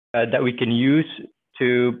that we can use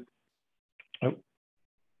to,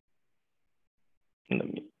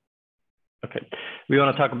 okay. We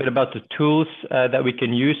want to talk a bit about the tools that we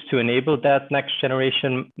can use to enable that next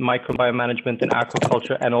generation microbiome management in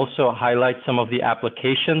aquaculture, and also highlight some of the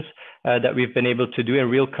applications that we've been able to do in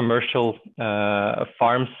real commercial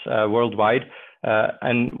farms worldwide,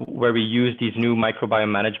 and where we use these new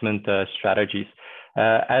microbiome management strategies.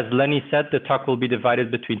 As Lenny said, the talk will be divided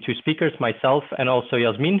between two speakers, myself and also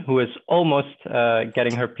Jasmine, who is almost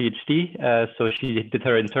getting her PhD. So she did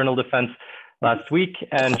her internal defense last week,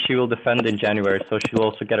 and she will defend in January. So she will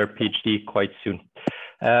also get her PhD quite soon.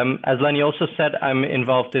 As Lenny also said, I'm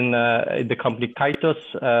involved in the company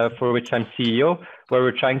KYTOS, for which I'm CEO, where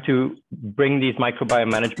we're trying to bring these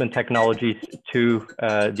microbiome management technologies to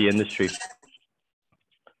the industry.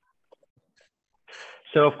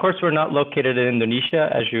 So of course, we're not located in Indonesia,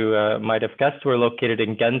 as you might have guessed. We're located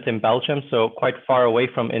in Ghent in Belgium, so quite far away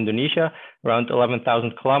from Indonesia, around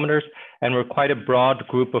 11,000 kilometers. And we're quite a broad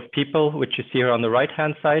group of people, which you see here on the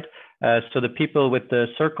right-hand side. So the people with the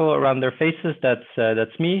circle around their faces,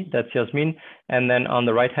 that's me, that's Jasmine. And then on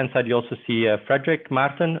the right-hand side, you also see Frederick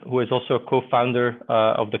Martin, who is also a co-founder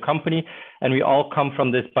of the company. And we all come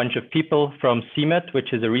from this bunch of people from CIMET,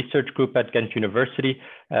 which is a research group at Ghent University,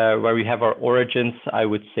 where we have our origins, I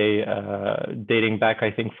would say, dating back,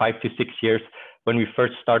 I think, 5 to 6 years, when we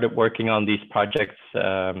first started working on these projects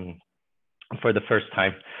for the first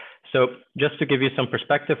time. So just to give you some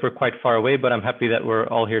perspective, we're quite far away, but I'm happy that we're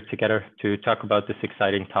all here together to talk about this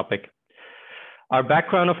exciting topic. Our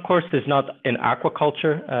background, of course, is not in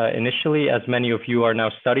aquaculture initially, as many of you are now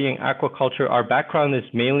studying aquaculture. Our background is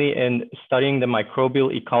mainly in studying the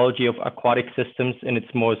microbial ecology of aquatic systems in its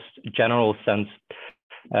most general sense.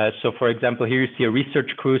 So for example, here you see a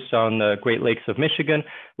research cruise on the Great Lakes of Michigan,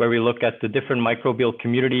 where we look at the different microbial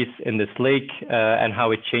communities in this lake and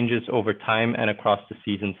how it changes over time and across the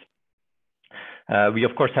seasons. We,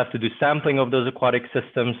 of course, have to do sampling of those aquatic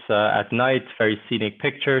systems at night, very scenic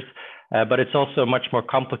pictures, but it's also much more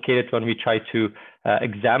complicated when we try to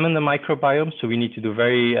examine the microbiome. So we need to do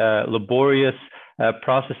very laborious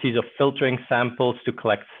processes of filtering samples to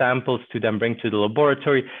collect samples to then bring to the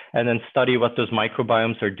laboratory and then study what those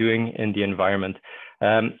microbiomes are doing in the environment.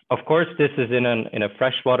 Of course, this is in a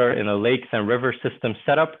freshwater, in a lakes and river system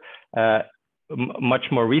setup. Much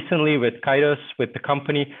more recently with KYTOS, with the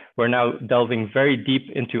company, we're now delving very deep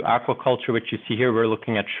into aquaculture, which you see here. We're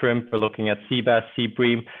looking at shrimp, we're looking at sea bass, sea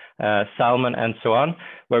bream, salmon, and so on,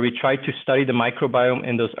 where we try to study the microbiome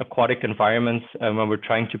in those aquatic environments when we're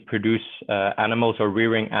trying to produce animals or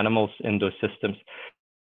rearing animals in those systems.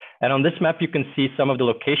 And on this map, you can see some of the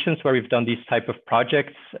locations where we've done these type of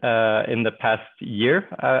projects in the past year,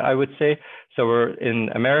 I would say. So we're in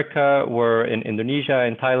America, we're in Indonesia,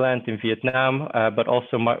 in Thailand, in Vietnam, but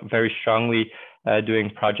also very strongly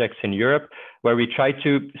doing projects in Europe, where we try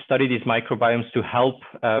to study these microbiomes to help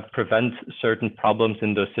prevent certain problems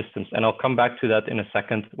in those systems. And I'll come back to that in a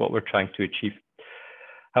second, what we're trying to achieve.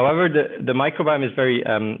 However, the microbiome is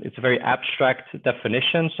it's a very abstract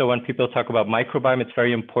definition. So when people talk about microbiome, it's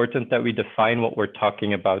very important that we define what we're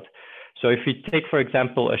talking about. So if you take, for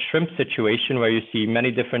example, a shrimp situation where you see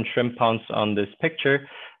many different shrimp ponds on this picture,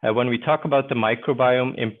 when we talk about the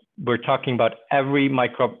microbiome, we're talking about every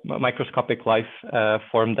microscopic life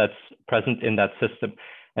form that's present in that system.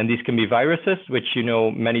 And these can be viruses, which, you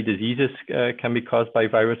know, many diseases can be caused by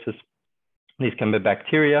viruses. These can be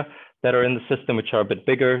bacteria that are in the system, which are a bit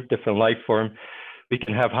bigger, different life form. We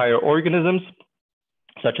can have higher organisms,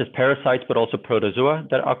 such as parasites, but also protozoa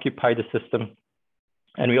that occupy the system.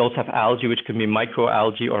 And we also have algae, which can be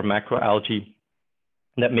microalgae or macroalgae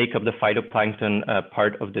that make up the phytoplankton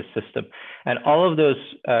part of this system. And all of those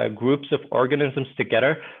groups of organisms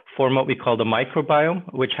together form what we call the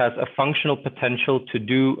microbiome, which has a functional potential to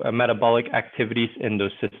do metabolic activities in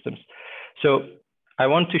those systems. So I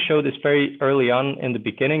want to show this very early on in the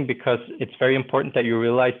beginning, because it's very important that you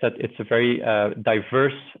realize that it's a very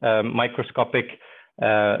diverse microscopic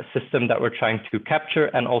system that we're trying to capture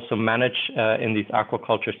and also manage in these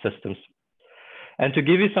aquaculture systems. And to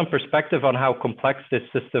give you some perspective on how complex this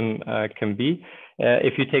system can be,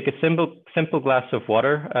 if you take a simple glass of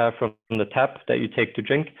water from the tap that you take to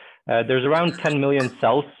drink, there's around 10 million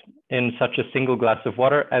cells in such a single glass of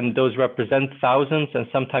water, and those represent thousands and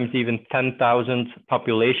sometimes even 10,000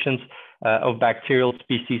 populations of bacterial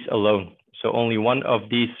species alone. So only one of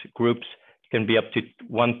these groups can be up to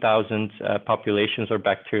 1,000 populations or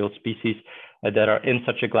bacterial species that are in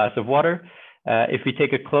such a glass of water. If we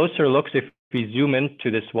take a closer look, so if we zoom into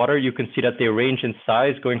this water, you can see that they range in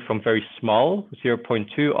size, going from very small,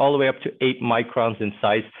 0.2, all the way up to 8 microns in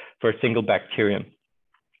size for a single bacterium.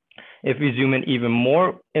 If we zoom in even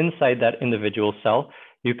more inside that individual cell,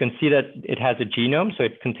 you can see that it has a genome, so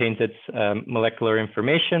it contains its molecular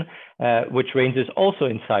information, which ranges also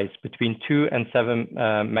in size between 2 and 7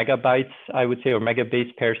 megabytes, I would say, or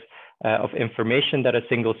megabase pairs of information that a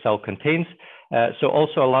single cell contains. So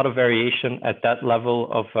also a lot of variation at that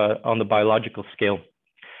level of on the biological scale.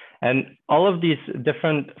 And all of these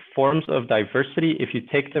different forms of diversity, if you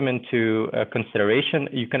take them into consideration,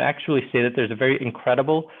 you can actually say that there's a very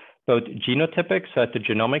incredible both genotypic, so at the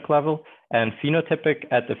genomic level, and phenotypic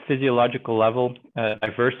at the physiological level,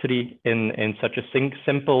 diversity in such a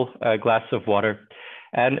simple glass of water.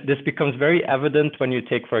 And this becomes very evident when you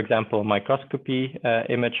take, for example, a microscopy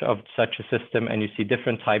image of such a system, and you see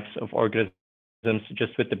different types of organisms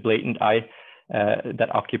just with the blatant eye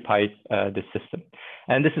that occupy this system.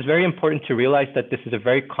 And this is very important to realize that this is a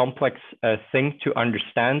very complex thing to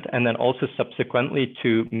understand, and then also subsequently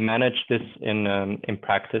to manage this in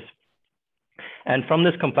practice. And from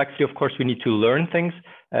this complexity, of course, we need to learn things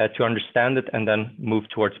to understand it and then move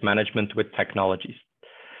towards management with technologies.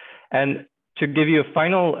 And to give you a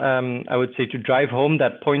final, I would say, to drive home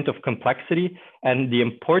that point of complexity and the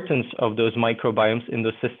importance of those microbiomes in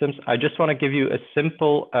those systems, I just want to give you a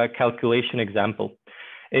simple calculation example.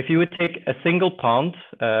 If you would take a single pond,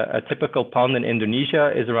 a typical pond in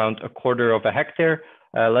Indonesia is around 1/4 hectare.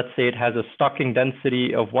 Let's say it has a stocking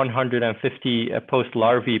density of 150 post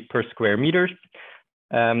larvae per square meter.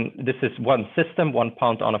 This is one system, one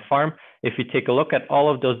pond on a farm. If you take a look at all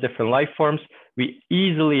of those different life forms, we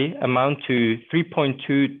easily amount to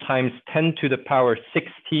 3.2 times 10 to the power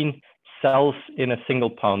 16 cells in a single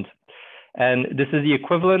pond. And this is the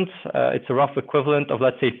equivalent, it's a rough equivalent of,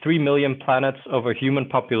 let's say, 3 million planets of a human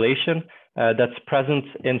population that's present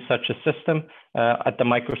in such a system at the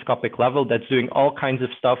microscopic level, that's doing all kinds of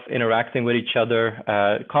stuff, interacting with each other,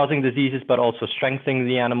 causing diseases, but also strengthening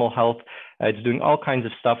the animal health. It's doing all kinds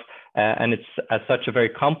of stuff, and it's as such a very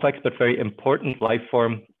complex but very important life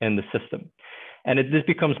form in the system. And this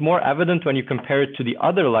becomes more evident when you compare it to the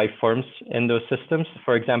other life forms in those systems.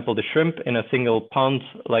 For example, the shrimp in a single pond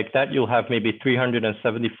like that, you'll have maybe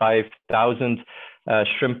 375,000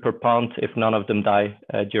 shrimp per pond if none of them die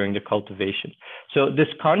during the cultivation. So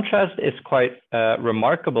this contrast is quite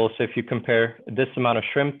remarkable. So if you compare this amount of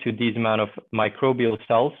shrimp to these amount of microbial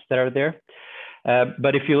cells that are there.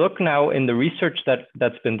 But if you look now in the research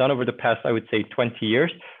that's been done over the past, I would say 20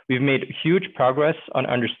 years, we've made huge progress on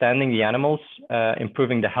understanding the animals,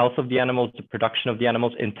 improving the health of the animals, the production of the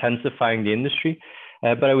animals, intensifying the industry.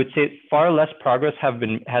 But I would say far less progress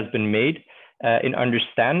has been made in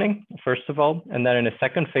understanding, first of all, and then in a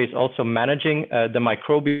second phase, also managing the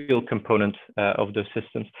microbial component of those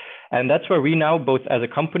systems. And that's where we now, both as a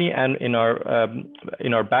company and in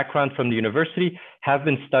our background from the university, have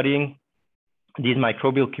been studying these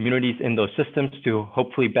microbial communities in those systems to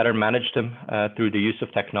hopefully better manage them through the use of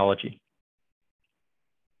technology.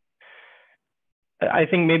 I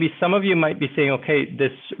think maybe some of you might be saying, okay,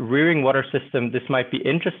 this rearing water system, this might be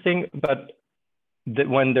interesting, but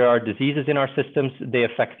when there are diseases in our systems, they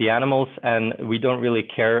affect the animals, and we don't really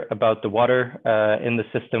care about the water in the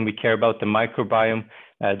system. We care about the microbiome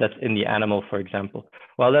that's in the animal, for example.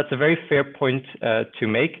 Well, that's a very fair point to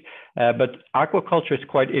make, but aquaculture is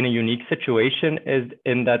quite in a unique situation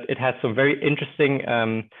in that it has some very interesting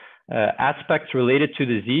aspects related to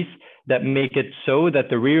disease that make it so that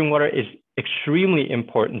the rearing water is extremely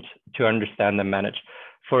important to understand and manage.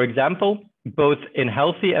 For example, both in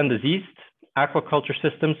healthy and diseased aquaculture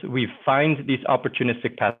systems, we find these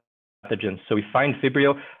opportunistic pathogens. So we find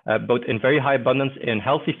Vibrio both in very high abundance in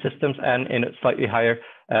healthy systems and in slightly higher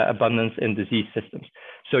abundance in disease systems.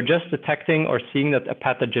 So just detecting or seeing that a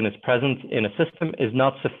pathogen is present in a system is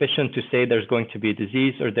not sufficient to say there's going to be a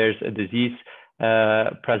disease or there's a disease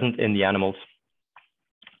present in the animals.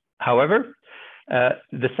 However,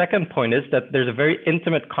 the second point is that there's a very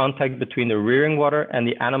intimate contact between the rearing water and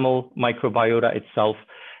the animal microbiota itself.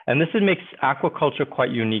 And this makes aquaculture quite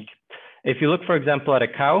unique. If you look, for example, at a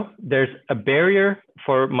cow, there's a barrier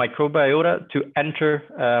for microbiota to enter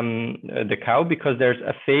the cow because there's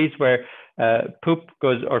a phase where poop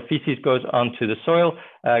goes or feces goes onto the soil,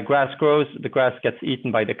 grass grows, the grass gets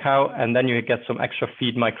eaten by the cow, and then you get some extra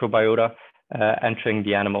feed microbiota entering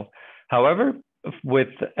the animal. However, with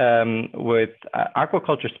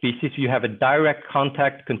aquaculture species, you have a direct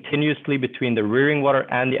contact continuously between the rearing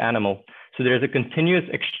water and the animal. So there's a continuous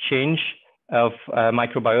exchange of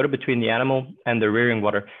microbiota between the animal and the rearing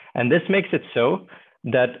water. And this makes it so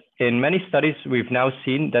that in many studies, we've now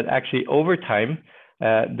seen that actually over time,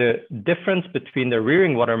 the difference between the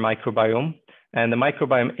rearing water microbiome And the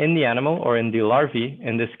microbiome in the animal, or in the larvae,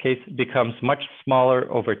 in this case, becomes much smaller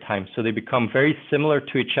over time. So they become very similar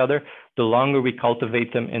to each other the longer we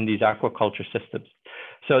cultivate them in these aquaculture systems.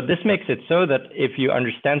 So this makes it so that if you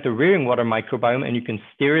understand the rearing water microbiome and you can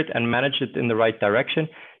steer it and manage it in the right direction,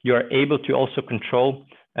 you are able to also control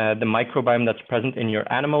the microbiome that's present in your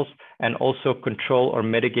animals, and also control or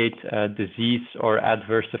mitigate disease or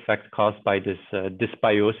adverse effect caused by this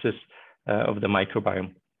dysbiosis of the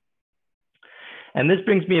microbiome. And this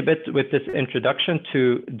brings me a bit with this introduction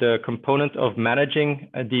to the component of managing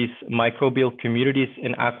these microbial communities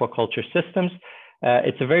in aquaculture systems.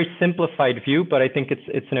 It's a very simplified view, but I think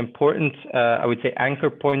it's an important, I would say, anchor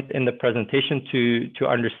point in the presentation to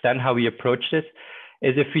understand how we approach this.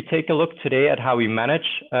 Is if we take a look today at how we manage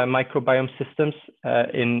microbiome systems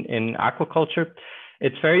in aquaculture,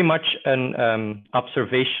 it's very much an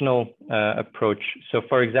observational approach. So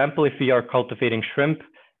for example, if we are cultivating shrimp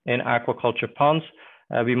in aquaculture ponds,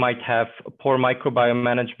 we might have poor microbiome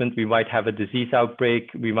management, we might have a disease outbreak,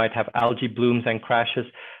 we might have algae blooms and crashes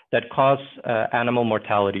that cause animal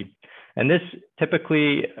mortality. And this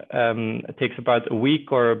typically takes about a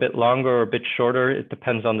week or a bit longer or a bit shorter, it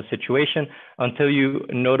depends on the situation, until you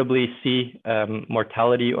notably see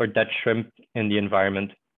mortality or dead shrimp in the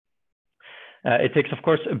environment. It takes, of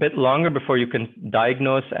course, a bit longer before you can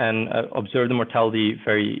diagnose and observe the mortality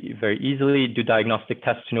very, very easily, do diagnostic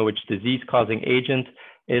tests to know which disease-causing agent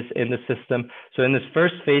is in the system. So in this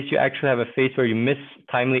first phase, you actually have a phase where you miss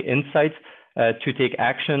timely insights to take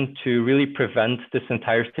action to really prevent this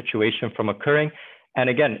entire situation from occurring. And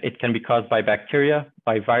again, it can be caused by bacteria,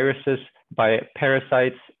 by viruses, by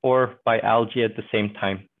parasites, or by algae at the same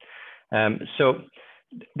time. So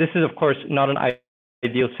this is, of course, not an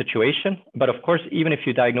ideal situation, but of course, even if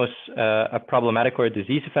you diagnose a problematic or a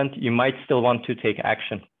disease event, you might still want to take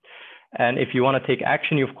action. And if you want to take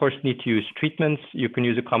action, you of course need to use treatments. You can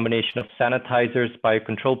use a combination of sanitizers,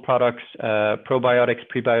 biocontrol products, probiotics,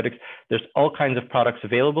 prebiotics. There's all kinds of products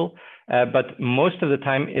available, but most of the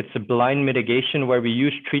time it's a blind mitigation where we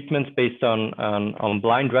use treatments based on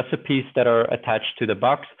blind recipes that are attached to the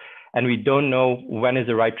box. And we don't know when is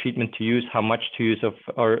the right treatment to use, how much to use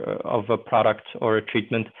of a product or a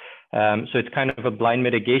treatment. So it's kind of a blind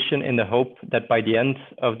mitigation in the hope that by the end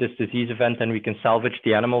of this disease event, and we can salvage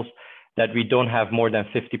the animals, that we don't have more than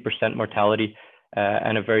 50% mortality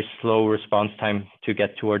and a very slow response time to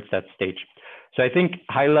get towards that stage. So I think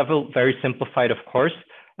high level, very simplified, of course.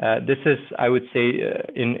 This is, I would say,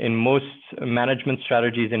 in most management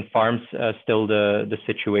strategies in farms, still the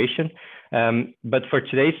situation. But for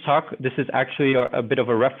today's talk, this is actually a bit of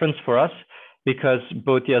a reference for us, because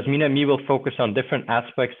both Jasmine and me will focus on different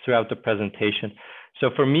aspects throughout the presentation. So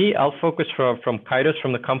for me, I'll focus from KYTOS,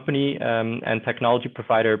 from the company and technology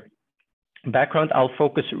provider background. I'll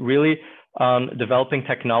focus really on developing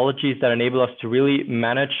technologies that enable us to really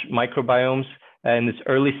manage microbiomes in its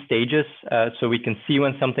early stages, so we can see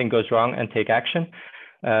when something goes wrong and take action.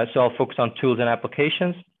 So I'll focus on tools and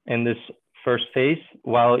applications in this first phase,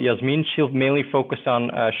 while Jasmine, she'll mainly focus on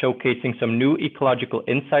showcasing some new ecological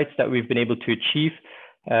insights that we've been able to achieve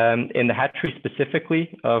in the hatchery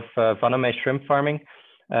specifically of Vanamay shrimp farming,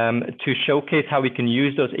 to showcase how we can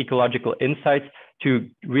use those ecological insights to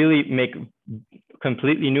really make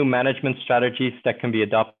completely new management strategies that can be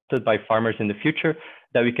adopted by farmers in the future,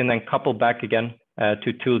 that we can then couple back again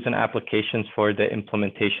to tools and applications for the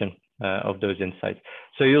implementation of those insights.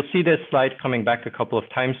 So you'll see this slide coming back a couple of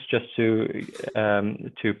times just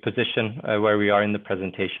to position where we are in the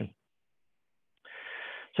presentation.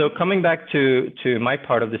 So coming back to my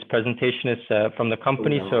part of this presentation is from the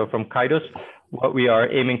company, so from KYTOS. What we are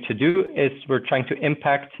aiming to do is we're trying to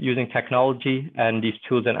impact using technology and these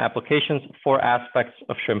tools and applications 4 aspects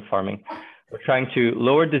of shrimp farming. We're trying to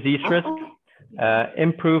lower disease risk,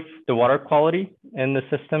 improve the water quality in the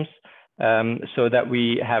systems, so that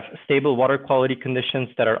we have stable water quality conditions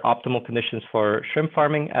that are optimal conditions for shrimp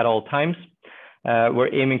farming at all times.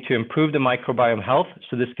 We're aiming to improve the microbiome health.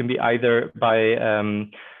 So this can be either by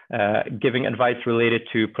giving advice related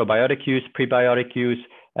to probiotic use, prebiotic use,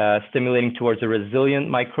 stimulating towards a resilient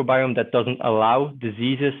microbiome that doesn't allow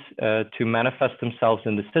diseases to manifest themselves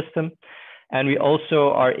in the system. And we also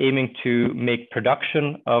are aiming to make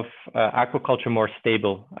production of aquaculture more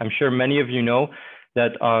stable. I'm sure many of you know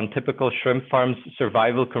that on typical shrimp farms,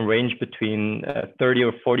 survival can range between 30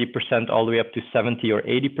 or 40%, all the way up to 70 or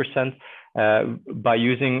 80%. By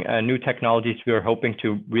using new technologies, we are hoping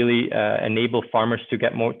to really enable farmers to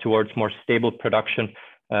get more towards more stable production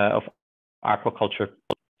of aquaculture,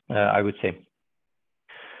 I would say.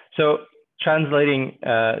 So translating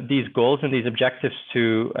these goals and these objectives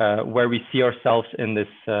to where we see ourselves in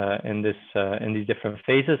these different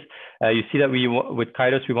phases. You see that with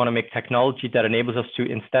KYTOS, we want to make technology that enables us to,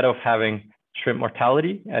 instead of having shrimp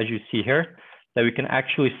mortality, as you see here, that we can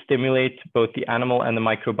actually stimulate both the animal and the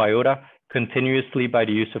microbiota continuously by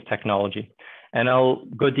the use of technology. And I'll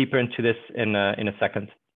go deeper into this in a second.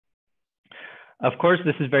 Of course,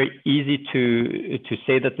 this is very easy to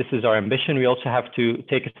say that this is our ambition. We also have to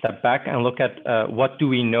take a step back and look at what do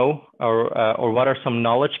we know, or what are some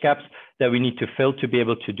knowledge gaps that we need to fill to be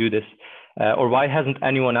able to do this, or why hasn't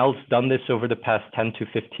anyone else done this over the past 10 to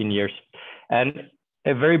 15 years? And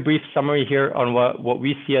a very brief summary here on what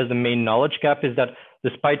we see as the main knowledge gap is that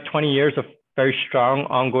despite 20 years of very strong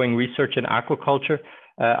ongoing research in aquaculture,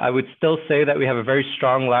 I would still say that we have a very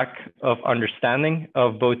strong lack of understanding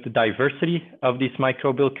of both the diversity of these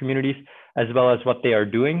microbial communities as well as what they are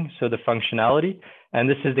doing, so the functionality. And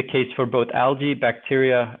this is the case for both algae,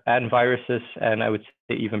 bacteria, and viruses, and I would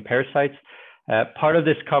say even parasites. Part of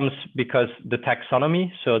this comes because the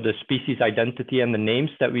taxonomy, so the species identity and the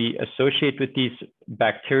names that we associate with these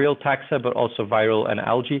bacterial taxa, but also viral and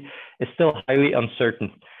algae, is still highly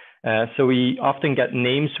uncertain. So we often get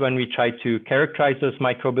names when we try to characterize those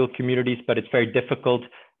microbial communities, but it's very difficult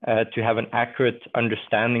to have an accurate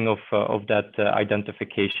understanding of that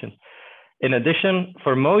identification. In addition,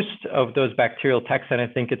 for most of those bacterial taxa, and I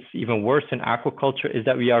think it's even worse in aquaculture, is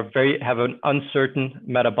that we have an uncertain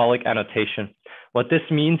metabolic annotation. What this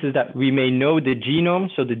means is that we may know the genome,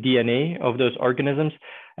 so the DNA of those organisms.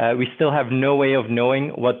 We still have no way of knowing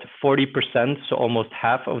what 40%, so almost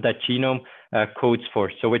half of that genome, codes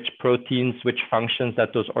for. So which proteins, which functions that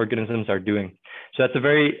those organisms are doing. So that's a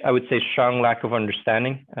very, I would say, strong lack of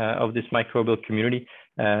understanding of this microbial community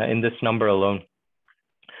in this number alone.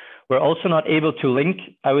 We're also not able to link,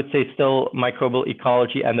 I would say, still microbial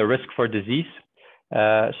ecology and the risk for disease.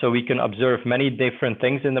 So we can observe many different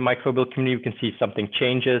things in the microbial community. We can see something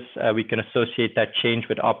changes. We can associate that change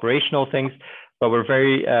with operational things, but we're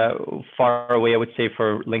very far away, I would say,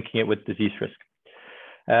 for linking it with disease risk.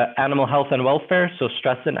 Animal health and welfare, so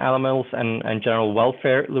stress in animals and general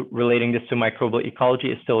welfare, relating this to microbial ecology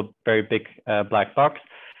is still a very big black box.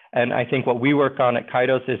 And I think what we work on at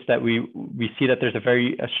KYTOS is that we see that there's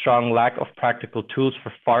a strong lack of practical tools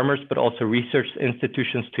for farmers, but also research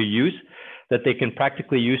institutions to use, that they can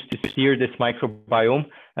practically use to steer this microbiome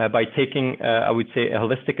by taking, I would say, a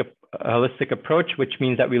holistic approach, which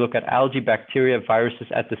means that we look at algae, bacteria, viruses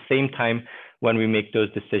at the same time when we make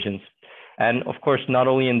those decisions. And of course, not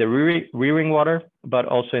only in the rearing water, but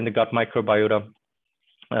also in the gut microbiota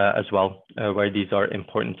as well, where these are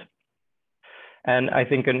important. And I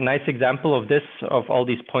think a nice example of this, of all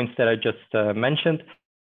these points that I just mentioned,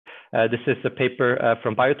 this is a paper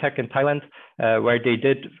from Biotech in Thailand, where they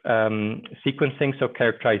did sequencing, so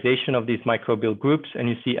characterization of these microbial groups. And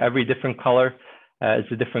you see every different color is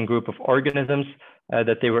a different group of organisms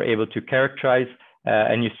that they were able to characterize.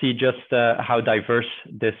 And you see just how diverse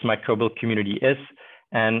this microbial community is.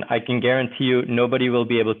 And I can guarantee you, nobody will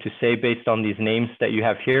be able to say, based on these names that you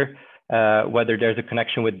have here, whether there's a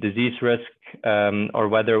connection with disease risk or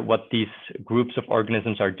whether what these groups of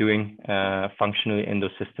organisms are doing functionally in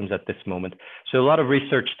those systems at this moment. So a lot of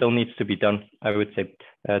research still needs to be done, I would say,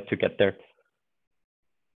 to get there.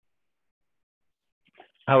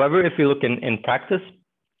 However, if we look in practice,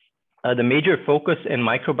 the major focus in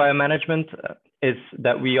microbiome management is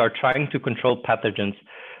that we are trying to control pathogens.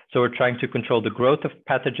 So we're trying to control the growth of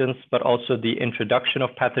pathogens, but also the introduction of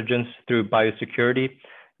pathogens through biosecurity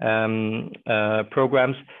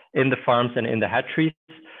programs in the farms and in the hatcheries.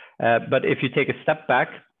 But if you take a step back,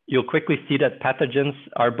 you'll quickly see that pathogens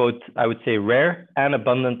are both, I would say, rare and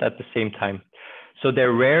abundant at the same time. So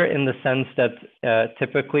they're rare in the sense that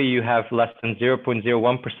typically you have less than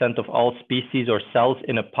 0.01% of all species or cells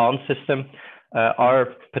in a pond system are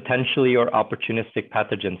potentially or opportunistic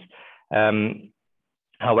pathogens.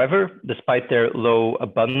 However, despite their low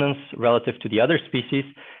abundance relative to the other species,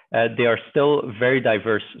 they are still very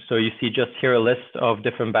diverse. So you see just here a list of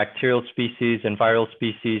different bacterial species and viral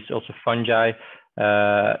species, also fungi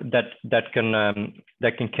that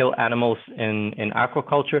can kill animals in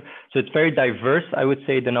aquaculture. So it's very diverse, I would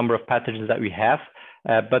say, the number of pathogens that we have,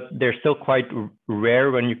 but they're still quite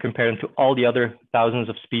rare when you compare them to all the other thousands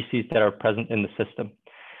of species that are present in the system.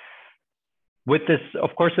 With this,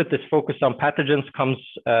 of course, with this focus on pathogens comes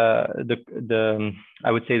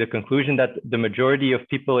I would say the conclusion that the majority of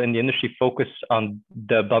people in the industry focus on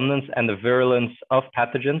the abundance and the virulence of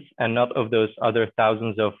pathogens and not of those other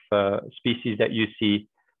thousands of species that you see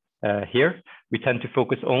here. We tend to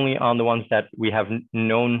focus only on the ones that we have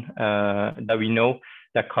known, that we know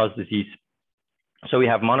that cause disease. So we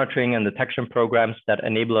have monitoring and detection programs that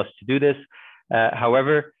enable us to do this.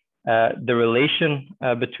 However, the relation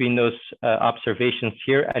between those observations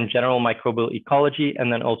here and general microbial ecology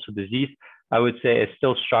and then also disease, I would say, is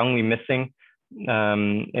still strongly missing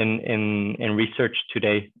in research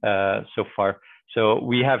today so far. So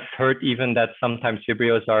we have heard even that sometimes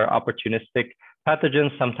Vibrios are opportunistic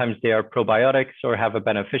pathogens, sometimes they are probiotics or have a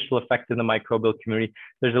beneficial effect in the microbial community.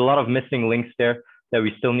 There's a lot of missing links there that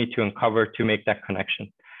we still need to uncover to make that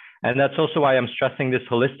connection. And that's also why I'm stressing this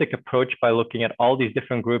holistic approach by looking at all these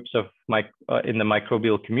different groups of in the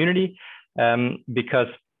microbial community, because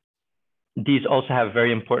these also have a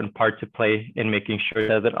very important part to play in making sure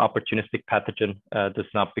that an opportunistic pathogen does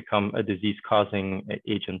not become a disease-causing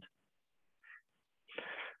agent.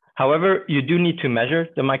 However, you do need to measure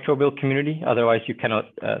the microbial community, otherwise you cannot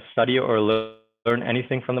study or learn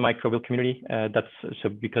anything from the microbial community. That's so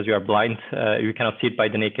because you are blind, you cannot see it by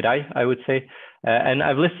the naked eye, I would say. And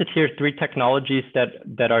I've listed here 3 technologies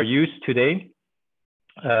that are used today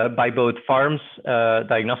by both farms,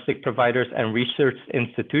 diagnostic providers, and research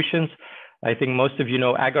institutions. I think most of you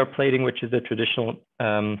know agar plating, which is the traditional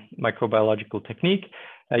microbiological technique.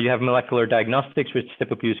 You have molecular diagnostics, which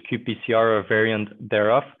typically use qPCR or a variant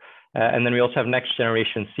thereof. And then we also have next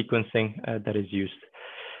generation sequencing that is used.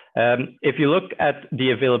 If you look at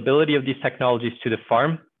the availability of these technologies to the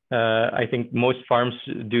farm, I think most farms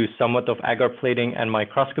do somewhat of agar plating and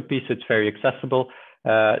microscopy, so it's very accessible.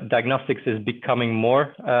 Diagnostics is becoming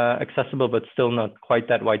more accessible, but still not quite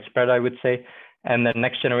that widespread, I would say. And then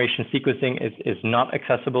next generation sequencing is not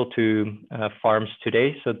accessible to farms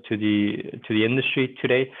today, so to the industry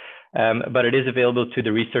today, but it is available to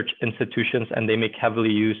the research institutions, and they make heavy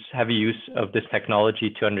use of this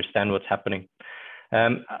technology to understand what's happening.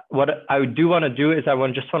 What I do want to do is I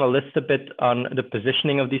just want to list a bit on the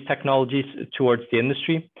positioning of these technologies towards the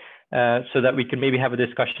industry, so that we can maybe have a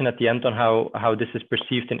discussion at the end on how this is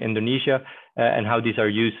perceived in Indonesia and how these are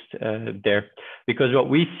used there. Because what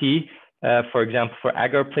we see, for example, for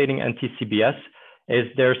agar plating and TCBS, is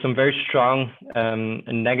there are some very strong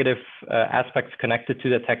negative aspects connected to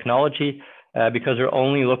the technology, because we're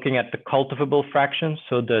only looking at the cultivable fraction,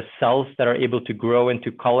 so the cells that are able to grow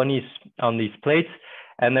into colonies on these plates.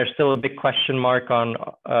 And there's still a big question mark on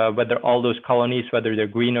whether all those colonies, whether they're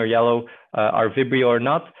green or yellow, are Vibrio or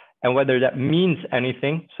not, and whether that means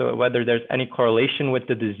anything, so whether there's any correlation with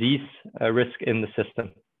the disease risk in the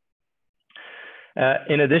system.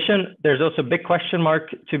 In addition, there's also a big question mark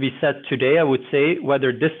to be set today, I would say,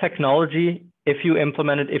 whether this technology, if you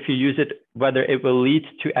implement it, if you use it, whether it will lead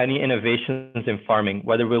to any innovations in farming,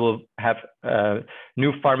 whether we will have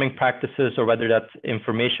new farming practices or whether that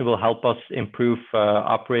information will help us improve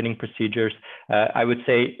operating procedures. I would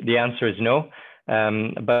say the answer is no,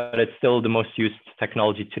 but it's still the most used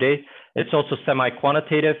technology today. It's also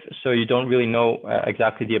semi-quantitative, so you don't really know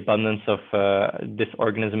exactly the abundance of this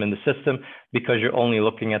organism in the system because you're only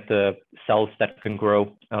looking at the cells that can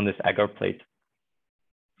grow on this agar plate.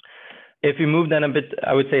 If you move then a bit,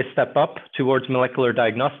 I would say a step up towards molecular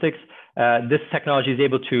diagnostics, this technology is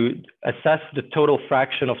able to assess the total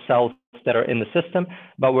fraction of cells that are in the system,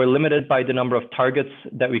 but we're limited by the number of targets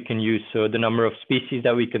that we can use. So the number of species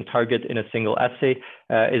that we can target in a single assay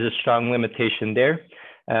is a strong limitation there.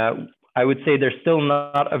 I would say there's still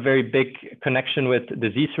not a very big connection with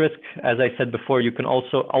disease risk. As I said before, you can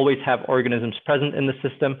also always have organisms present in the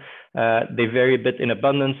system. They vary a bit in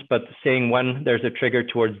abundance, but saying when there's a trigger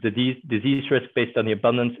towards disease risk based on the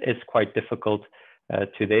abundance is quite difficult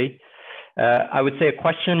today. I would say a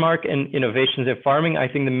question mark in innovations in farming. I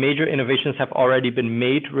think the major innovations have already been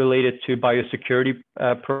made related to biosecurity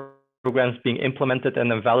programs being implemented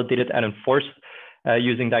and then validated and enforced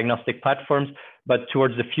using diagnostic platforms. But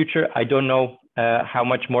towards the future, I don't know how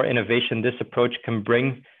much more innovation this approach can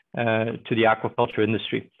bring to the aquaculture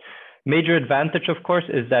industry. Major advantage, of course,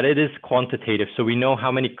 is that it is quantitative. So we know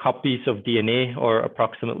how many copies of DNA or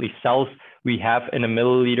approximately cells we have in a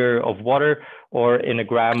milliliter of water or in a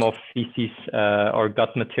gram of feces or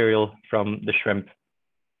gut material from the shrimp.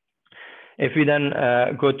 If we then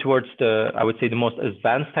go towards I would say the most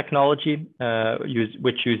advanced technology,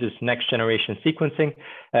 which uses next generation sequencing,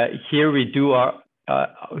 here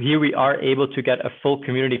we are able to get a full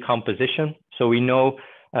community composition. So we know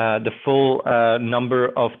the full number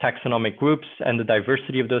of taxonomic groups and the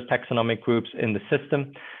diversity of those taxonomic groups in the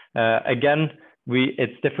system. Again,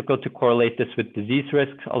 it's difficult to correlate this with disease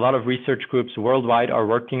risks. A lot of research groups worldwide are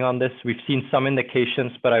working on this. We've seen some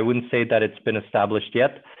indications, but I wouldn't say that it's been established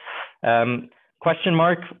yet. Question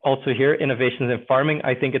mark also here, innovations in farming.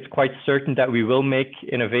 I think it's quite certain that we will make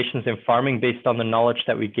innovations in farming based on the knowledge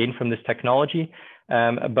that we gain from this technology.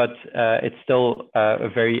 but it's still a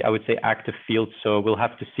very, I would say, active field. So we'll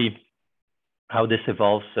have to see how this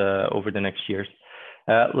evolves over the next years.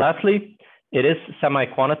 Lastly, it is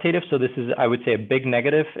semi-quantitative. So this is, I would say, a big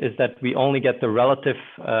negative is that we only get the relative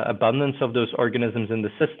abundance of those organisms in the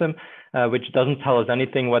system, which doesn't tell us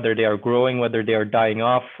anything whether they are growing, whether they are dying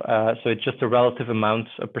off. So it's just a relative amount,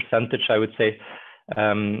 a percentage, I would say,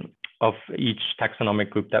 of each taxonomic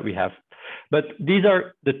group that we have. But these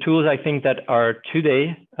are the tools, I think, that are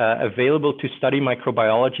today available to study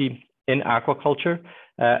microbiology in aquaculture,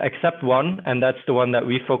 except one, and that's the one that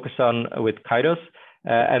we focus on with KYTOS.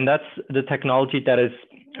 And that's the technology that is,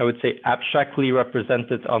 I would say, abstractly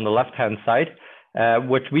represented on the left-hand side,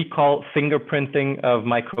 which we call fingerprinting of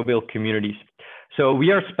microbial communities. So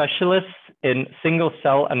we are specialists in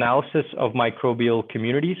single-cell analysis of microbial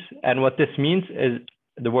communities. And what this means is,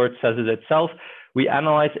 the word says it itself, we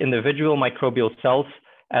analyze individual microbial cells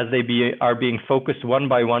as they are being focused one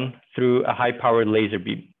by one through a high-powered laser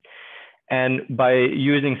beam. And by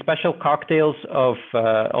using special cocktails of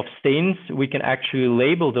stains, we can actually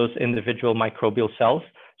label those individual microbial cells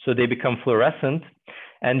so they become fluorescent.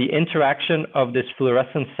 And the interaction of this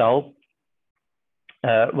fluorescent cell,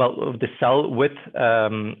 the cell with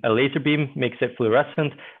a laser beam makes it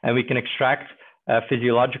fluorescent, and we can extract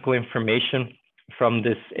physiological information from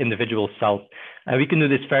this individual cell. And we can do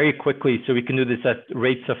this very quickly. So we can do this at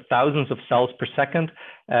rates of thousands of cells per second.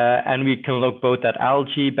 And we can look both at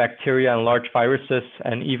algae, bacteria, and large viruses,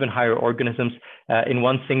 and even higher organisms in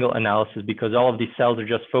one single analysis, because all of these cells are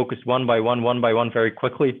just focused one by one, very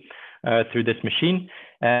quickly through this machine.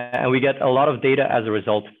 And we get a lot of data as a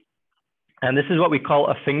result. And this is what we call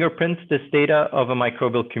a fingerprint, this data of a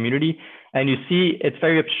microbial community. And you see, it's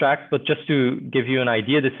very abstract, but just to give you an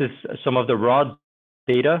idea, this is some of the raw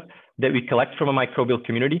data that we collect from a microbial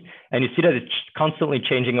community. And you see that it's constantly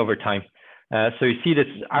changing over time. So you see this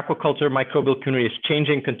aquaculture microbial community is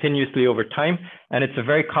changing continuously over time. And it's a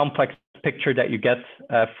very complex picture that you get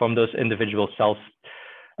from those individual cells.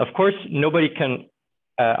 Of course, nobody can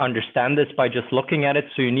understand this by just looking at it.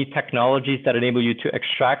 So you need technologies that enable you to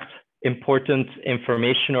extract important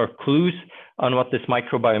information or clues on what this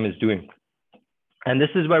microbiome is doing. And this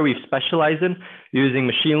is where we've specialized in using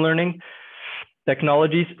machine learning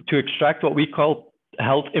technologies to extract what we call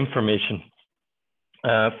health information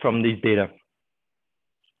from these data.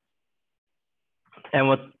 And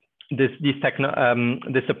what this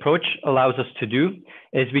approach allows us to do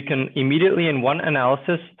is we can immediately in one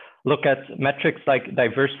analysis look at metrics like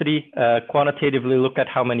diversity, quantitatively look at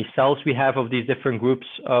how many cells we have of these different groups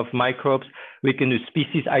of microbes. We can do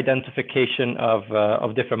species identification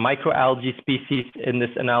of different microalgae species in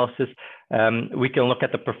this analysis. We can look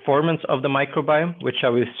at the performance of the microbiome, which I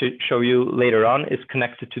will show you later on is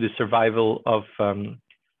connected to the survival of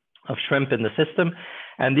shrimp in the system.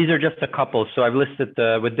 And these are just a couple. So I've listed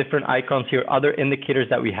with different icons here other indicators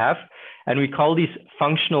that we have. And we call these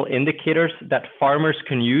functional indicators that farmers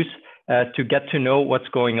can use to get to know what's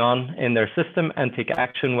going on in their system and take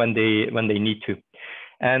action when they need to.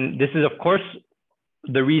 And this is, of course,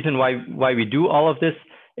 the reason why we do all of this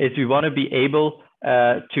is we want to be able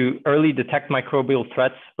to early detect microbial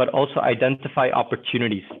threats, but also identify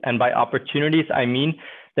opportunities. And by opportunities, I mean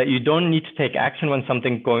that you don't need to take action when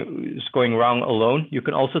something is going wrong alone. You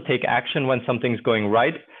can also take action when something's going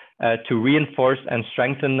right to reinforce and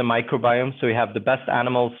strengthen the microbiome. So we have the best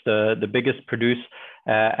animals, the biggest produce,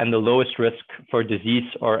 and the lowest risk for disease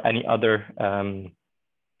or any other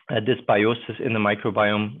dysbiosis in the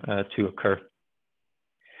microbiome to occur.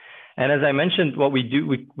 And as I mentioned, what we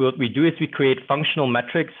do is we create functional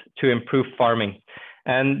metrics to improve farming.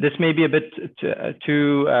 And this may be a bit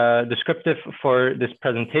too descriptive for this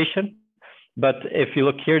presentation, but if you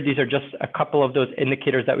look here, these are just a couple of those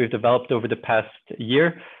indicators that we've developed over the past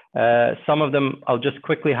year. Some of them I'll just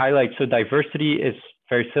quickly highlight. So diversity is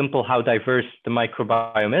very simple, how diverse the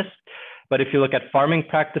microbiome is. But if you look at farming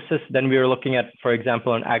practices, then we are looking at, for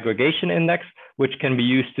example, an aggregation index, which can be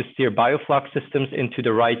used to steer biofloc systems into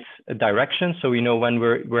the right direction. So we know when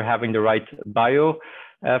we're having the right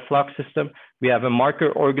biofloc system. We have a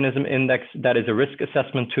marker organism index that is a risk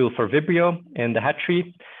assessment tool for Vibrio in the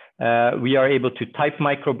hatchery. We are able to type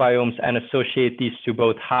microbiomes and associate these to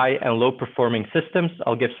both high and low performing systems.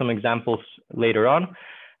 I'll give some examples later on.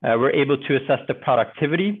 We're able to assess the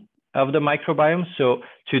productivity of the microbiome, so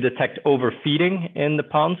to detect overfeeding in the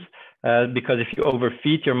ponds, because if you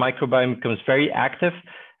overfeed, your microbiome becomes very active,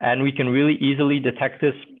 and we can really easily detect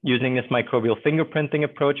this using this microbial fingerprinting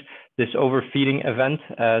approach, this overfeeding event,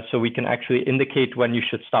 so we can actually indicate when you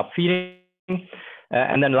should stop feeding.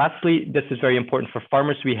 And then lastly, this is very important for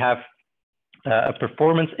farmers, we have a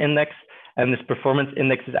performance index And this performance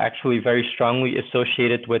index is actually very strongly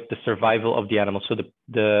associated with the survival of the animal. So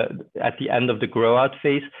at the end of the grow out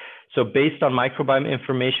phase. So based on microbiome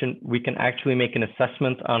information, we can actually make an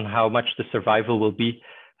assessment on how much the survival will be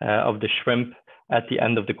of the shrimp at the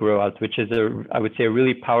end of the grow out, which is, I would say, a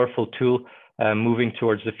really powerful tool moving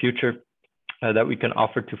towards the future that we can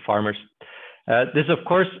offer to farmers. This, of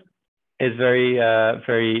course, is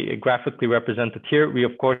very graphically represented here. We,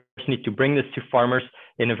 of course, need to bring this to farmers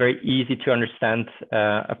in a very easy to understand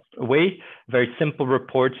way, very simple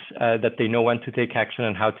reports that they know when to take action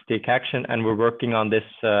and how to take action. And we're working on this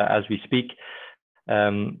as we speak,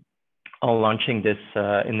 on launching this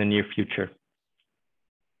in the near future.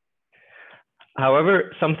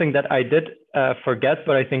 However, something that I did forget,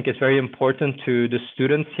 but I think is very important to the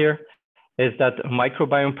students here, is that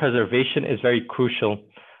microbiome preservation is very crucial.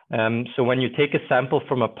 So when you take a sample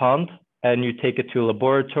from a pond and you take it to a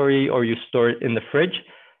laboratory or you store it in the fridge,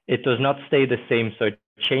 it does not stay the same. So it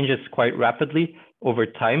changes quite rapidly over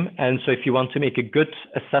time. And so if you want to make a good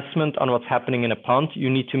assessment on what's happening in a pond, you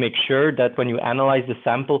need to make sure that when you analyze the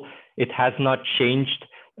sample, it has not changed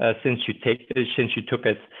since you took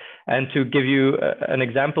it. And to give you an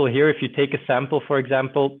example here, if you take a sample, for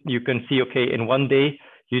example, you can see, okay, in one day,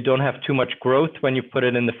 you don't have too much growth when you put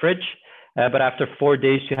it in the fridge. But after 4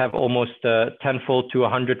 days, you have almost a 10-fold to a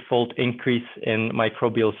 100-fold increase in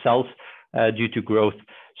microbial cells due to growth.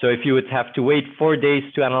 So if you would have to wait 4 days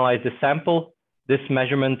to analyze the sample, this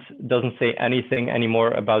measurement doesn't say anything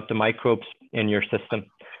anymore about the microbes in your system.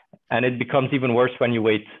 And it becomes even worse when you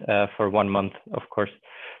wait for 1 month, of course.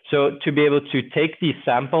 So to be able to take these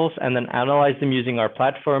samples and then analyze them using our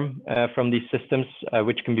platform from these systems,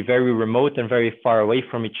 which can be very remote and very far away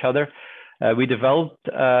from each other, we developed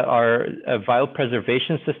our vial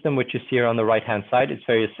preservation system, which you see here on the right-hand side. It's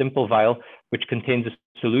very simple vial, which contains a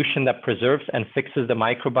solution that preserves and fixes the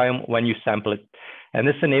microbiome when you sample it. And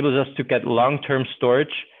this enables us to get long-term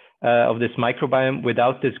storage of this microbiome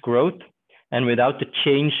without this growth and without the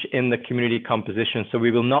change in the community composition. So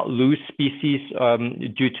we will not lose species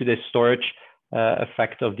due to this storage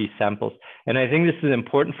effect of these samples. And I think this is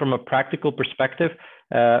important from a practical perspective.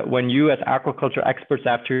 When you as aquaculture experts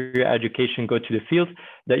after your education go to the field,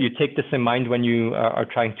 that you take this in mind when you are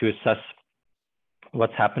trying to assess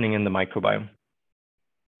what's happening in the microbiome.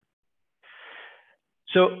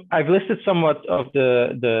 So I've listed somewhat of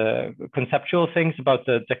the conceptual things about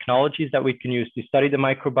the technologies that we can use to study the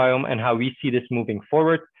microbiome and how we see this moving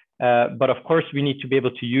forward. But of course, we need to be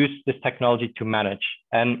able to use this technology to manage.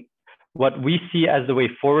 And what we see as the way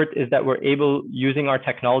forward is that we're able, using our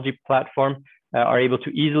technology platform, are able to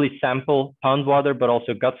easily sample pond water, but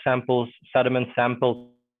also gut samples, sediment samples,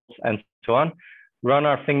 and so on, run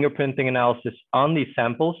our fingerprinting analysis on these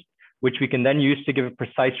samples, which we can then use to give a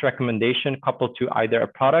precise recommendation coupled to either a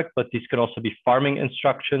product, but these can also be farming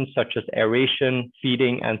instructions such as aeration,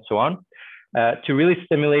 feeding, and so on, to really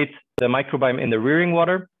stimulate the microbiome in the rearing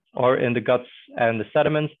water or in the guts and the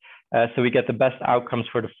sediments, so we get the best outcomes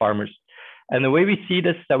for the farmers. And the way we see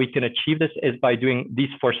this, that we can achieve this, is by doing these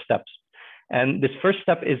 4 steps. And this first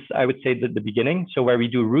step is, I would say, the beginning. So where we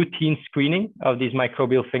do routine screening of these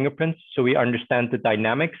microbial fingerprints. So we understand the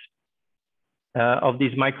dynamics of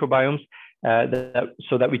these microbiomes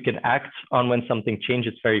so that we can act on when something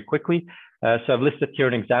changes very quickly. So I've listed here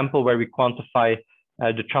an example where we quantify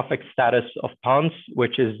the trophic status of ponds,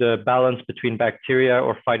 which is the balance between bacteria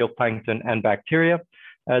or phytoplankton and bacteria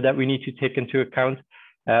that we need to take into account.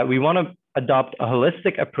 We want to adopt a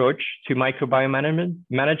holistic approach to microbiome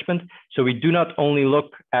management. So we do not only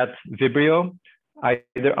look at Vibrio,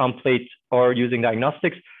 either on plate or using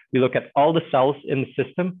diagnostics. We look at all the cells in the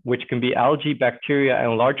system, which can be algae, bacteria,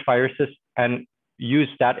 and large viruses, and use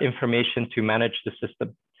that information to manage the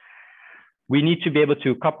system. We need to be able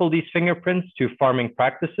to couple these fingerprints to farming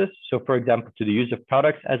practices. So for example, to the use of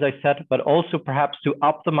products, as I said, but also perhaps to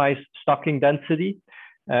optimize stocking density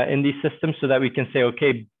in these systems so that we can say,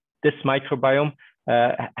 okay, this microbiome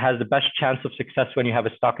has the best chance of success when you have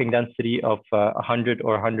a stocking density of 100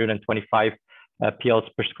 or 125 PLs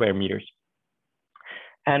per square meters.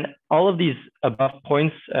 And all of these above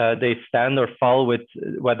points, they stand or fall with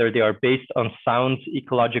whether they are based on sound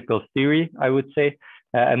ecological theory, I would say.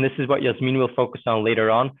 And this is what Jasmine will focus on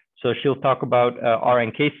later on. So she'll talk about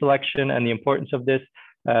RNK selection and the importance of this.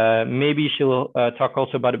 Maybe she'll talk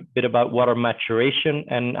also about a bit about water maturation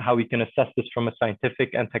and how we can assess this from a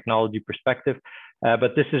scientific and technology perspective.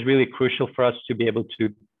 But this is really crucial for us to be able to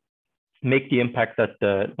make the impact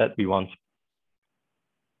that we want.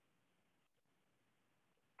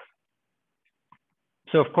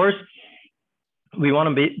 So of course, we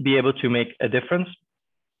want to be able to make a difference.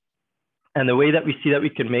 And the way that we see that we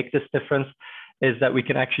can make this difference is that we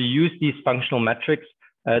can actually use these functional metrics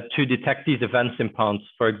to detect these events in ponds.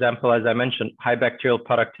 For example, as I mentioned, high bacterial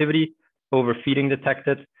productivity, overfeeding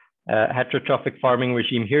detected, heterotrophic farming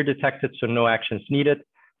regime here detected, so no actions needed,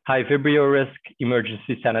 high Vibrio risk,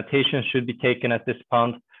 emergency sanitation should be taken at this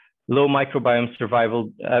pond, low microbiome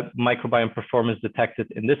survival, microbiome performance detected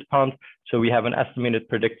in this pond, so we have an estimated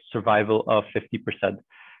predicted survival of 50%.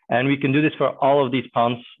 And we can do this for all of these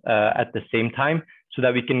ponds at the same time so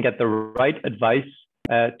that we can get the right advice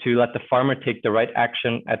to let the farmer take the right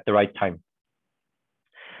action at the right time.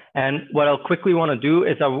 And what I'll quickly want to do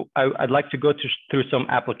is I'd like to go through some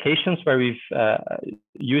applications where we've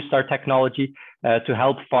used our technology to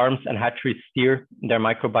help farms and hatcheries steer their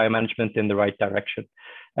microbiome management in the right direction.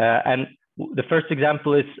 And the first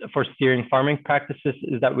example is for steering farming practices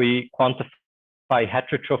is that we quantify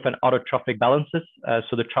heterotrophic and autotrophic balances,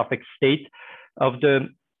 so the trophic state of the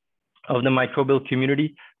microbial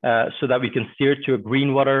community, so that we can steer to a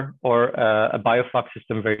green water or a bioflux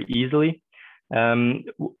system very easily.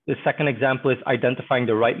 The second example is identifying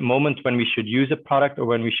the right moment when we should use a product or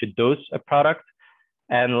when we should dose a product.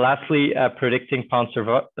 And lastly, predicting pond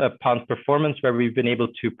performance, where we've been able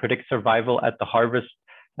to predict survival at the harvest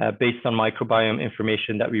based on microbiome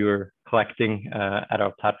information that we were collecting at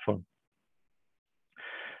our platform.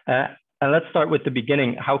 And let's start with the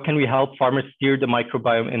beginning. How can we help farmers steer the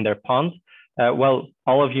microbiome in their ponds? Well,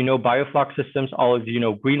 all of you know bioflux systems, all of you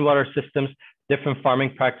know green water systems. Different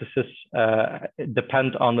farming practices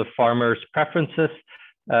depend on the farmer's preferences,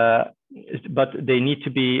 but they need to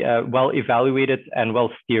be well evaluated and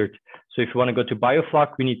well steered. So if you want to go to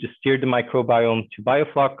bioflux, we need to steer the microbiome to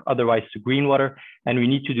bioflux, otherwise to green water, and we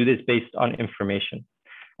need to do this based on information.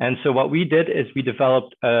 And so what we did is we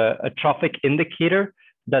developed a trophic indicator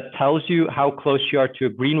that tells you how close you are to a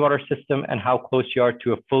green water system and how close you are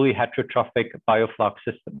to a fully heterotrophic bioflux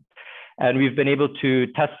system. And we've been able to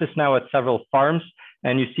test this now at several farms,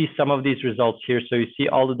 and you see some of these results here. So you see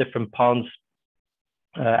all the different ponds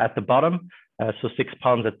at the bottom, so 6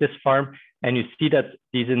 ponds at this farm, and you see that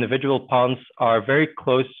these individual ponds are very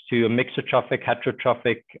close to a mixotrophic,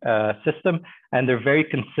 heterotrophic system, and they're very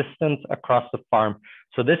consistent across the farm.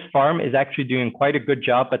 So this farm is actually doing quite a good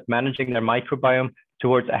job at managing their microbiome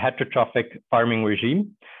towards a heterotrophic farming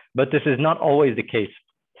regime, but this is not always the case.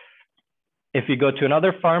 If we go to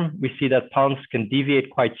another farm, we see that ponds can deviate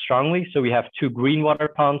quite strongly. So we have 2 green water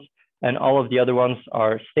ponds and all of the other ones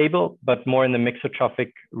are stable, but more in the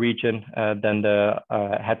mixotrophic region than the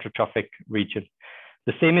heterotrophic region.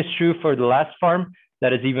 The same is true for the last farm.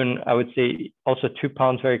 That is even, I would say, also 2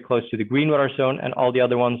 ponds very close to the green water zone and all the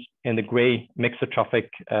other ones in the gray mixotrophic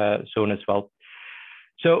zone as well.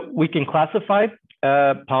 So we can classify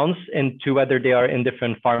ponds into whether they are in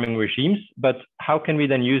different farming regimes, but how can we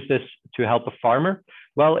then use this to help a farmer?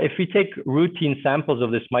 Well, if we take routine samples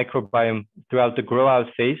of this microbiome throughout the grow out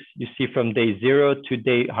phase, you see from day 0 to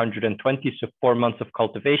day 120, so 4 months of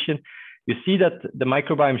cultivation, you see that the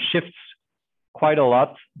microbiome shifts quite a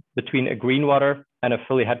lot between a green water and a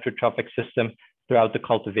fully heterotrophic system throughout the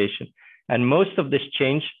cultivation. And most of this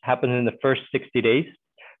change happens in the first 60 days.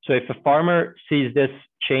 So if a farmer sees this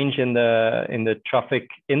change in the trophic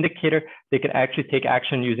indicator, they can actually take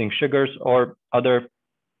action using sugars or other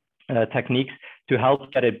techniques to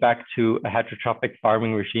help get it back to a heterotrophic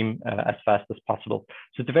farming regime as fast as possible.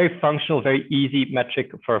 So it's a very functional, very easy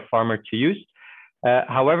metric for a farmer to use.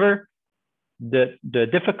 However, the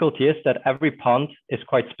difficulty is that every pond is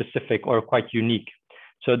quite specific or quite unique.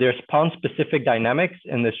 So there's pond-specific dynamics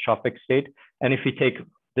in this trophic state. And if you take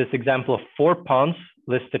this example of 4 ponds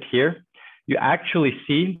listed here, you actually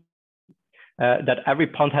see that every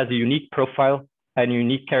pond has a unique profile and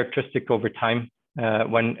unique characteristic over time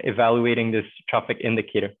when evaluating this trophic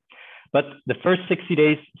indicator. But the first 60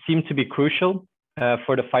 days seem to be crucial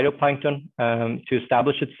for the phytoplankton to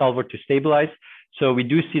establish itself or to stabilize. So we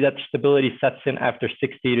do see that stability sets in after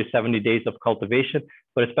 60 to 70 days of cultivation,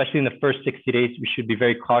 but especially in the first 60 days, we should be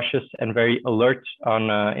very cautious and very alert on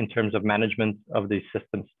in terms of management of these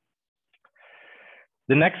systems.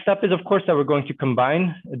 The next step is, of course, that we're going to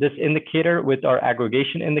combine this indicator with our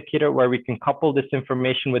aggregation indicator, where we can couple this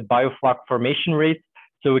information with bioflux formation rates,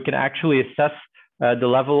 so we can actually assess the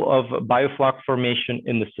level of bioflux formation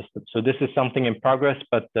in the system. So this is something in progress,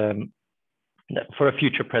 but for a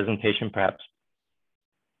future presentation, perhaps.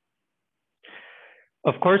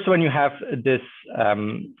 Of course, when you have this,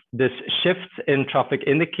 this shift in trophic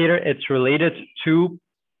indicator, it's related to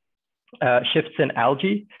shifts in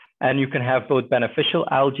algae, and you can have both beneficial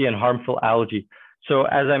algae and harmful algae. So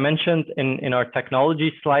as I mentioned in our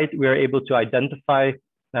technology slide, we are able to identify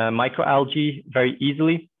microalgae very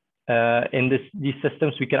easily in these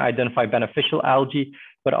systems, we can identify beneficial algae,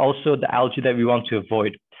 but also the algae that we want to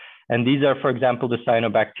avoid. And these are, for example, the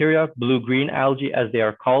cyanobacteria, blue-green algae as they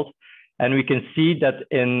are called. And we can see that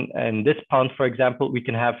in this pond, for example, we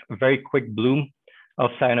can have a very quick bloom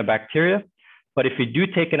of cyanobacteria. But if we do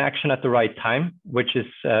take an action at the right time, which is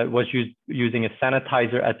was using a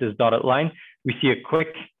sanitizer at this dotted line, we see a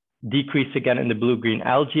quick decrease again in the blue-green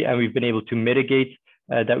algae, and we've been able to mitigate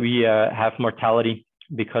that we have mortality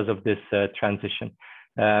because of this transition.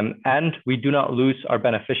 And we do not lose our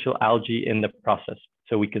beneficial algae in the process.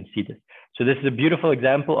 So we can see this. So this is a beautiful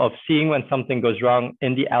example of seeing when something goes wrong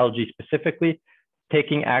in the algae specifically,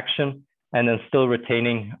 taking action, and then still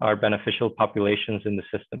retaining our beneficial populations in the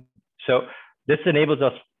system. So this enables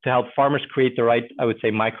us to help farmers create the right, I would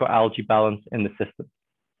say, microalgae balance in the system.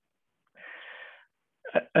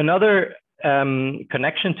 Another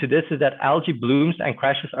connection to this is that algae blooms and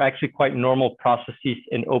crashes are actually quite normal processes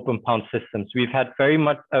in open pond systems. We've had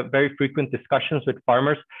very frequent discussions with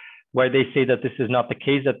farmers where they say that this is not the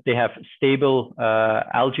case, that they have stable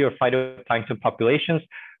algae or phytoplankton populations.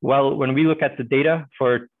 Well, when we look at the data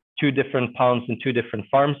for 2 different ponds and 2 different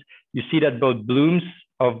farms, you see that both blooms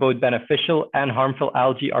of both beneficial and harmful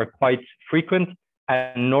algae are quite frequent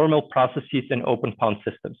and normal processes in open pond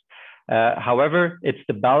systems. However, it's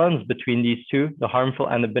the balance between these two, the harmful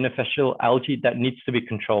and the beneficial algae, that needs to be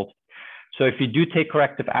controlled. So if you do take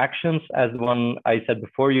corrective actions, as the one I said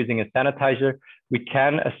before, using a sanitizer, we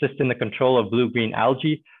can assist in the control of blue-green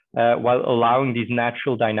algae while allowing these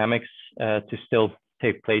natural dynamics to still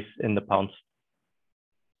take place in the ponds.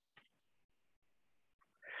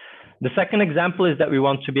 The second example is that we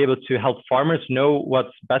want to be able to help farmers know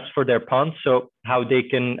what's best for their ponds, so how they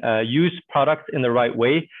can use products in the right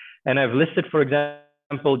way. And I've listed, for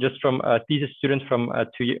example, just from a thesis student from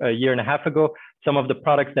a year and a half ago, some of the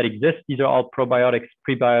products that exist. These are all probiotics,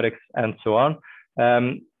 prebiotics, and so on.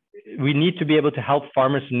 We need to be able to help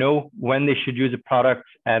farmers know when they should use a product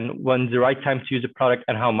and when's the right time to use a product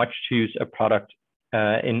and how much to use a product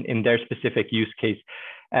in their specific use case.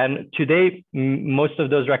 And today, most of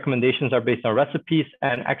those recommendations are based on recipes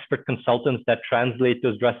and expert consultants that translate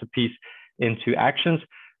those recipes into actions.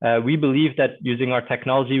 We believe that using our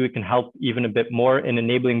technology, we can help even a bit more in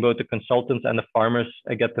enabling both the consultants and the farmers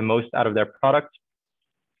get the most out of their products.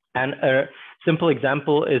 And a simple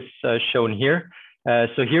example is shown here.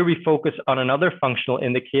 So here we focus on another functional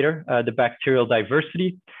indicator, the bacterial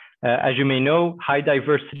diversity. As you may know, high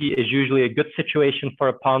diversity is usually a good situation for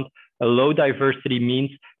a pond. A low diversity means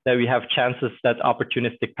that we have chances that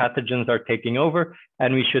opportunistic pathogens are taking over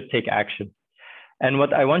and we should take action. And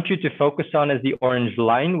what I want you to focus on is the orange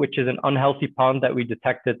line, which is an unhealthy pond that we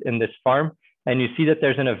detected in this farm. And you see that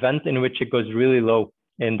there's an event in which it goes really low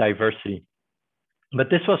in diversity. But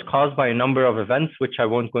this was caused by a number of events, which I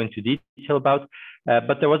won't go into detail about.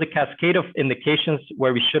 But there was a cascade of indications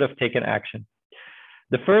where we should have taken action.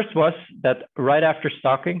 The first was that right after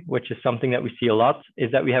stocking, which is something that we see a lot,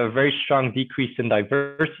 is that we have a very strong decrease in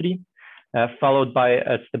diversity, followed by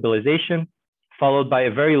a stabilization, followed by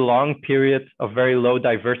a very long period of very low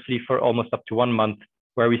diversity for almost up to 1 month,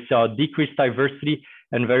 where we saw decreased diversity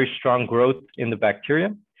and very strong growth in the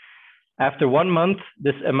bacteria. After 1 month,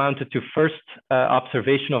 this amounted to first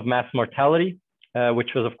observation of mass mortality, which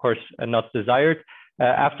was of course not desired.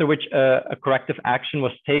 After which a corrective action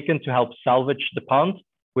was taken to help salvage the pond,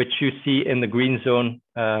 which you see in the green zone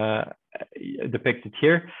depicted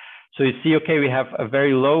here. So you see, okay, we have a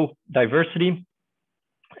very low diversity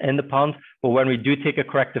in the pond, but when we do take a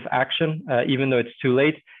corrective action, even though it's too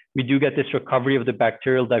late, we do get this recovery of the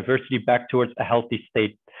bacterial diversity back towards a healthy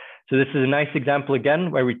state. So this is a nice example again,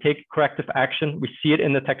 where we take corrective action, we see it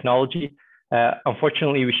in the technology.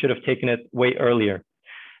 Unfortunately, we should have taken it way earlier.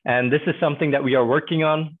 And this is something that we are working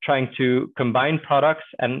on, trying to combine products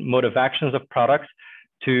and mode of actions of products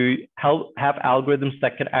to help have algorithms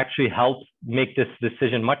that can actually help make this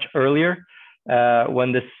decision much earlier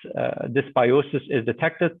when this dysbiosis is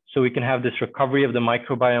detected, so we can have this recovery of the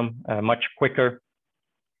microbiome much quicker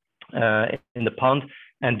in the pond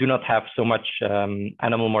and do not have so much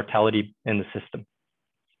animal mortality in the system.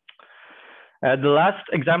 The last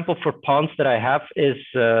example for ponds that I have is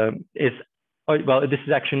well, this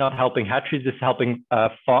is actually not helping hatcheries, this is helping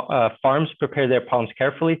farms prepare their ponds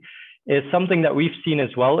carefully. Is something that we've seen as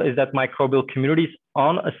well, is that microbial communities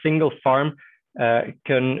on a single farm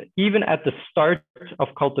can, even at the start of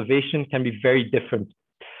cultivation, can be very different.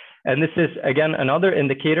 And this is, again, another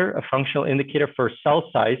indicator, a functional indicator for cell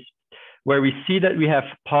size, where we see that we have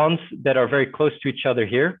ponds that are very close to each other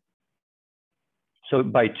here. So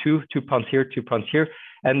by two ponds here, 2 ponds here,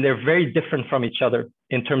 and they're very different from each other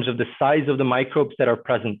in terms of the size of the microbes that are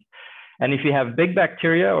present. And if you have big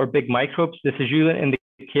bacteria or big microbes, this is usually an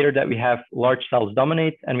indicator that we have large cells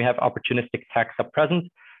dominate and we have opportunistic taxa present.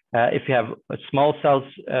 If you have small cells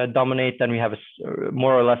dominate, then we have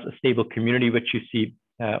more or less a stable community, which you see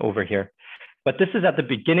over here. But this is at the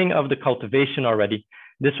beginning of the cultivation already.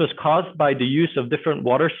 This was caused by the use of different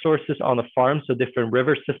water sources on the farm. So different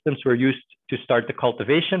river systems were used to start the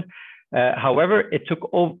cultivation. However, it took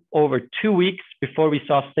over 2 weeks before we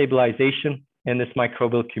saw stabilization in this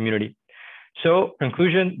microbial community. So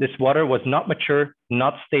conclusion, this water was not mature,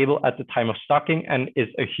 not stable at the time of stocking, and is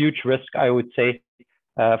a huge risk, I would say,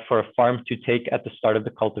 for a farm to take at the start of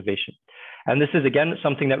the cultivation. And this is, again,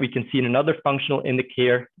 something that we can see in another functional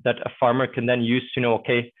indicator that a farmer can then use to know,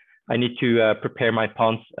 okay, I need to prepare my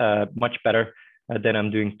ponds much better than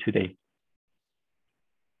I'm doing today.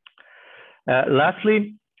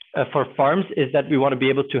 Lastly, for farms is that we want to be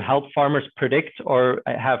able to help farmers predict or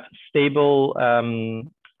have stable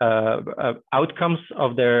outcomes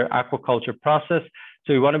of their aquaculture process.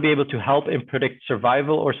 So we want to be able to help and predict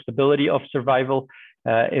survival or stability of survival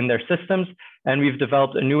in their systems. And we've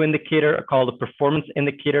developed a new indicator called a performance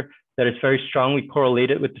indicator that is very strongly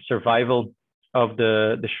correlated with the survival of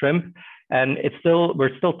the shrimp. And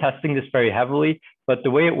we're still testing this very heavily, but the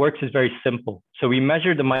way it works is very simple. So we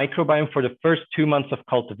measure the microbiome for the first 2 months of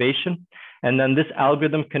cultivation, and then this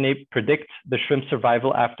algorithm can predict the shrimp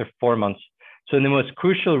survival after 4 months. So in the most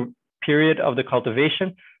crucial period of the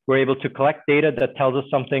cultivation, we're able to collect data that tells us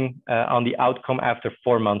something on the outcome after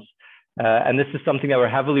 4 months. And this is something that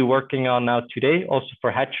we're heavily working on now today, also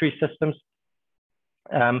for hatchery systems.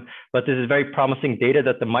 But this is very promising data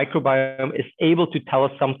that the microbiome is able to tell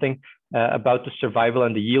us something about the survival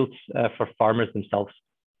and the yields for farmers themselves.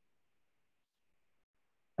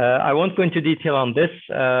 I won't go into detail on this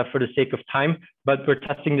for the sake of time, but we're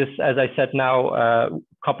testing this, as I said now,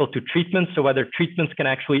 coupled to treatments. So whether treatments can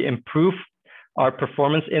actually improve our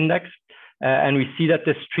performance index. And we see that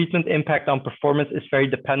this treatment impact on performance is very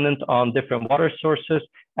dependent on different water sources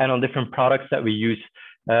and on different products that we use.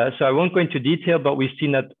 So I won't go into detail, but we've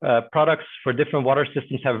seen that products for different water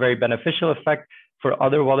systems have a very beneficial effect. For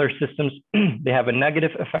other water systems, they have a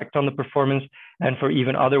negative effect on the performance. And for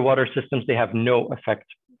even other water systems, they have no effect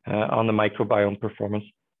on the microbiome performance.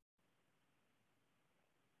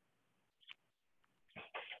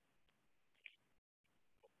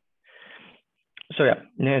 So yeah,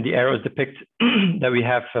 the arrows depict that we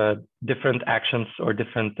have different actions or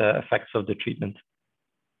different effects of the treatment.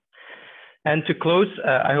 And to close,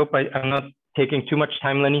 I hope I'm not taking too much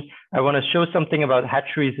time, Lenny. I want to show something about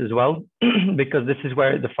hatcheries as well, because this is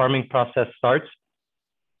where the farming process starts.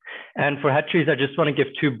 And for hatcheries, I just want to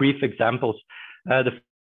give 2 brief examples. The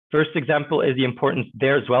first example is the importance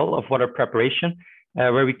there as well of water preparation,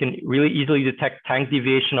 where we can really easily detect tank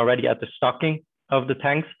deviation already at the stocking of the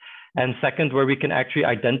tanks. And second, where we can actually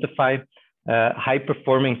identify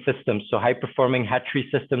high-performing systems, so high-performing hatchery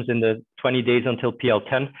systems in the 20 days until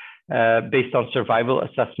PL10, based on survival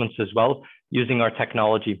assessments as well, using our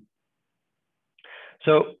technology.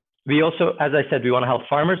 So we also, as I said, we want to help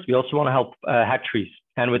farmers. We also want to help hatcheries.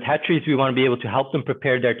 And with hatcheries, we want to be able to help them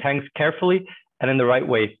prepare their tanks carefully and in the right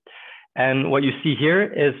way. And what you see here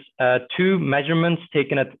is 2 measurements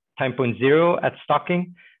taken at time point 0 at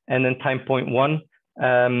stocking, and then time point 1,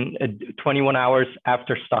 21 hours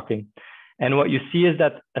after stocking. And what you see is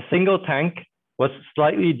that a single tank was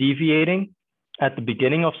slightly deviating at the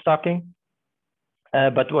beginning of stocking,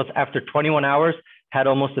 but was after 21 hours, had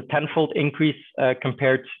almost a 10-fold increase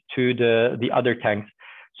compared to the other tanks.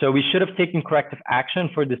 So we should have taken corrective action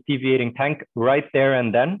for this deviating tank right there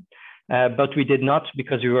and then, but we did not,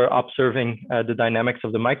 because we were observing the dynamics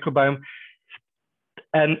of the microbiome.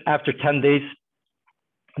 And after 10 days,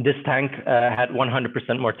 this tank had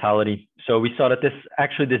 100% mortality. So we saw that this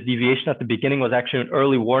deviation at the beginning was actually an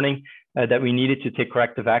early warning that we needed to take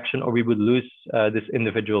corrective action, or we would lose this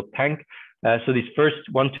individual tank. So these first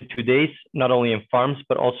 1 to 2 days, not only in farms,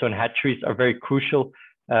 but also in hatcheries, are very crucial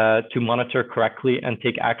to monitor correctly and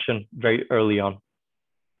take action very early on.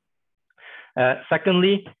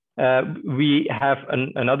 Secondly, we have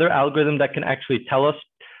another algorithm that can actually tell us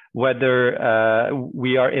whether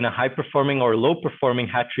we are in a high-performing or low-performing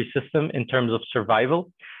hatchery system in terms of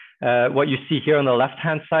survival. What you see here on the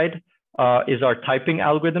left-hand side is our typing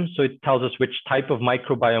algorithm. So it tells us which type of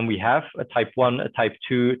microbiome we have, a type 1, a type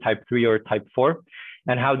 2, type 3, or type 4,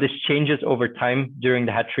 and how this changes over time during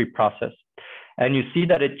the hatchery process. And you see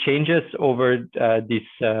that it changes over these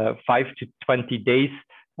 5 to 20 days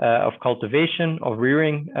of cultivation, of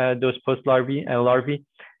rearing those post-larvae and larvae.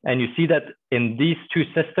 And you see that in these 2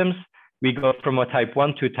 systems, we go from a type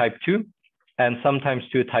 1 to a type 2, and sometimes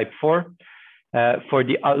to a type 4. For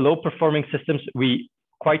the low performing systems, we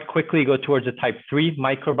quite quickly go towards a type 3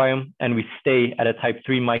 microbiome, and we stay at a type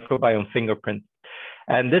 3 microbiome fingerprint.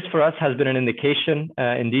 And this for us has been an indication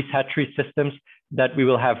in these hatchery systems that we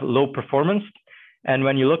will have low performance. And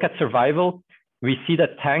when you look at survival, we see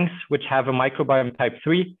that tanks which have a microbiome type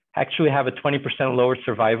 3 actually have a 20% lower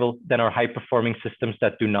survival than our high performing systems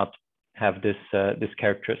that do not have this, this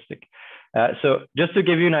characteristic. So just to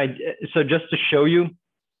give you an idea, so just to show you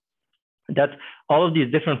that all of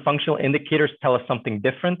these different functional indicators tell us something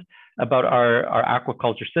different about our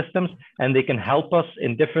aquaculture systems, and they can help us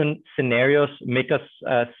in different scenarios, make us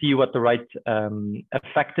see what the right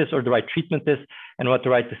effect is or the right treatment is, and what the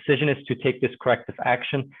right decision is to take this corrective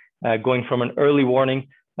action, going from an early warning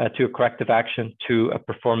to a corrective action to a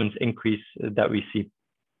performance increase that we see.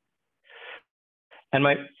 And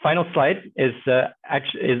my final slide is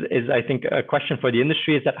I think a question for the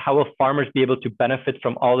industry, is that how will farmers be able to benefit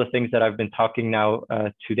from all the things that I've been talking now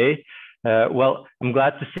today? Well, I'm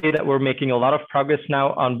glad to say that we're making a lot of progress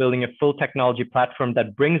now on building a full technology platform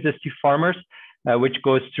that brings this to farmers, which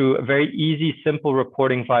goes through a very easy, simple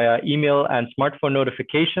reporting via email and smartphone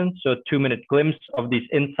notifications. So a 2-minute glimpse of these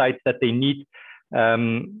insights that they need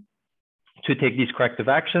to take these corrective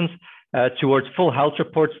actions. Towards full health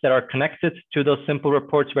reports that are connected to those simple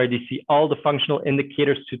reports, where they see all the functional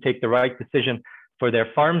indicators to take the right decision for their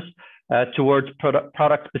farms. Towards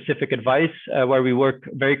product-specific advice, where we work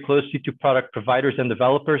very closely to product providers and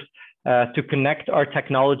developers to connect our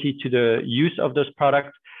technology to the use of those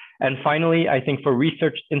products. And finally, I think for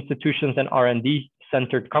research institutions and R&D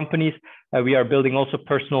centered companies, we are building also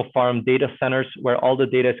personal farm data centers where all the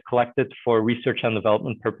data is collected for research and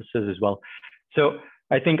development purposes as well. So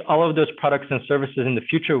I think all of those products and services in the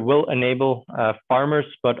future will enable farmers,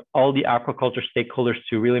 but all the aquaculture stakeholders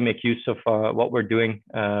to really make use of what we're doing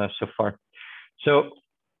so far. So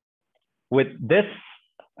with this,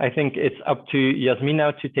 I think it's up to Jasmine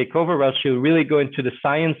now to take over, while she'll really go into the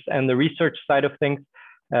science and the research side of things,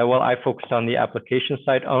 while I focus on the application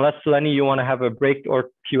side. Unless, Lenny, you want to have a break or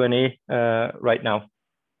Q&A right now.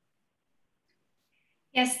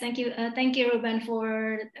 Yes, thank you. Thank you, Ruben,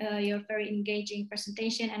 for your very engaging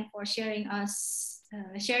presentation and for sharing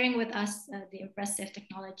with us the impressive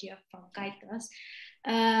technology from KYTOS.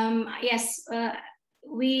 Yes,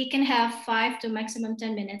 we can have 5 to maximum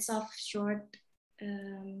 10 minutes of short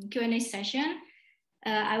Q&A session.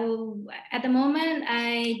 At the moment,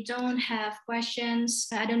 I don't have questions.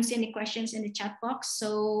 I don't see any questions in the chat box.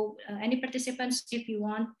 So any participants, if you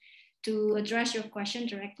want to address your question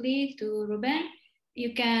directly to Ruben,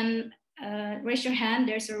 you can raise your hand.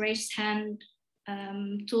 There's a raise hand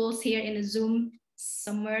tools here in the Zoom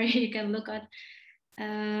somewhere you can look at.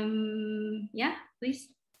 Yeah, please.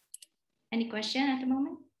 Any question at the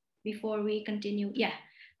moment before we continue? Yeah,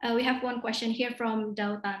 we have one question here from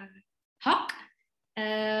Dautan Hawk.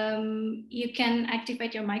 You can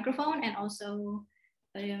activate your microphone and also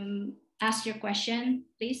ask your question,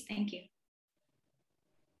 please. Thank you.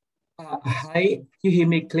 Hi, you hear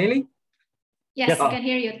me clearly? Yes, I can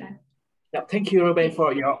hear you then. Yeah, thank you, Ruben,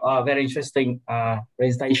 for your very interesting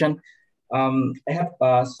presentation. I have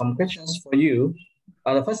some questions for you.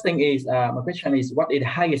 The first thing is, my question is, what is the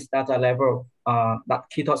highest data level that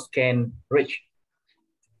KYTOS can reach?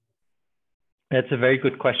 That's a very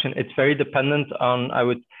good question. It's very dependent on, I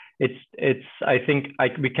think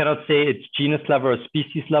we cannot say it's genus level or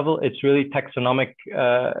species level. It's really taxonomic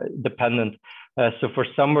dependent. So for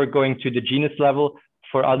some, we're going to the genus level.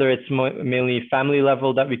 For other, it's mainly family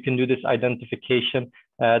level that we can do this identification.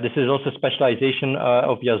 This is also specialization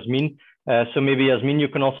of Jasmine. So maybe Jasmine, you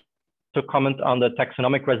can also comment on the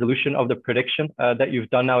taxonomic resolution of the prediction that you've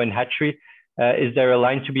done now in hatchery. Is there a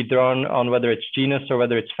line to be drawn on whether it's genus or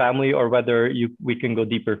whether it's family, or whether we can go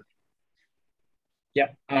deeper? Yeah.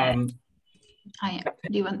 Do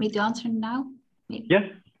you want me to answer now? Maybe? Yeah.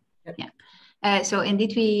 Yeah. So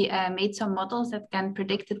indeed, we made some models that can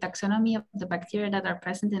predict the taxonomy of the bacteria that are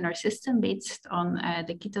present in our system based on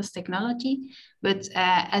the KYTOS technology. But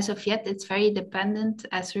as of yet, it's very dependent,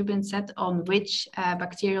 as Ruben said, on which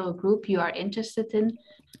bacterial group you are interested in,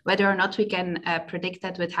 whether or not we can predict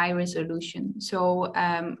that with high resolution. So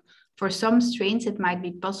for some strains, it might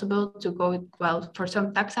be possible to go, well, for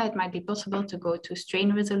some taxa, it might be possible to go to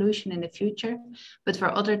strain resolution in the future. But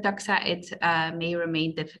for other taxa, it may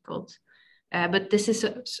remain difficult. But this is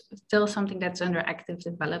still something that's under active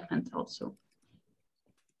development also.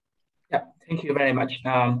 Yeah, thank you very much.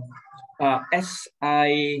 As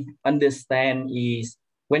I understand is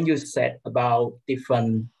when you said about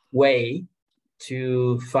different way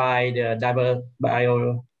to find the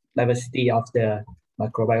biodiversity of the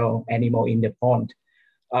microbial animal in the pond,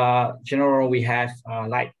 general, we have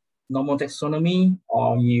like normal taxonomy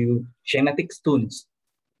or new genetic students.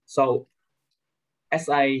 So as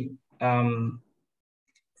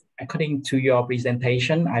according to your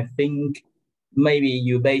presentation, I think maybe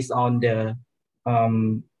you based on the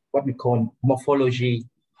what we call morphology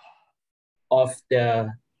of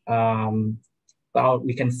the well,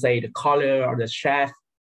 we can say the color or the shape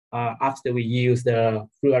after we use the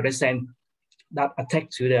fluorescent that attach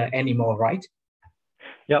to the animal, right?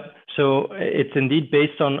 Yep. So it's indeed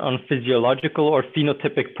based on physiological or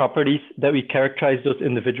phenotypic properties that we characterize those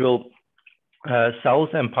individual cells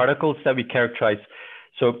and particles that we characterize.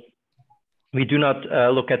 So we do not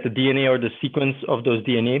look at the DNA or the sequence of those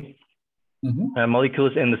DNA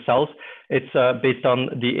molecules in the cells. It's based on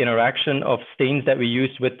the interaction of stains that we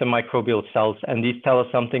use with the microbial cells. And these tell us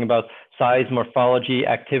something about size, morphology,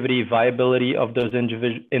 activity, viability of those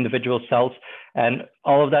individual cells. And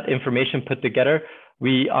all of that information put together,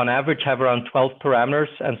 we on average have around 12 parameters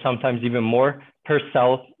and sometimes even more per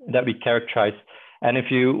cell that we characterize. And if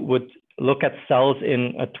you would look at cells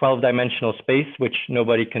in a 12-dimensional space, which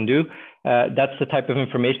nobody can do, that's the type of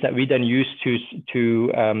information that we then use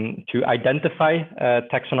to identify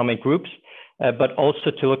taxonomic groups, but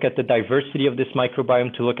also to look at the diversity of this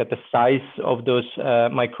microbiome, to look at the size of those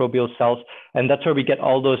microbial cells. And that's where we get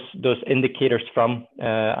all those indicators from,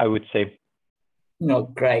 I would say. No,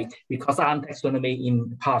 great, because I'm taxonomy in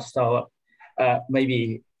the past, so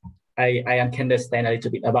maybe I can understand a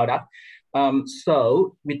little bit about that.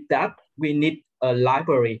 So with that, we need a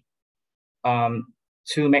library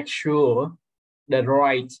to make sure the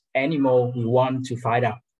right animal we want to find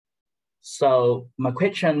out. So my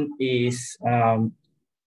question is,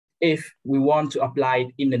 if we want to apply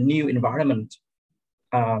it in a new environment,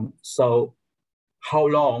 so how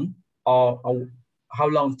long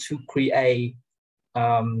to create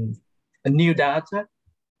a new data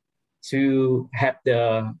to have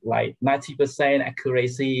the like 90%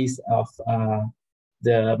 accuracies of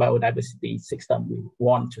the biodiversity system we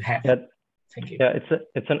want to have? Yeah. Thank you. Yeah,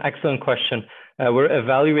 it's an excellent question. We're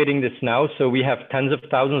evaluating this now. So we have tens of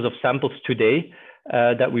thousands of samples today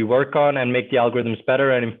that we work on and make the algorithms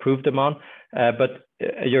better and improve them on. But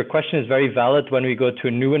your question is very valid. When we go to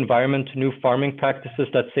a new environment, new farming practices,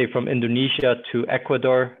 let's say from Indonesia to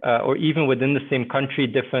Ecuador, or even within the same country,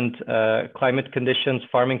 different climate conditions,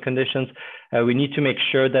 farming conditions, we need to make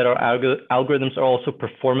sure that our algorithms are also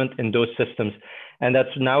performant in those systems. And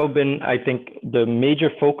that's now been, I think, the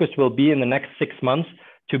major focus will be in the next 6 months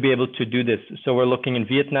to be able to do this. So we're looking in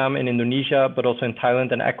Vietnam, in Indonesia, but also in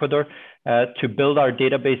Thailand and Ecuador to build our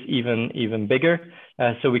database even bigger.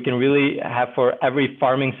 So we can really have for every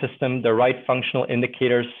farming system the right functional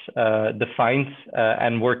indicators defined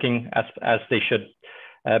and working as they should.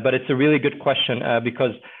 But it's a really good question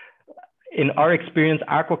because in our experience,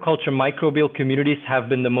 aquaculture microbial communities have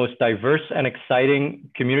been the most diverse and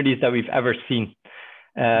exciting communities that we've ever seen.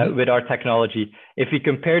 With our technology. If we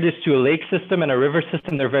compare this to a lake system and a river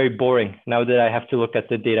system, they're very boring now that I have to look at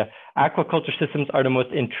the data. Aquaculture systems are the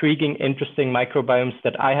most intriguing, interesting microbiomes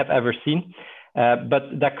that I have ever seen.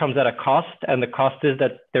 But that comes at a cost, and the cost is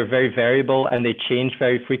that they're very variable and they change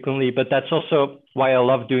very frequently. But that's also why I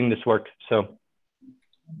love doing this work. So,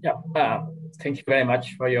 yeah, thank you very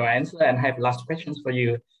much for your answer. And I have last questions for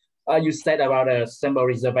you. You said about a sample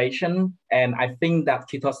reservation, and I think that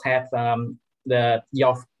KYTOS have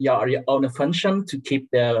your own function to keep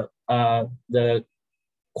the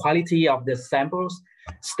quality of the samples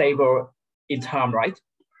stable in time, right?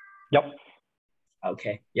 Yep.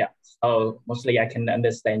 Okay. Yeah. So mostly I can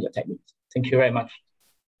understand your technique. Thank you very much.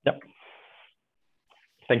 Yep.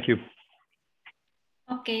 Thank you.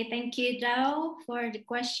 Okay, thank you, Dao, for the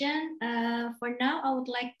question. For now, I would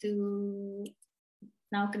like to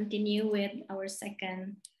now continue with our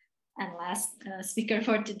second and last speaker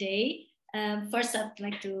for today. First, I'd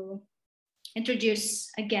like to introduce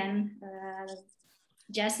again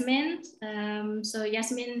Jasmine. So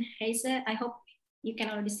Jasmine Heyse, I hope you can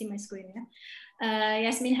already see my screen. Yeah?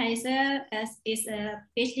 Jasmine Heyse is a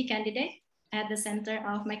PhD candidate at the Center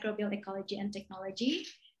of Microbial Ecology and Technology,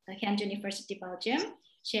 Ghent University, Belgium.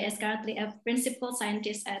 She is currently a principal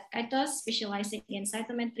scientist at KYTOS, specializing in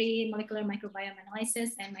cytometry, molecular microbiome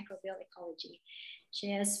analysis, and microbial ecology.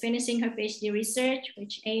 She is finishing her PhD research,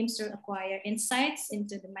 which aims to acquire insights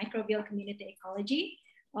into the microbial community ecology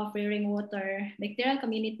of rearing water bacterial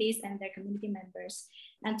communities and their community members,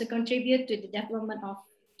 and to contribute to the development of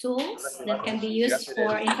tools that can be used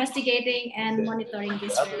for investigating and monitoring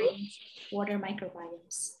these rearing water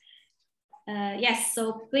microbiomes. Yes,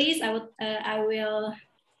 so please, I will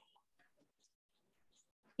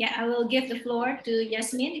yeah, I will give the floor to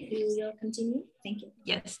Jasmine if you will continue. Thank you.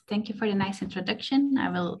 Yes, thank you for the nice introduction. I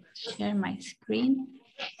will share my screen.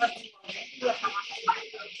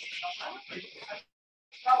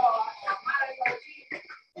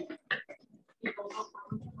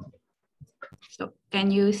 So can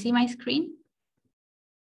you see my screen?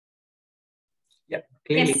 Yeah,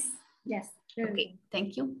 clearly. Yes. Okay,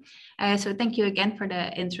 thank you. So thank you again for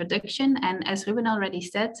the introduction. And as Ruben already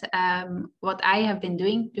said, what I have been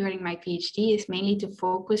doing during my PhD is mainly to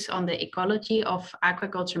focus on the ecology of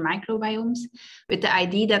aquaculture microbiomes, with the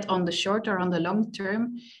idea that on the short or on the long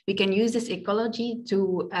term, we can use this ecology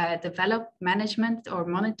to develop management or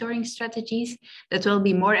monitoring strategies that will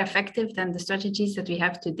be more effective than the strategies that we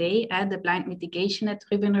have today, the blind mitigation that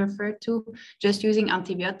Ruben referred to, just using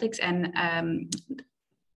antibiotics and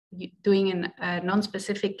doing a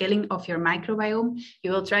non-specific killing of your microbiome.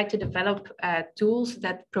 You will try to develop tools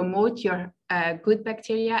that promote your good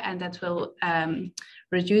bacteria and that will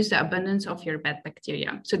reduce the abundance of your bad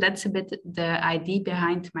bacteria. So that's a bit the idea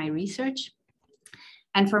behind my research.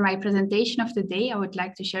 And for my presentation of today, I would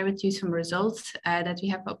like to share with you some results that we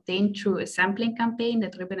have obtained through a sampling campaign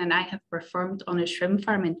that Ruben and I have performed on a shrimp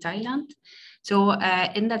farm in Thailand. So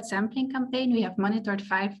in that sampling campaign, we have monitored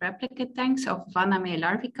 5 replicate tanks of Vaname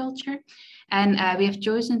larvae culture. And we have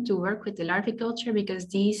chosen to work with the larvae culture because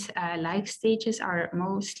these life stages are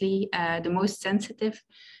mostly the most sensitive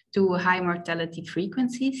to high mortality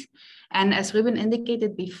frequencies. And as Ruben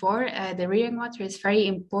indicated before, the rearing water is very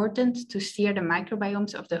important to steer the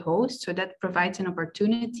microbiomes of the host. So that provides an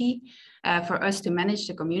opportunity for us to manage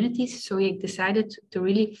the communities. So we decided to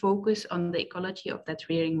really focus on the ecology of that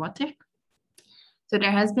rearing water. So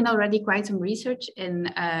there has been already quite some research in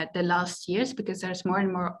the last years because there's more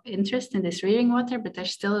and more interest in this rearing water, but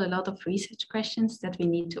there's still a lot of research questions that we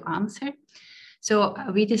need to answer. So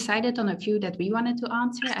we decided on a few that we wanted to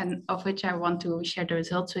answer and of which I want to share the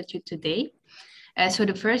results with you today. So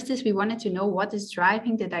the first is we wanted to know what is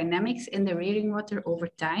driving the dynamics in the rearing water over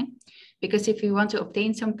time. Because if we want to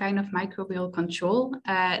obtain some kind of microbial control,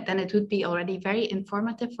 then it would be already very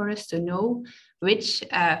informative for us to know which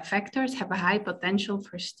factors have a high potential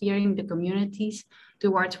for steering the communities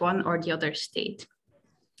towards one or the other state.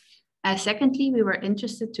 Secondly, we were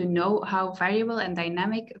interested to know how variable and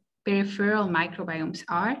dynamic peripheral microbiomes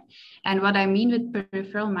are. And what I mean with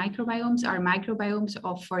peripheral microbiomes are microbiomes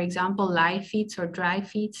of, for example, live feeds or dry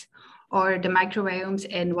feeds, or the microbiomes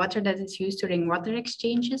in water that is used during water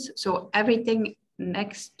exchanges. So everything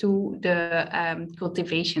next to the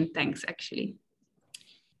cultivation tanks, actually.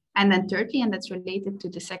 And then thirdly, and that's related to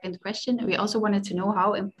the second question, we also wanted to know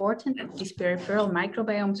how important these peripheral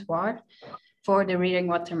microbiomes were for the rearing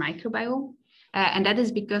water microbiome. And that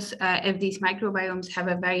is because if these microbiomes have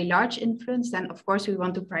a very large influence, then of course we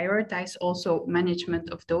want to prioritize also management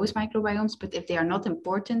of those microbiomes. But if they are not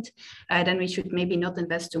important, then we should maybe not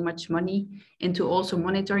invest too much money into also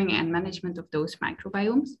monitoring and management of those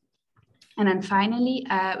microbiomes. And then finally,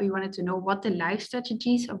 we wanted to know what the life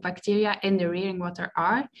strategies of bacteria in the rearing water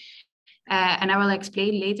are. And I will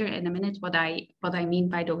explain later in a minute what I mean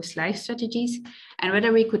by those life strategies and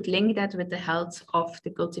whether we could link that with the health of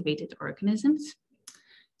the cultivated organisms.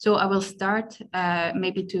 So I will start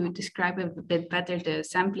maybe to describe a bit better the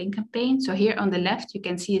sampling campaign. So here on the left, you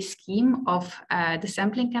can see a scheme of the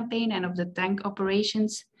sampling campaign and of the tank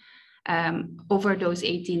operations over those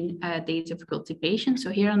 18 days of cultivation. So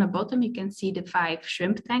here on the bottom, you can see the 5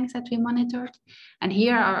 shrimp tanks that we monitored. And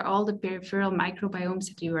here are all the peripheral microbiomes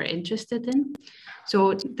that we were interested in.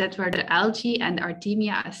 So that were the algae and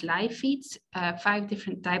Artemia as live feeds, 5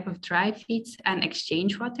 different types of dry feeds and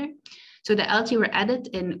exchange water. So the algae were added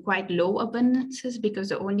in quite low abundances because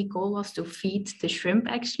the only goal was to feed the shrimp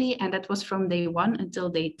actually, and that was from day 1 until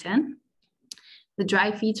day 10. The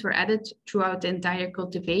dry feeds were added throughout the entire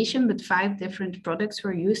cultivation, but 5 different products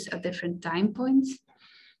were used at different time points.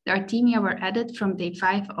 The Artemia were added from day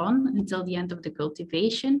 5 on until the end of the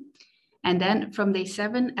cultivation. And then from day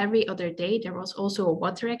 7, every other day, there was also a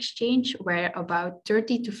water exchange where about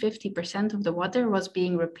 30 to 50% of the water was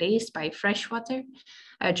being replaced by fresh water,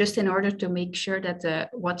 just in order to make sure that the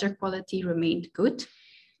water quality remained good.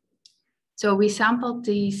 So we sampled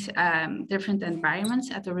these different environments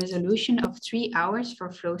at a resolution of 3 hours for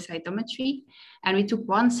flow cytometry. And we took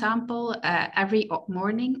 1 sample every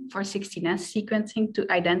morning for 16S sequencing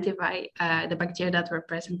to identify the bacteria that were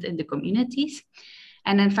present in the communities.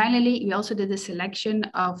 And then finally, we also did a selection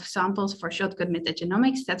of samples for shotgun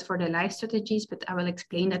metagenomics. That's for the live strategies, but I will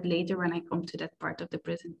explain that later when I come to that part of the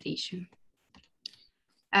presentation.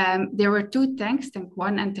 There were two tanks, tank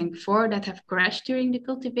 1 and tank 4, that have crashed during the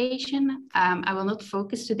cultivation. I will not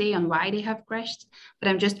focus today on why they have crashed, but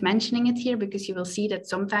I'm just mentioning it here because you will see that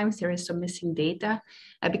sometimes there is some missing data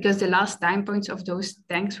because the last time points of those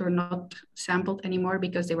tanks were not sampled anymore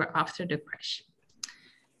because they were after the crash.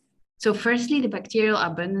 So firstly, the bacterial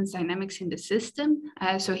abundance dynamics in the system.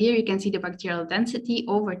 So here you can see the bacterial density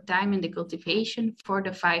over time in the cultivation for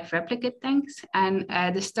the 5 replicate tanks. And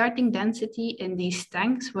the starting density in these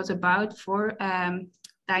tanks was about 4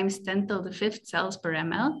 times 10 to the 5th cells per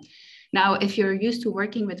ml. Now, if you're used to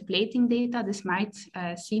working with plating data, this might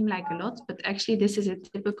seem like a lot, but actually this is a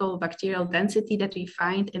typical bacterial density that we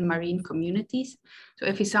find in marine communities. So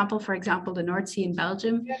if we sample, for example, the North Sea in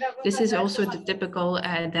Belgium, this is also the typical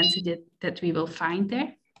density that we will find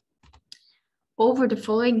there. Over the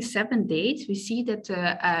following 7 days, we see that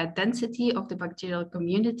the density of the bacterial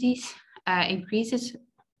communities increases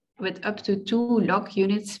with up to 2 log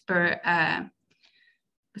units per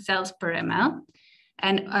cells per ml.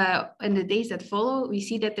 And in the days that follow, we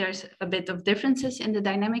see that there's a bit of differences in the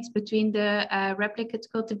dynamics between the replicate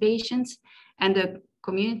cultivations, and the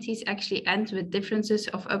communities actually end with differences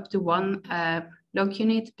of up to 1 log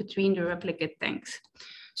unit between the replicate tanks.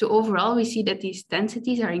 So overall, we see that these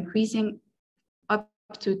densities are increasing up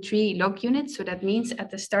to 3 log units. So that means at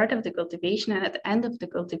the start of the cultivation and at the end of the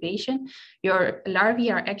cultivation, your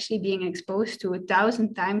larvae are actually being exposed to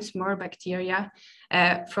 1,000 times more bacteria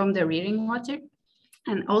from the rearing water.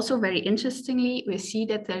 And also very interestingly, we see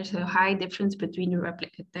that there's a high difference between the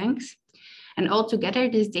replicate tanks. And altogether,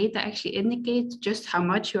 this data actually indicates just how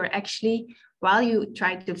much you're actually, while you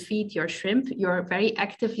try to feed your shrimp, you're very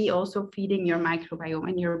actively also feeding your microbiome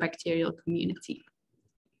and your bacterial community.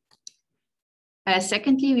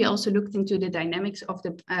 Secondly, we also looked into the dynamics of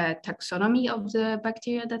the taxonomy of the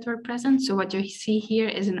bacteria that were present. So what you see here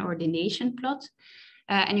is an ordination plot.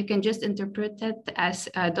 And you can just interpret that as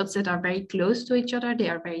dots that are very close to each other. They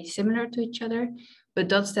are very similar to each other, but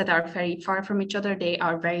dots that are very far from each other, they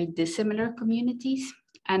are very dissimilar communities.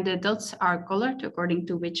 And the dots are colored according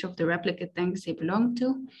to which of the replicate tanks they belong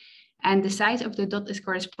to. And the size of the dot is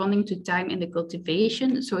corresponding to time in the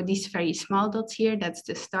cultivation. So these very small dots here, that's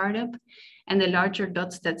the startup. And the larger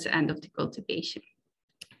dots, that's the end of the cultivation.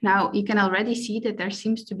 Now, you can already see that there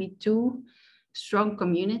seems to be 2 strong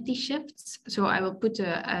community shifts. So I will put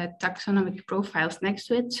a taxonomic profiles next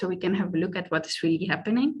to it so we can have a look at what is really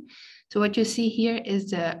happening. So what you see here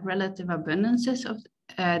is the relative abundances of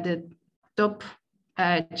the top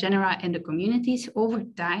genera in the communities over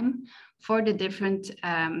time for the different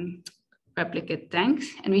replicate tanks.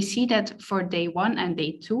 And we see that for day 1 and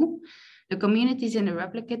day 2, the communities in the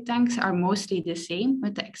replicate tanks are mostly the same,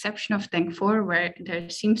 with the exception of tank 4, where there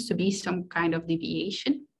seems to be some kind of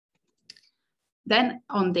deviation. Then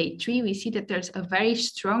on day 3, we see that there's a very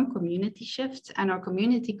strong community shift, and our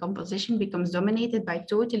community composition becomes dominated by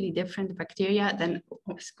totally different bacteria than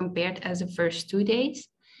was compared as the first 2 days.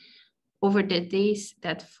 Over the days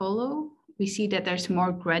that follow, we see that there's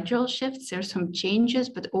more gradual shifts. There's some changes,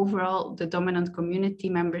 but overall, the dominant community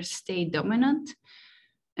members stay dominant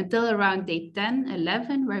until around day 10,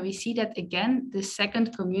 11, where we see that again, the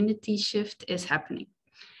second community shift is happening.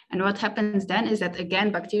 And what happens then is that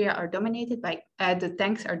again, bacteria are dominated by, the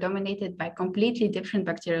tanks are dominated by completely different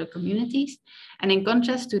bacterial communities. And in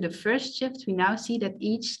contrast to the first shift, we now see that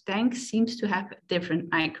each tank seems to have a different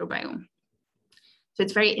microbiome. So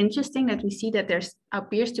it's very interesting that we see that there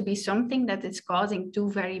appears to be something that is causing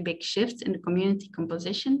 2 very big shifts in the community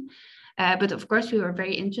composition. But of course, we were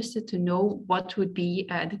very interested to know what would be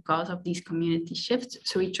the cause of these community shifts.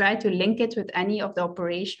 So we tried to link it with any of the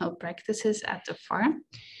operational practices at the farm.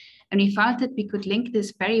 And we found that we could link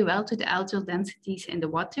this very well to the algal densities in the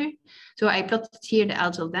water. So I plotted here the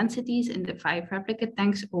algal densities in the 5 replicate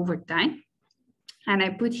tanks over time. And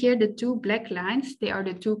I put here the 2 black lines, they are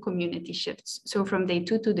the 2 community shifts. So from day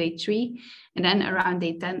 2 to day 3, and then around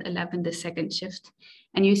day 10, 11, the second shift.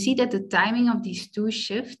 And you see that the timing of these 2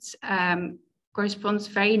 shifts corresponds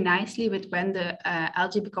very nicely with when the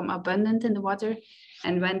algae become abundant in the water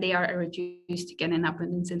and when they are reduced again in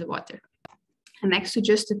abundance in the water. And next to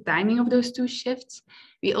just the timing of those 2 shifts,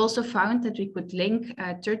 we also found that we could link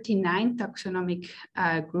 39 taxonomic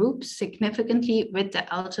groups significantly with the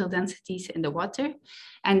algal densities in the water.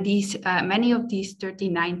 And these many of these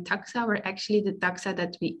 39 taxa were actually the taxa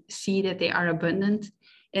that we see that they are abundant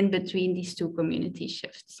in between these 2 community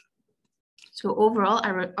shifts. So overall,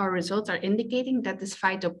 our results are indicating that this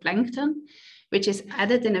phytoplankton, which is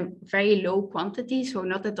added in a very low quantity, so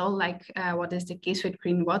not at all like what is the case with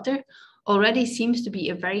green water, already seems to be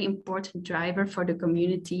a very important driver for the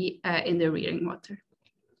community in the rearing water.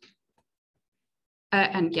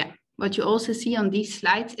 And yeah, what you also see on these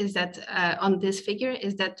slides is that on this figure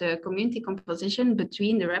is that the community composition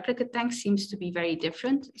between the replicate tanks seems to be very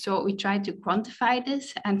different. So we tried to quantify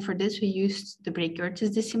this, and for this we used the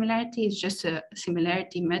KYTOS dissimilarity. It's just a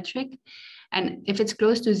similarity metric. And if it's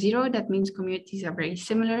close to 0, that means communities are very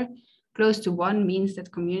similar. Close to 1 means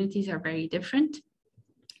that communities are very different.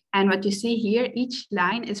 And what you see here, each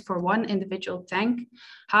line is for one individual tank,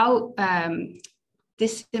 how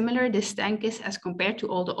dissimilar this tank is as compared to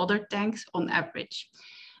all the other tanks on average.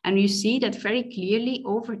 And you see that very clearly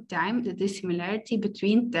over time, the dissimilarity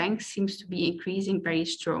between tanks seems to be increasing very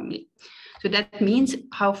strongly. So that means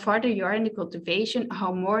how farther you are in the cultivation,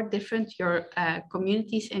 how more different your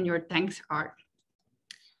communities and your tanks are.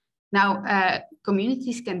 Now,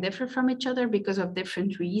 communities can differ from each other because of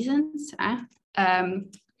different reasons.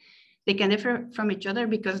 They can differ from each other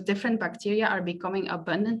because different bacteria are becoming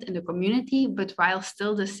abundant in the community, but while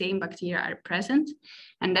still the same bacteria are present.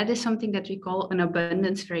 And that is something that we call an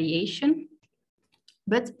abundance variation.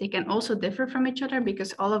 But they can also differ from each other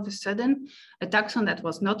because all of a sudden, a taxon that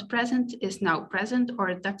was not present is now present, or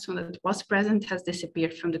a taxon that was present has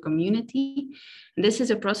disappeared from the community. And this is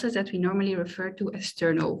a process that we normally refer to as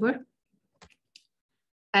turnover.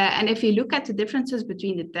 And if you look at the differences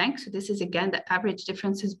between the tanks, so this is again the average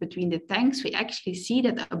differences between the tanks, we actually see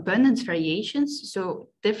that the abundance variations, so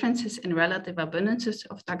differences in relative abundances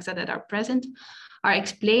of taxa that are present, are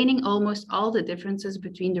explaining almost all the differences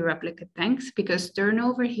between the replicate tanks, because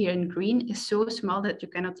turnover here in green is so small that you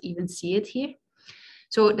cannot even see it here.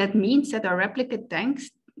 So that means that our replicate tanks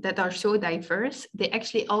that are so diverse, they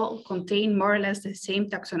actually all contain more or less the same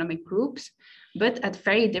taxonomic groups, but at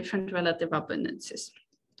very different relative abundances,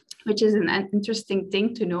 which is an interesting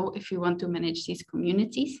thing to know if you want to manage these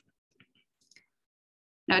communities.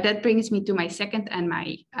 Now that brings me to my second and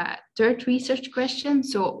my third research question.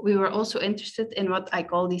 So we were also interested in what I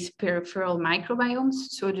call these peripheral microbiomes.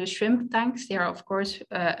 So the shrimp tanks, they are of course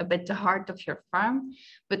a bit the heart of your farm,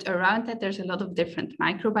 but around that there's a lot of different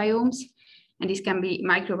microbiomes. And these can be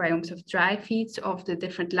microbiomes of dry feeds, of the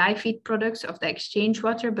different live feed products, of the exchange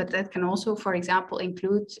water, but that can also, for example,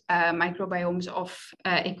 include microbiomes of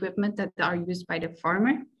equipment that are used by the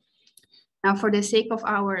farmer. Now, for the sake of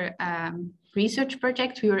our research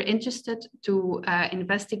project, we were interested to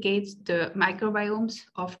investigate the microbiomes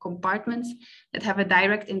of compartments that have a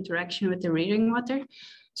direct interaction with the rearing water,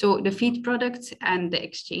 so the feed products and the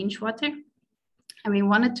exchange water. And we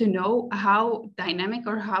wanted to know how dynamic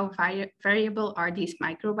or how variable are these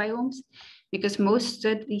microbiomes, because most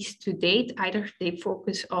studies to date, either they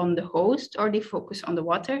focus on the host or they focus on the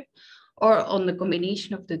water or on the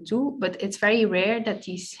combination of the two, but it's very rare that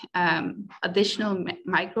these additional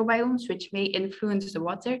microbiomes, which may influence the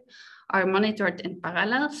water, are monitored in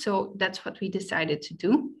parallel. So that's what we decided to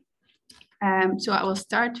do. So I will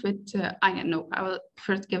start with, I will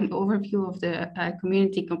first give an overview of the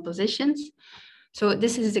community compositions. So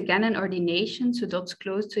this is again an ordination. So dots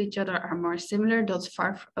close to each other are more similar, dots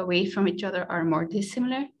far away from each other are more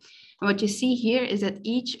dissimilar. And what you see here is that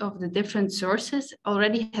each of the different sources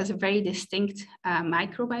already has a very distinct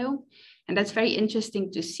microbiome. And that's very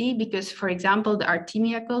interesting to see because, for example, the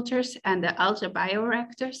Artemia cultures and the algae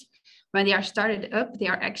bioreactors, when they are started up, they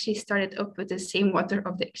are actually started up with the same water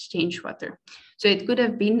of the exchange water. So it could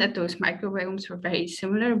have been that those microbiomes were very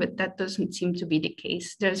similar, but that doesn't seem to be the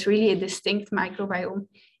case. There's really a distinct microbiome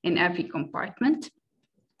in every compartment.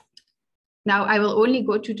 Now, I will only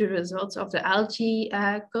go to the results of the algae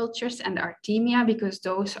cultures and the Artemia because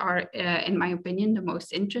those are, in my opinion, the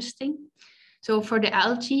most interesting. So for the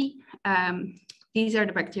algae, these are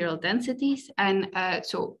the bacterial densities. And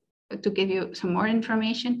so to give you some more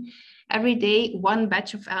information, every day, one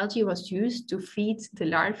batch of algae was used to feed the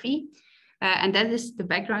larvae. And that is the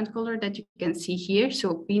background color that you can see here.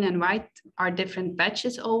 So green and white are different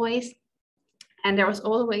batches always. And there was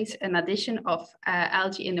always an addition of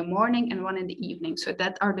algae in the morning and one in the evening. So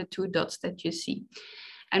that are the two dots that you see.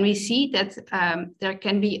 And we see that there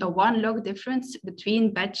can be a 1 log difference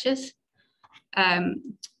between batches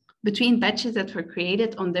that were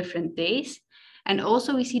created on different days. And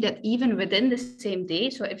also we see that even within the same day,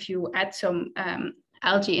 so if you add some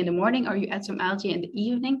algae in the morning or you add some algae in the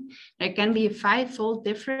evening, there can be a 5-fold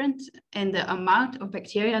difference in the amount of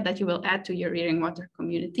bacteria that you will add to your rearing water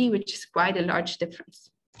community, which is quite a large difference.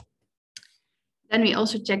 Then we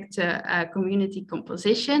also checked the community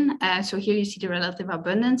composition. So here you see the relative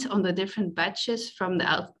abundance on the different batches from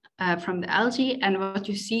the algae. And what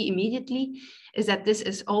you see immediately is that this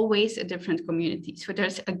is always a different community. So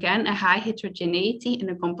there's again a high heterogeneity in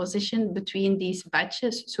the composition between these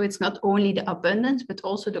batches. So it's not only the abundance, but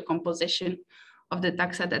also the composition of the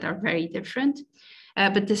taxa that are very different.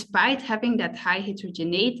 But despite having that high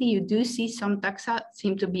heterogeneity, you do see some taxa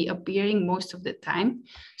seem to be appearing most of the time.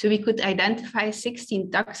 So we could identify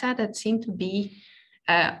 16 taxa that seem to be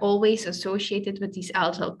always associated with these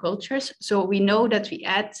algal cultures. So we know that we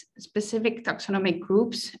add specific taxonomic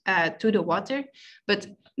groups to the water, but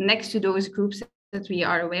next to those groups that we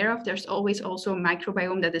are aware of, there's always also a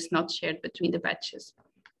microbiome that is not shared between the batches.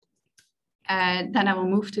 Then I will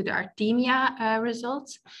move to the Artemia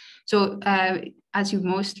results. So as you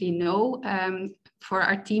mostly know, for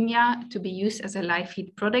Artemia to be used as a live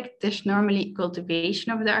feed product, there's normally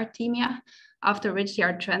cultivation of the Artemia, after which they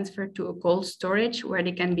are transferred to a cold storage where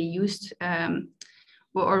they can be used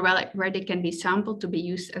where they can be sampled to be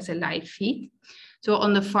used as a live feed. So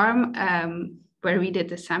on the farm where we did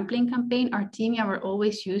the sampling campaign, Artemia were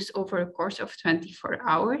always used over a course of 24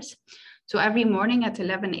 hours. So every morning at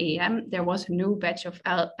 11 a.m., there was a new batch of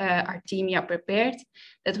Artemia prepared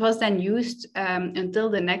that was then used until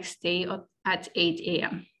the next day at 8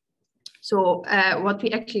 a.m. So what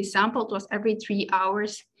we actually sampled was every 3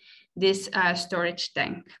 hours, this storage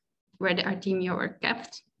tank where the Artemia were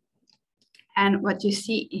kept. And what you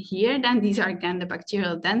see here then, these are again the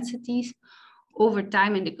bacterial densities over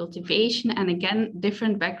time in the cultivation. And again,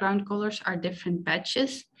 different background colors are different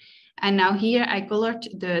batches. And now here I colored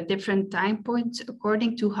the different time points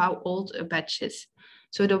according to how old a batch is.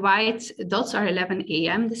 So the white dots are 11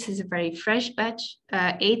 a.m. This is a very fresh batch.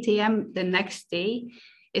 8 a.m. the next day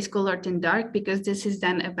is colored in dark because this is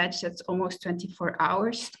then a batch that's almost 24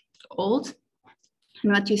 hours old.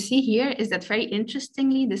 And what you see here is that very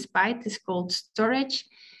interestingly, despite this cold storage,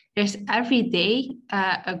 there's every day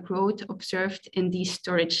a growth observed in these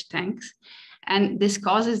storage tanks. And this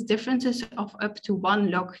causes differences of up to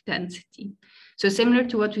 1 log density. So similar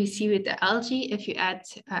to what we see with the algae, if you add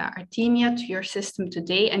Artemia to your system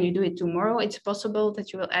today and you do it tomorrow, it's possible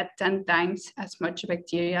that you will add 10 times as much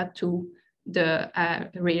bacteria to the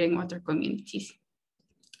rearing water communities.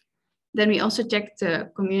 Then we also checked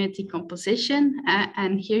the community composition.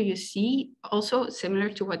 And here you see also similar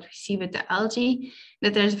to what we see with the algae,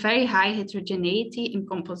 that there's very high heterogeneity in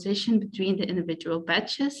composition between the individual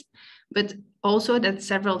batches, but also that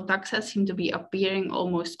several taxa seem to be appearing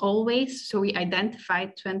almost always. So we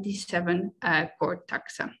identified 27 core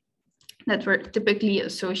taxa that were typically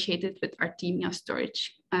associated with Artemia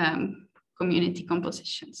storage community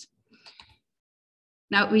compositions.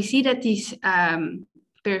 Now we see that these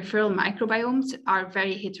peripheral microbiomes are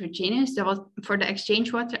very heterogeneous. For the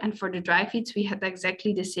exchange water and for the dry feeds, we had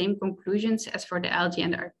exactly the same conclusions as for the algae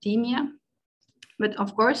and the Artemia. But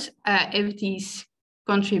of course, if these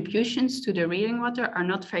contributions to the rearing water are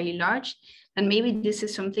not very large, then maybe this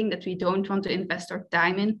is something that we don't want to invest our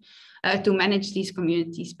time in to manage these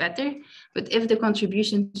communities better. But if the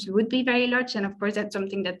contributions would be very large, then of course that's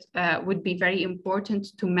something that would be very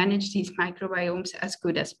important to manage these microbiomes as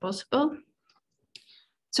good as possible.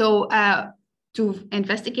 So to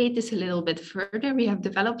investigate this a little bit further, we have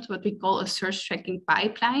developed what we call a source tracking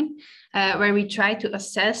pipeline, where we try to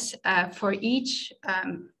assess for each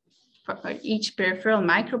peripheral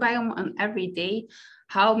microbiome on every day,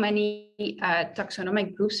 how many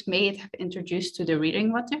taxonomic groups may it have introduced to the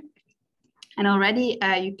rearing water. And already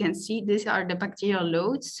you can see these are the bacterial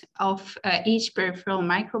loads of each peripheral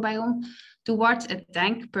microbiome towards a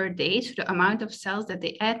tank per day, so the amount of cells that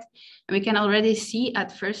they add. And we can already see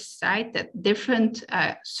at first sight that different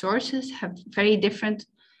sources have very different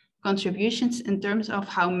contributions in terms of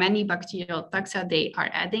how many bacterial taxa they are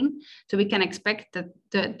adding. So we can expect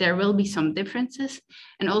that there will be some differences,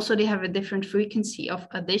 and also they have a different frequency of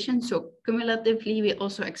addition. So cumulatively, we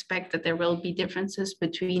also expect that there will be differences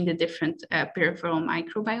between the different peripheral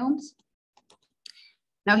microbiomes.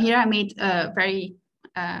 Now here I made a very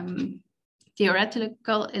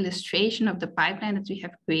theoretical illustration of the pipeline that we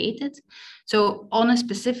have created. So on a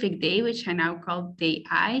specific day, which I now call day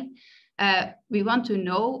I, we want to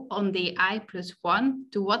know on day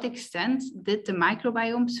I+1 to what extent did the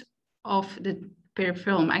microbiomes of the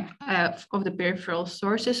peripheral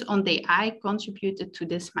sources on day I contributed to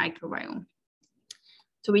this microbiome.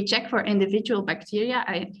 So we check for individual bacteria.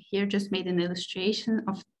 I here just made an illustration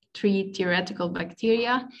of 3 theoretical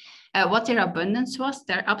bacteria. What their abundance was,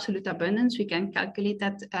 their absolute abundance, we can calculate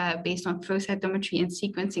that based on flow cytometry and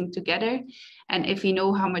sequencing together. And if we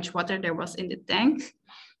know how much water there was in the tank.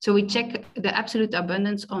 So we check the absolute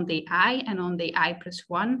abundance on day I and on day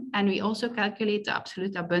I+1. And we also calculate the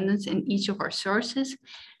absolute abundance in each of our sources.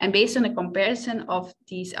 And based on a comparison of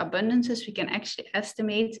these abundances, we can actually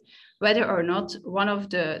estimate whether or not one of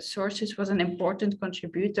the sources was an important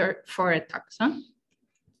contributor for a taxon.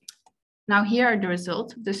 Now here are the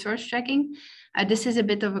results of the source tracking. This is a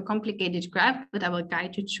bit of a complicated graph, but I will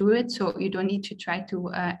guide you through it, so you don't need to try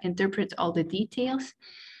to interpret all the details.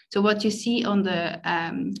 So what you see on the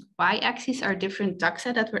y-axis are different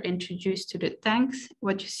taxa that were introduced to the tanks.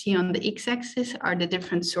 What you see on the x-axis are the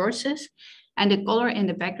different sources, and the color in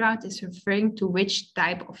the background is referring to which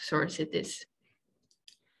type of source it is.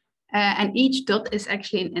 And each dot is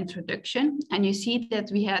actually an introduction. And you see that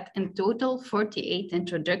we had in total 48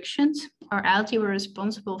 introductions. Our algae were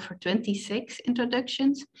responsible for 26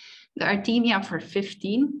 introductions, the Artemia for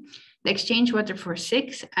 15, the exchange water for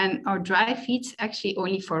 6, and our dry feeds actually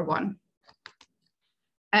only for 1.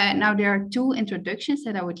 Now there are 2 introductions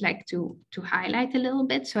that I would like to highlight a little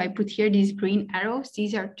bit. So I put here these green arrows.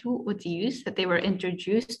 These are 2 OTUs that they were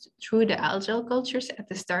introduced through the algal cultures at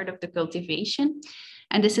the start of the cultivation.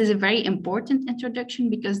 And this is a very important introduction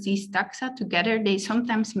because these taxa together, they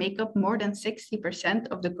sometimes make up more than 60%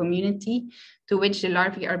 of the community to which the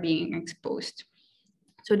larvae are being exposed.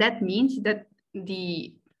 So that means that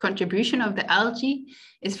the contribution of the algae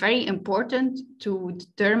is very important to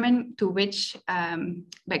determine to which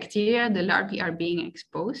bacteria the larvae are being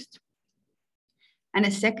exposed. And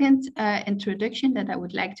a second introduction that I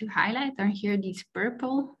would like to highlight are here these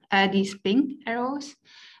pink arrows.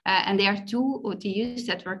 And they are 2 OTUs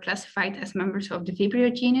that were classified as members of the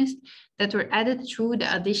Vibrio genus that were added through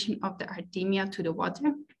the addition of the Artemia to the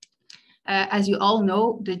water. As you all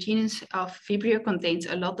know, the genus of Vibrio contains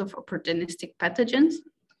a lot of opportunistic pathogens.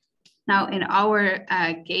 Now, in our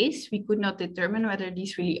case, we could not determine whether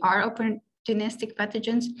these really are opportunistic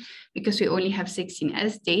pathogens because we only have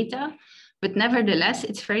 16S data. But nevertheless,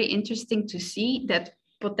 it's very interesting to see that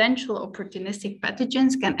potential opportunistic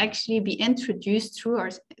pathogens can actually be introduced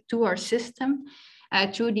to our system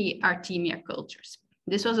through the Artemia cultures.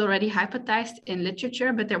 This was already hypothesized in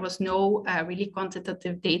literature, but there was no really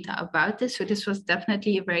quantitative data about this. So this was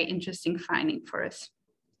definitely a very interesting finding for us.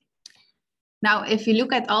 Now, if you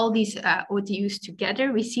look at all these OTUs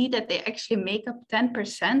together, we see that they actually make up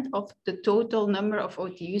 10% of the total number of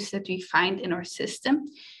OTUs that we find in our system.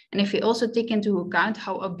 And if we also take into account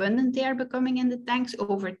how abundant they are becoming in the tanks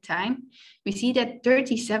over time, we see that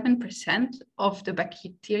 37% of the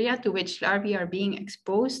bacteria to which larvae are being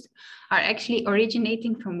exposed are actually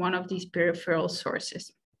originating from one of these peripheral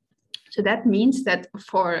sources. So that means that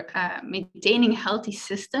for maintaining healthy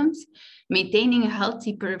systems, maintaining a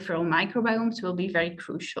healthy peripheral microbiomes will be very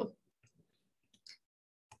crucial.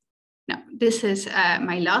 Now, this is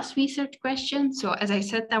my last research question. So as I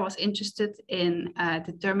said, I was interested in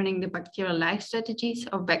determining the bacterial life strategies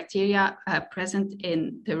of bacteria present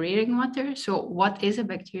in the rearing water. So what is a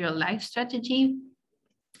bacterial life strategy?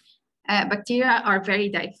 Bacteria are very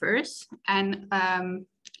diverse, and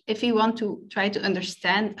if we want to try to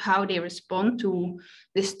understand how they respond to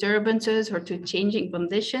disturbances or to changing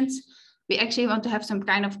conditions, we actually want to have some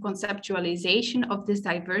kind of conceptualization of this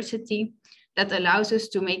diversity that allows us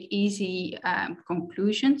to make easy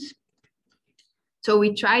conclusions. So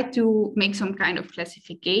we try to make some kind of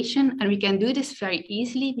classification, and we can do this very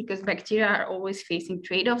easily because bacteria are always facing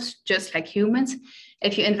trade-offs, just like humans.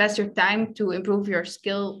 If you invest your time to improve your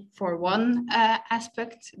skill for one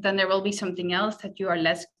aspect, then there will be something else that you are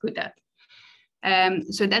less good at.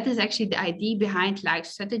 So that is actually the idea behind life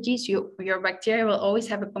strategies. Your bacteria will always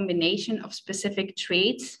have a combination of specific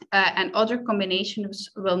traits and other combinations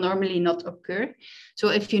will normally not occur. So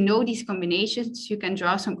if you know these combinations, you can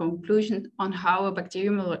draw some conclusions on how a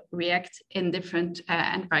bacterium will react in different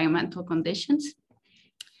environmental conditions.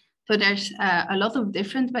 So there's a lot of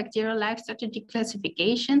different bacterial life strategy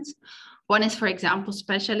classifications. One is, for example,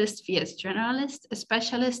 specialist vs generalist. A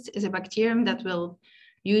specialist is a bacterium that will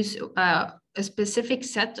use a specific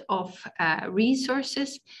set of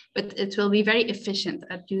resources, but it will be very efficient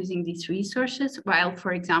at using these resources. While,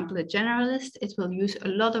 for example, a generalist, it will use a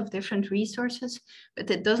lot of different resources,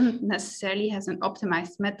 but it doesn't necessarily has an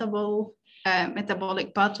optimized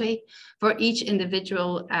metabolic pathway for each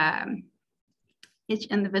individual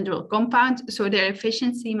compound. So their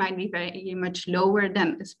efficiency might be very much lower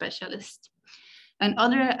than a specialist.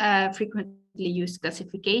 Another frequently used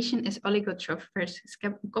classification is oligotroph versus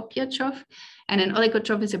copiotroph. And an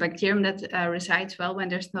oligotroph is a bacterium that resides well when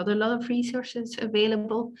there's not a lot of resources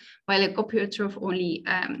available, while a copiotroph only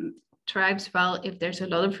thrives well if there's a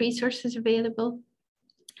lot of resources available.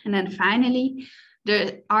 And then finally,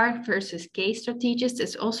 the R versus K strategist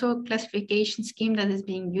is also a classification scheme that is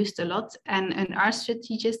being used a lot. And an R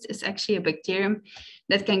strategist is actually a bacterium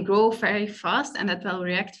that can grow very fast and that will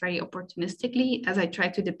react very opportunistically, as I try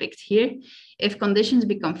to depict here. If conditions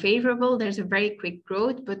become favorable, there's a very quick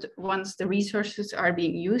growth, but once the resources are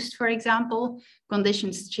being used, for example,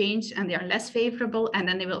 conditions change and they are less favorable, and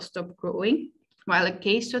then they will stop growing. while a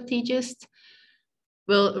K strategist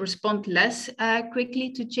will respond less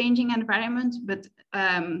quickly to changing environment, but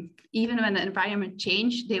even when the environment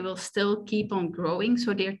changes, they will still keep on growing.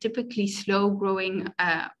 So they're typically slow growing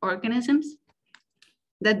organisms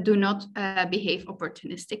that do not behave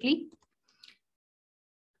opportunistically.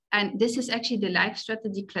 And this is actually the life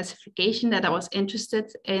strategy classification that I was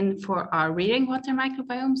interested in for our rearing water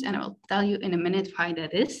microbiomes. And I will tell you in a minute why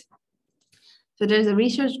that is. So there's a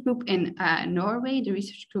research group in Norway, the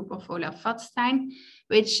research group of Olaf Vatstein,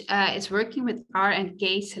 which is working with R and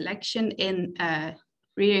K selection in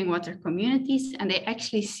rearing water communities. And they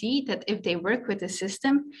actually see that if they work with a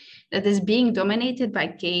system that is being dominated by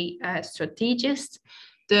K strategists,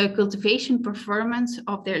 the cultivation performance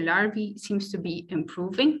of their larvae seems to be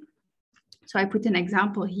improving. So I put an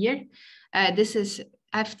example here. This is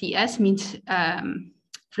FTS, means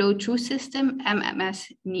flow-through system.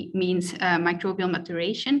 MMS means microbial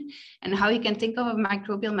maturation. And how you can think of a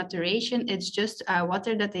microbial maturation, it's just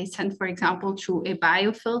water that they send, for example, through a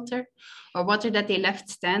biofilter, or water that they left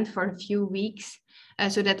stand for a few weeks,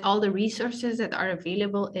 so that all the resources that are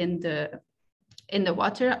available in the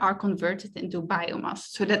water are converted into biomass,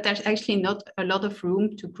 so that there's actually not a lot of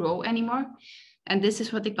room to grow anymore. And this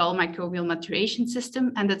is what they call microbial maturation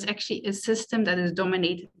system. And that's actually a system that is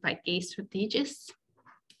dominated by K strategists.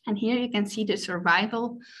 And here you can see the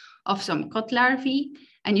survival of some cod larvae.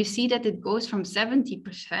 And you see that it goes from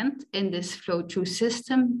 70% in this flow-through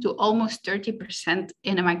system to almost 30%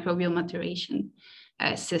 in a microbial maturation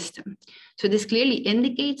system. So this clearly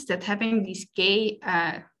indicates that having these K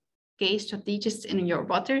strategists in your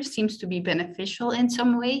water seems to be beneficial in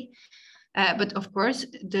some way. But of course,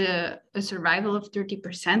 a survival of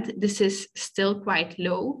 30%, this is still quite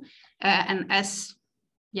low. And as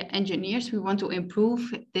engineers, we want to improve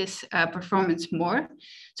this performance more.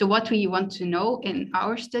 So what we want to know in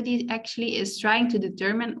our study actually is trying to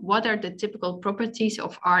determine what are the typical properties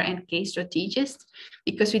of R and K strategists,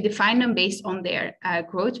 because we define them based on their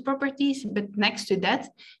growth properties. But next to that,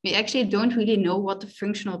 we actually don't really know what the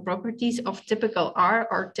functional properties of typical R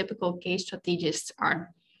or typical K strategists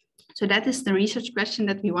are. So that is the research question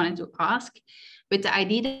that we wanted to ask, with the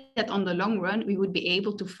idea that on the long run, we would be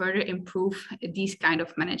able to further improve these kind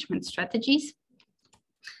of management strategies.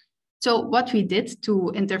 So what we did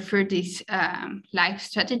to interpret these life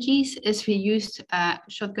strategies is we used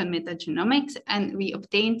shotgun metagenomics, and we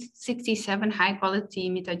obtained 67 high quality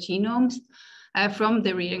metagenomes from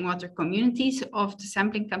the rearing water communities of the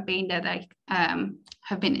sampling campaign that I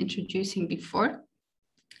have been introducing before.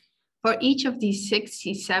 For each of these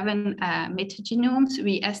 67 metagenomes,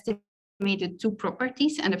 we estimated two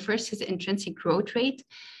properties, and the first is the intrinsic growth rate.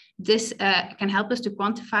 This can help us to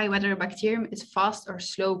quantify whether a bacterium is fast or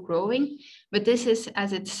slow growing, but this is,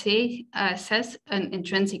 as it says, an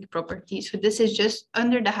intrinsic property. So this is just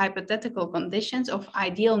under the hypothetical conditions of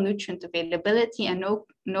ideal nutrient availability and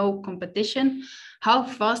no competition. How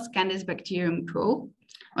fast can this bacterium grow?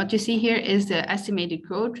 What you see here is the estimated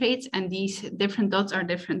growth rates, and these different dots are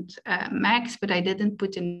different max, but I didn't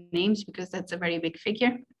put in names because that's a very big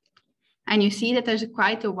figure. And you see that there's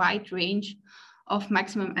quite a wide range of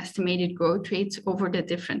maximum estimated growth rates over the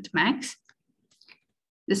different max.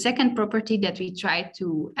 The second property that we tried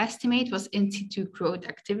to estimate was in situ growth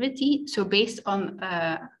activity. So based on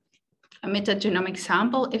a metagenomic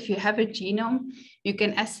sample, if you have a genome, you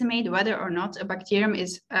can estimate whether or not a bacterium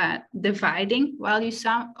is dividing while you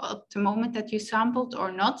at the moment that you sampled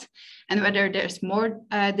or not, and whether there's more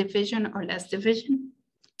division or less division.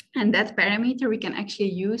 And that parameter we can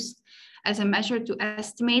actually use as a measure to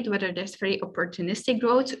estimate whether there's very opportunistic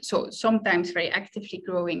growth, so sometimes very actively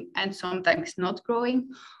growing and sometimes not growing,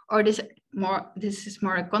 or this is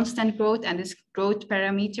more a constant growth, and this growth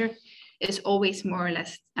parameter is always more or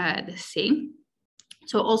less the same.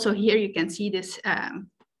 So also here you can see this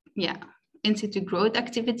in situ growth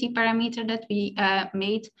activity parameter that we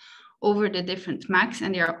made over the different max,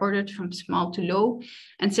 and they are ordered from small to low.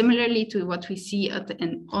 And similarly to what we see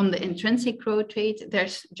on the intrinsic growth rate,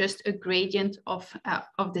 there's just a gradient of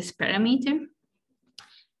this parameter.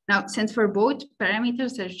 Now, since for both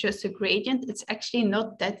parameters, there's just a gradient, it's actually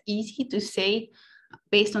not that easy to say,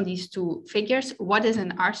 based on these two figures, what is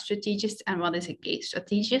an R strategist and what is a K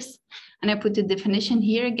strategist. And I put the definition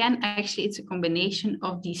here again. Actually, it's a combination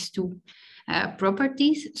of these two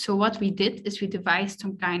properties. So what we did is we devised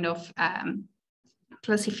some kind of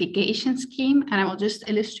classification scheme, and I will just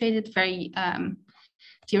illustrate it very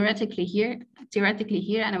theoretically here,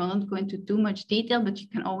 and I will not go into too much detail, but you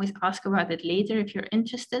can always ask about it later if you're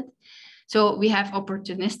interested. So we have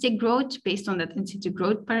opportunistic growth based on that in situ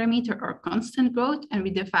growth parameter or constant growth, and we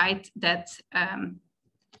divide that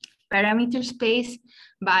parameter space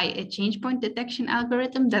by a change point detection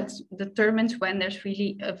algorithm that determines when there's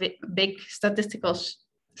really a big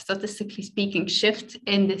statistically speaking shift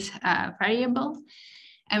in this variable.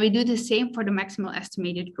 And we do the same for the maximal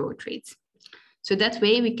estimated growth rates. So that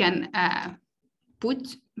way we can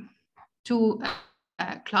put two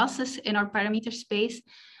classes in our parameter space.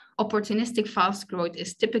 Opportunistic fast growth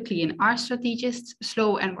is typically an R strategist,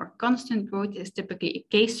 slow and more constant growth is typically a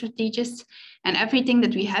K strategist, and everything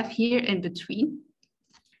that we have here in between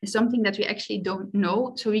is something that we actually don't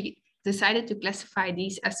know. So we decided to classify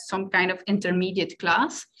these as some kind of intermediate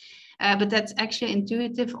class, but that's actually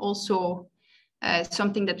intuitive, also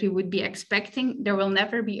something that we would be expecting. There will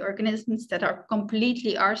never be organisms that are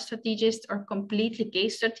completely R strategist or completely K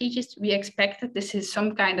strategist. We expect that this is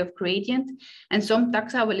some kind of gradient, and some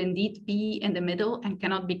taxa will indeed be in the middle and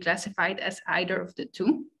cannot be classified as either of the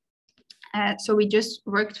two. So we just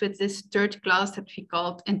worked with this third class that we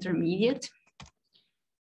called intermediate.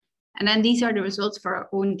 And then these are the results for our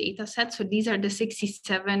own data set. So these are the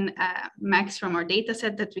 67 max from our data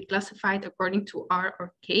set that we classified according to R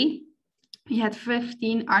or K. We had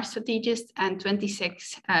 15 R strategists and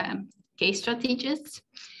 26 K strategists.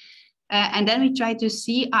 And then we try to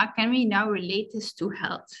see, can we now relate this to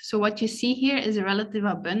health? So what you see here is a relative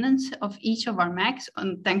abundance of each of our max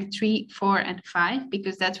on tank 3, 4, and 5,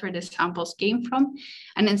 because that's where the samples came from.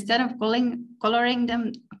 And instead of coloring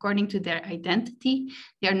them according to their identity,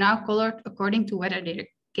 they are now colored according to whether they're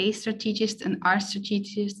K strategist, an R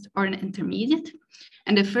strategist, or an intermediate.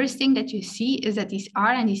 And the first thing that you see is that these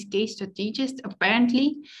R and these K strategists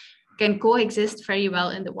apparently can coexist very well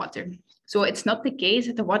in the water. So it's not the case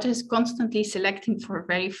that the water is constantly selecting for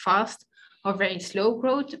very fast or very slow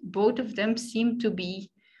growth. Both of them seem to be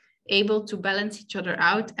able to balance each other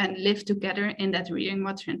out and live together in that rearing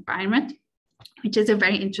water environment, which is a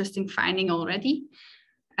very interesting finding already.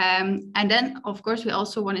 And then, of course, we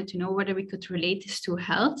also wanted to know whether we could relate this to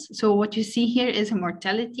health. So what you see here is a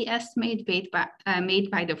mortality estimate made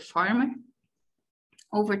by the farmer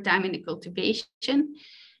over time in the cultivation.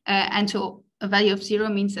 And so a value of 0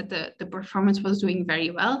 means that the performance was doing very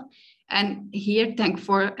well. And here tank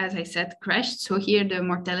 4, as I said, crashed. So here the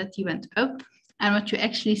mortality went up. And what you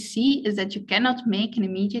actually see is that you cannot make an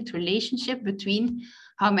immediate relationship between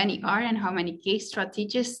how many R and how many K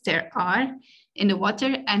strategists there are in the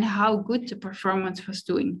water and how good the performance was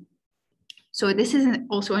doing. So this is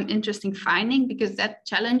also an interesting finding, because that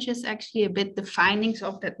challenges actually a bit the findings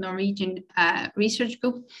of that Norwegian research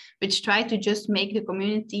group, which tried to just make the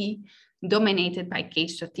community dominated by K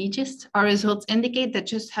strategists. Our results indicate that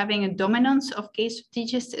just having a dominance of K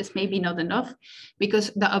strategists is maybe not enough,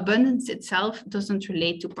 because the abundance itself doesn't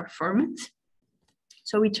relate to performance.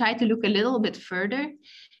 So we try to look a little bit further.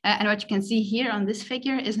 And what you can see here on this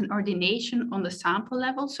figure is an ordination on the sample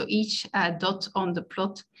level. So each dot on the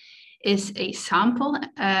plot is a sample,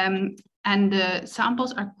 and the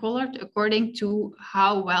samples are colored according to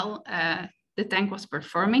how well the tank was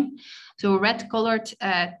performing. So red colored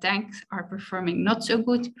tanks are performing not so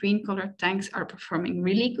good, green colored tanks are performing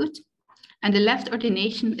really good. And the left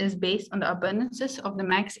ordination is based on the abundances of the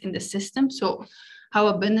max in the system. So how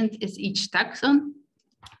abundant is each taxon?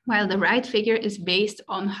 While the right figure is based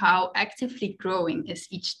on how actively growing is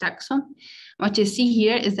each taxon. What you see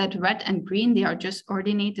here is that red and green, they are just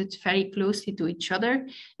ordinated very closely to each other.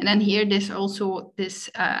 And then here there's also this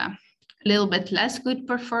little bit less good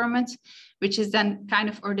performance, which is then kind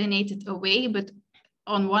of ordinated away, but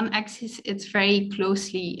on one axis, it's very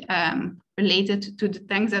closely related to the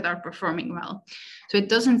tanks that are performing well. So it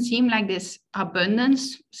doesn't seem like this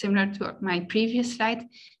abundance, similar to my previous slide,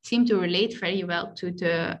 seem to relate very well to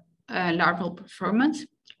the larval performance.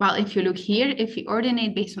 While if you look here, if we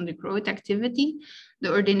ordinate based on the growth activity,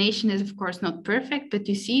 the ordination is of course not perfect, but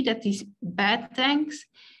you see that these bad tanks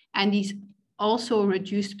and these also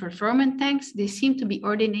reduced performance tanks, they seem to be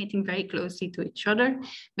ordinating very closely to each other,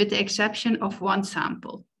 with the exception of one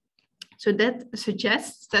sample. So that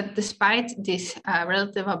suggests that despite this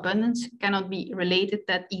relative abundance cannot be related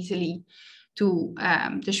that easily to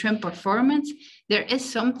the shrimp performance, there is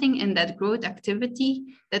something in that growth activity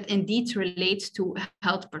that indeed relates to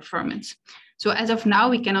health performance. So as of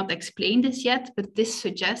now, we cannot explain this yet, but this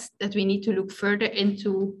suggests that we need to look further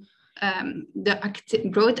into the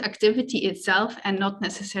growth activity itself and not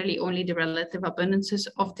necessarily only the relative abundances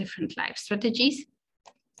of different life strategies.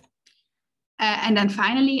 And then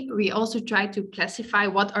finally, we also try to classify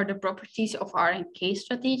what are the properties of R and K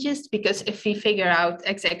strategists, because if we figure out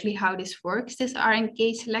exactly how this works, this R and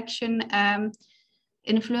K selection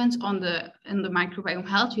influence on the microbiome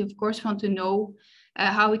health, we of course want to know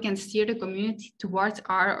how we can steer the community towards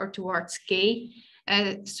R or towards K.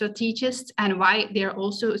 strategists and why they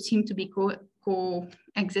also seem to be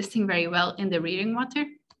coexisting very well in the rearing water.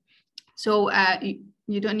 So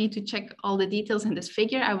you don't need to check all the details in this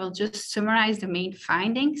figure. I will just summarize the main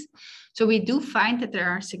findings. So we do find that there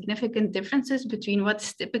are significant differences between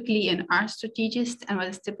what's typically an R strategist and what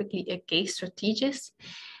is typically a K strategist.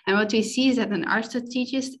 And what we see is that an R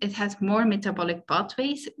strategist, it has more metabolic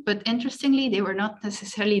pathways, but interestingly, they were not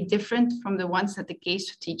necessarily different from the ones that the K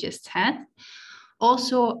strategists had.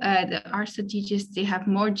 Also, the R strategists, they have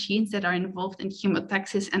more genes that are involved in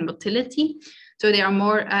chemotaxis and motility. So they are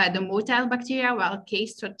more the motile bacteria, while K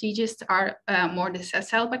strategists are more the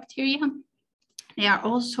sessile bacteria. They are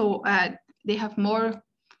also, they have more,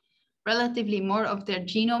 relatively more of their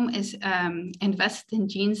genome is invested in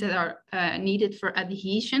genes that are needed for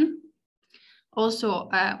adhesion. Also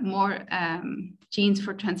more genes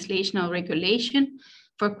for translational regulation,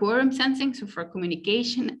 for quorum sensing, so for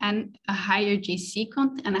communication, and a higher GC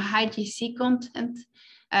content. And a high GC content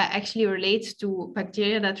actually relates to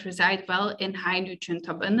bacteria that reside well in high nutrient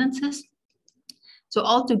abundances. So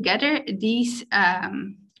altogether, these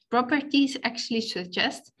properties actually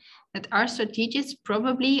suggest that our strategists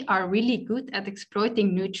probably are really good at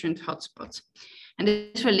exploiting nutrient hotspots. And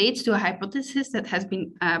this relates to a hypothesis that has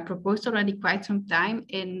been proposed already quite some time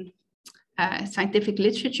in scientific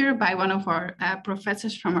literature by one of our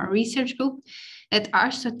professors from our research group, that our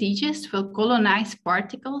strategists will colonize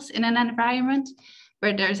particles in an environment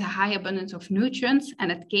where there's a high abundance of nutrients, and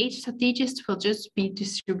that K strategists will just be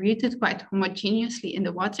distributed quite homogeneously in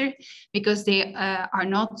the water because they are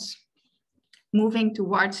not moving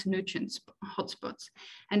towards nutrient hotspots.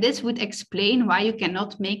 And this would explain why you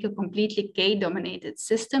cannot make a completely K-dominated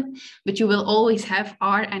system, but you will always have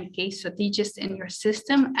R and K strategists in your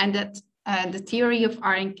system, and that the theory of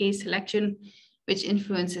R and K selection, which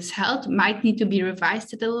influences health, might need to be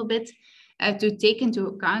revised a little bit to take into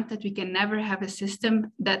account that we can never have a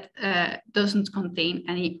system that doesn't contain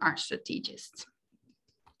any R strategists.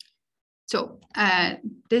 So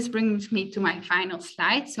this brings me to my final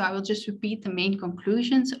slide. So I will just repeat the main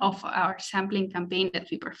conclusions of our sampling campaign that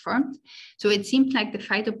we performed. So it seemed like the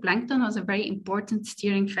phytoplankton was a very important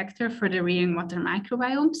steering factor for the rearing water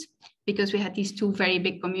microbiomes, because we had these two very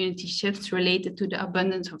big community shifts related to the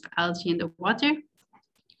abundance of algae in the water.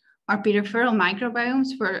 Our peripheral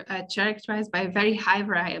microbiomes were characterized by a very high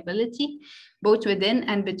variability, both within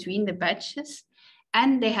and between the batches.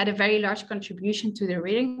 And they had a very large contribution to the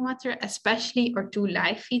rearing water, especially our two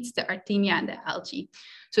live feeds, the Artemia and the algae.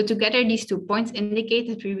 So together, these 2 points indicate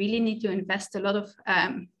that we really need to invest a lot of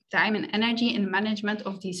time and energy in management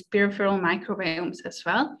of these peripheral microbiomes as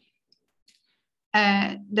well.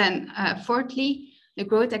 Fourthly, the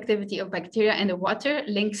growth activity of bacteria in the water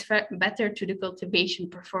links better to the cultivation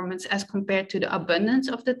performance as compared to the abundance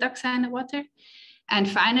of the taxa in the water. And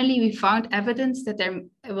finally, we found evidence that there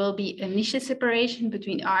will be a niche separation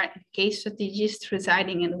between R and K strategists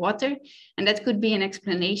residing in the water, and that could be an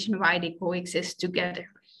explanation why they coexist together.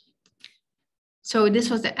 So this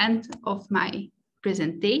was the end of my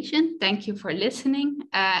presentation. Thank you for listening.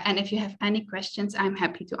 And if you have any questions, I'm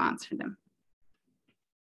happy to answer them.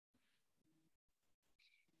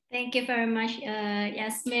 Thank you very much,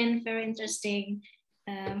 Jasmine. Very interesting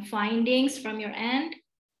findings from your end.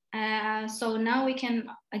 So now we can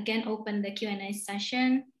again open the Q&A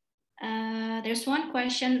session. There's one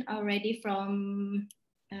question already from,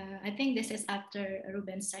 I think this is after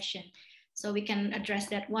Ruben's session. So we can address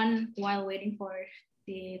that one while waiting for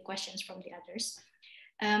the questions from the others.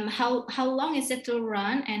 How long is it to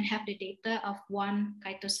run and have the data of one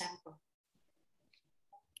KYTOS sample?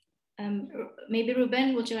 Maybe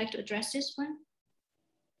Ruben, would you like to address this one?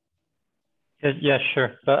 Yeah,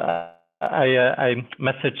 sure. But I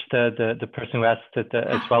messaged the person who asked it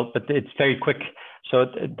as well, but it's very quick. So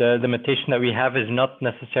the limitation that we have is not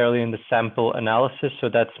necessarily in the sample analysis. So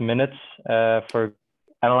that's minutes for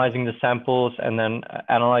analyzing the samples and then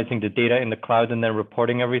analyzing the data in the cloud and then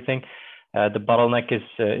reporting everything. The bottleneck is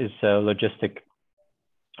logistic,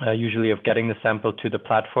 usually of getting the sample to the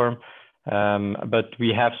platform. But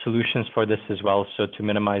we have solutions for this as well, so to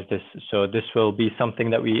minimize this. So this will be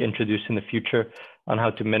something that we introduce in the future on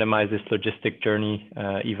how to minimize this logistic journey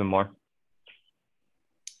even more.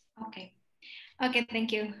 Okay,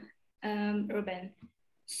 thank you, Ruben.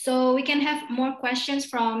 So we can have more questions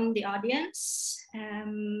from the audience.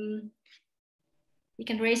 You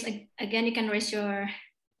can raise, again, you can raise your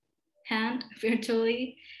hand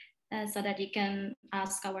virtually so that you can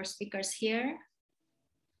ask our speakers here.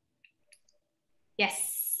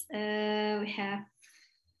 Yes, we have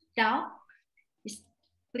Dao.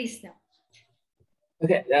 Please, Dao.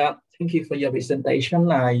 Okay, thank you for your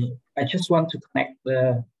presentation. I I just want to connect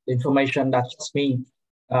the information that Jasmine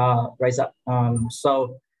raised up.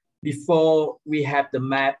 So before we have the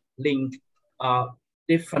map link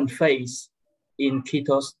different phase in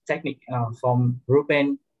KYTOS technique from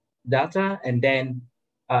Ruben data, and then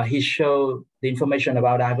he showed the information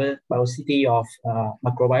about diversity of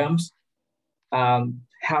microbiomes,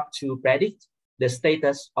 help to predict the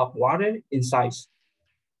status of water inside.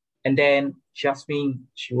 And then Jasmine,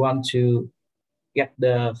 she wants to get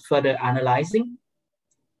the further analyzing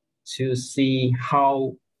to see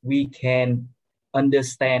how we can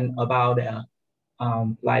understand about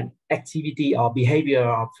like activity or behavior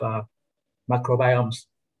of microbiomes,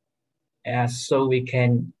 so we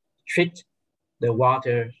can treat the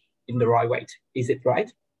water in the right way. Is it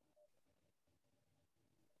right?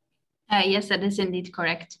 Yes, that is indeed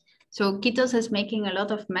correct. So KYTOS is making a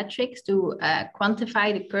lot of metrics to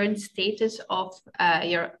quantify the current status of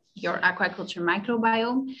your aquaculture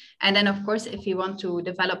microbiome. And then, of course, if you want to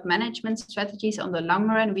develop management strategies on the long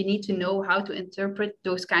run, we need to know how to interpret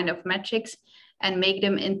those kind of metrics and make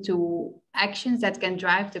them into actions that can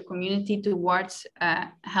drive the community towards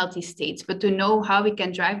healthy states. But to know how we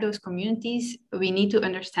can drive those communities, we need to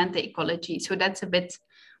understand the ecology. So that's a bit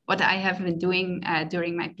what I have been doing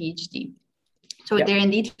during my PhD. So they're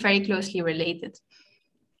indeed very closely related.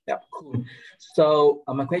 Yeah, cool. So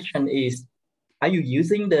my question is, are you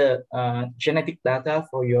using the genetic data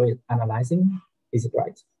for your analyzing? Is it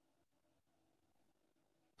right?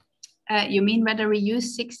 You mean whether we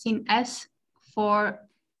use 16S for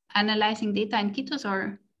analyzing data in KYTOS,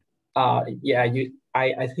 or? Yeah,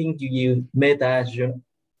 I think you use metagenome.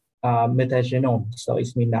 So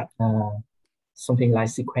it means that something like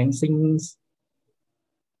sequencing.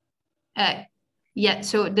 Yeah,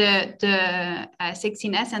 so the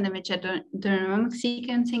 16S and the metagenomic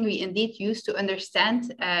sequencing we indeed use to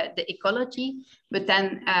understand the ecology, but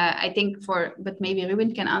then I think but maybe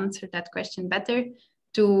Ruben can answer that question better,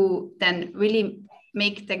 to then really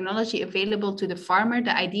make technology available to the farmer.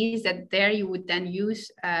 The idea is that there you would then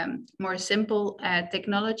use more simple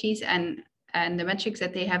technologies and the metrics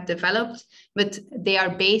that they have developed, but they are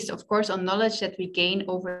based, of course, on knowledge that we gain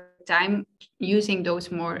over time using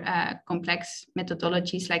those more complex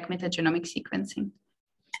methodologies like metagenomic sequencing.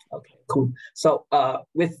 Okay, cool. So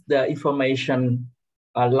with the information,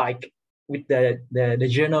 like with the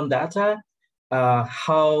genome data,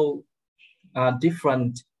 how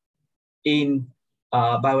different in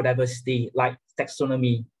biodiversity, like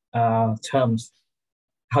taxonomy terms,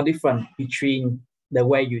 how different between the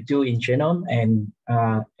way you do in genome and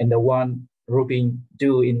the one Ruben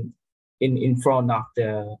do in front of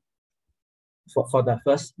the for the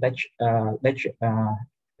first lecture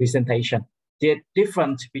presentation. The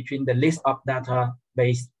difference between the list of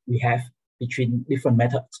database we have between different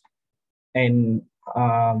methods, and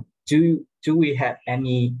do we have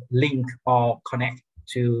any link or connect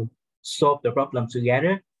to solve the problem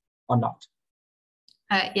together or not?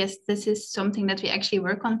 Yes, this is something that we actually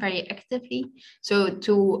work on very actively. So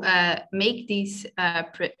to make these,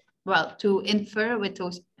 to infer with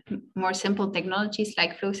those more simple technologies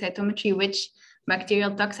like flow cytometry, which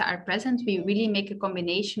bacterial taxa are present, we really make a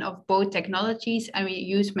combination of both technologies, and we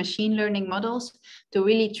use machine learning models to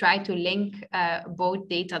really try to link both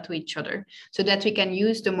data to each other, so that we can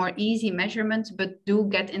use the more easy measurements, but do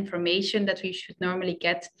get information that we should normally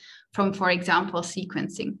get from, for example,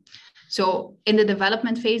 sequencing. So in the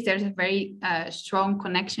development phase, there's a very strong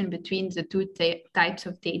connection between the two types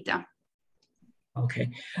of data. Okay,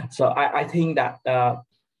 so I think that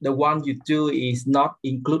the one you do is not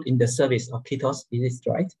included in the service of KYTOS, is it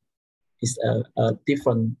right? It's a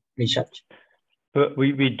different research. But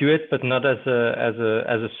we do it, but not as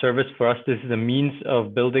a service for us. This is a means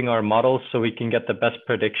of building our models so we can get the best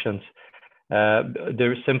predictions.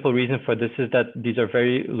 The simple reason for this is that these are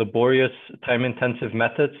very laborious, time-intensive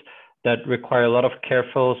methods that require a lot of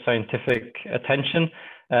careful scientific attention.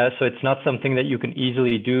 So it's not something that you can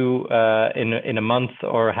easily do in a month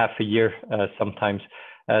or half a year sometimes.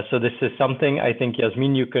 So this is something, I think,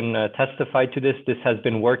 Jasmine, you can testify to this. This has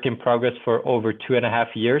been work in progress for over 2.5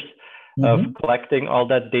 years of collecting all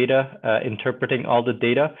that data, interpreting all the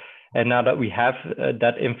data. And now that we have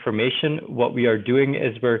that information, what we are doing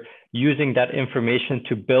is we're using that information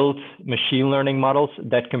to build machine learning models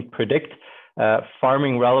that can predict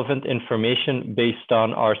farming relevant information based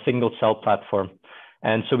on our single cell platform.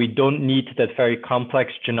 And so we don't need that very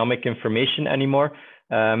complex genomic information anymore,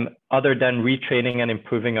 other than retraining and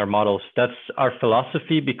improving our models. That's our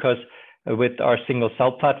philosophy, because with our single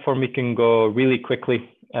cell platform, we can go really quickly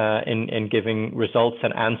in giving results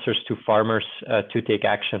and answers to farmers to take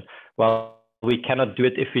action. Well, we cannot do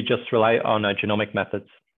it if we just rely on genomic methods.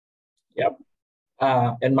 Yep.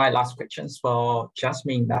 And my last questions for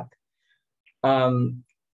Jasmine, that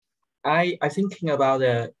I thinking about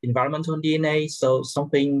the environmental DNA, so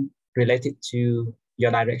something related to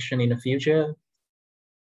your direction in the future.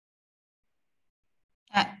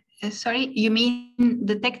 Sorry, you mean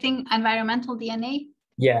detecting environmental DNA?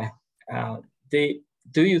 Yeah.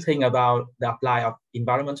 Do you think about the apply of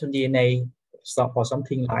environmental DNA or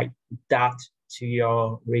something like that to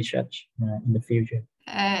your research in the future?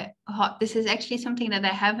 This is actually something that I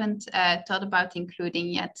haven't thought about including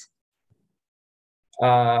yet.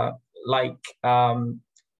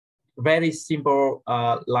 Very simple,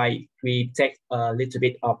 like we take a little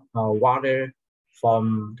bit of water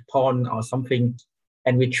from the pond or something,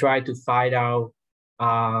 and we try to find out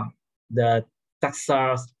the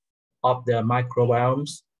taxa of the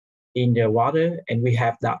microbiomes in the water, and we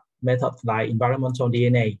have that method like environmental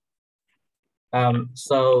DNA.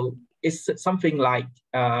 So it's something like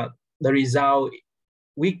the result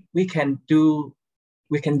we can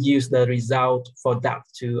use the result for that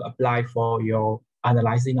to apply for your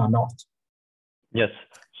analyzing or not. Yes.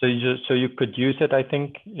 So you could use it, I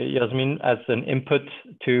think, Jasmine, as an input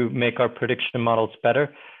to make our prediction models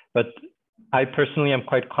better. But I personally am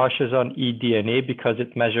quite cautious on eDNA because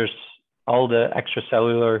it measures all the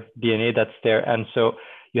extracellular DNA that's there. And so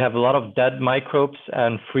you have a lot of dead microbes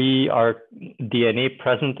and free DNA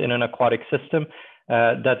present in an aquatic system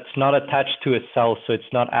that's not attached to a cell. So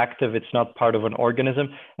it's not active, it's not part of an organism,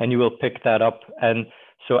 and you will pick that up. And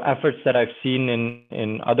so efforts that I've seen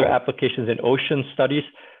in other applications in ocean studies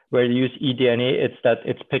where you use eDNA, it's that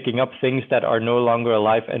it's picking up things that are no longer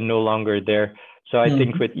alive and no longer there. So I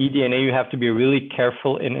think with eDNA, you have to be really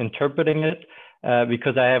careful in interpreting it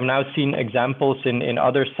because I have now seen examples in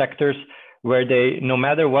other sectors where they, no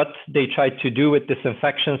matter what they try to do with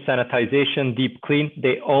disinfection, sanitization, deep clean,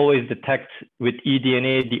 they always detect with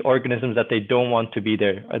eDNA the organisms that they don't want to be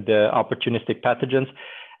there, the opportunistic pathogens.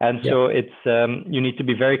 And so it's you need to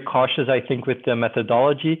be very cautious, I think, with the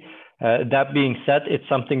methodology. That being said, it's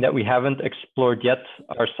something that we haven't explored yet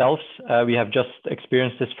ourselves. We have just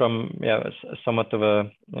experienced this from somewhat of a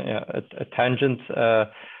tangent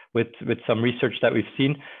with some research that we've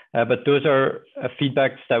seen. But those are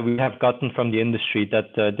feedbacks that we have gotten from the industry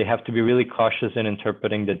that they have to be really cautious in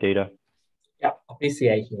interpreting the data. Yeah,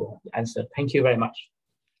 appreciate your answer. Thank you very much.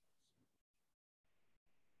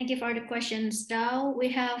 Thank you for the questions. Now we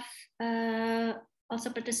have also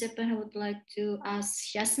a participant who would like to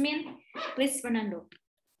ask Jasmine. Please, Fernando.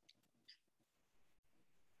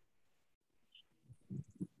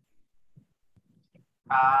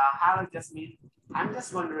 Hello, Jasmine. I'm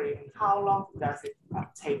just wondering, how long does it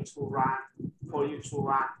take to run, for you to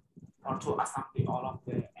run or to assemble all of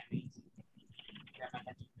the MEG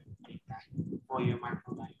for your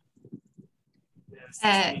microbiome?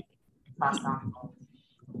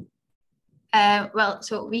 Well,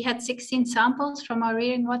 so we had 16 samples from our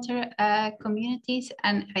rearing water communities,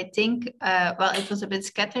 and I think, well, it was a bit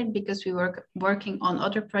scattered because we were working on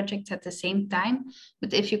other projects at the same time.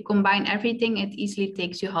 But if you combine everything, it easily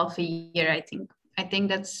takes you half a year, I think. I think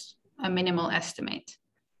that's a minimal estimate.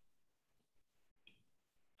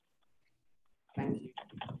 Thank you.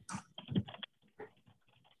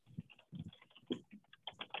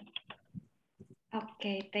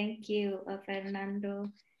 Okay, thank you,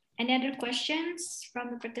 Fernando. Any other questions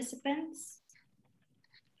from the participants?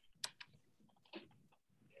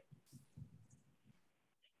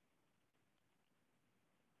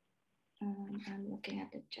 I'm looking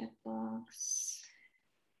at the chat box.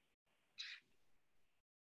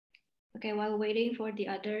 Okay, while waiting for the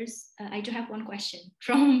others, I do have one question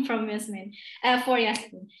from Jasmine, for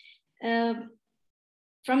Jasmine.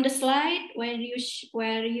 From the slide where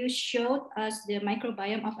you showed us the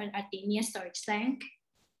microbiome of an Artemia storage tank,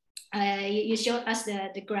 you showed us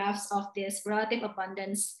the graphs of this relative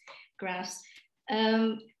abundance graphs.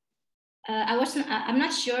 I'm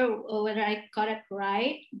not sure whether I got it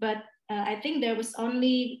right, but I think there was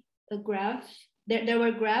only a graph. There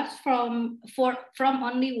were graphs from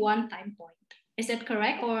only one time point. Is that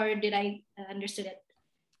correct, or did I understood it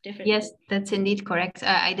differently? Yes, that's indeed correct.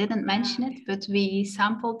 I didn't mention it, but we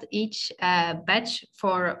sampled each batch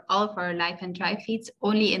for all of our live and dry feeds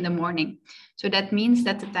only in the morning. So that means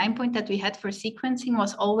that the time point that we had for sequencing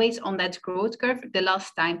was always on that growth curve, the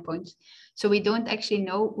last time point. So we don't actually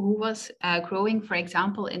know who was growing, for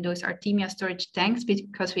example, in those Artemia storage tanks,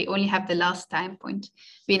 because we only have the last time point.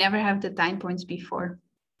 We never have the time points before.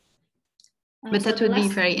 But that would be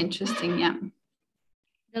very interesting, yeah.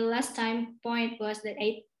 The last time point was at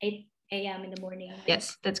 8 a.m. in the morning.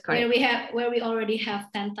 Yes, that's correct. Where we already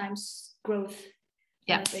have 10 times growth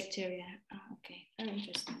yeah. bacteria. Oh, okay, very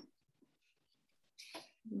interesting.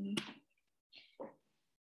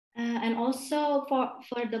 And also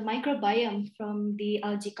for the microbiome from the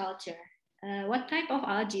algae culture, what type of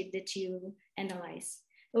algae did you analyze?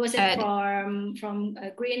 Was it from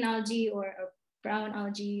a green algae or a brown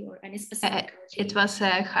algae or any specific algae? It was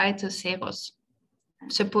KYTOS,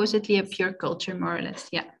 supposedly a pure culture, more or less.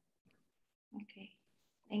 Yeah. Okay,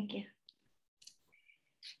 thank you.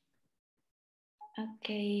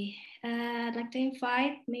 Okay, I'd like to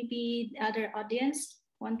invite maybe the other audience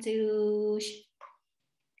want to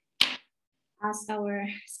ask our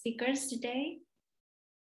speakers today,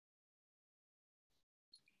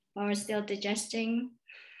 or still digesting.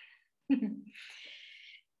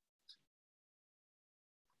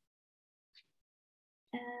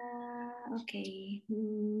 Okay,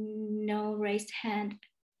 no raised hand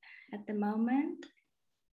at the moment.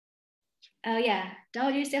 Oh yeah,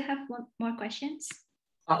 do you still have more questions?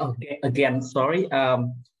 Okay, again, sorry.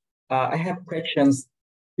 I have questions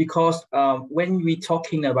because when we're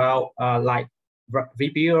talking about like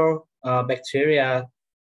Vibrio bacteria,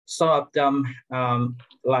 some of them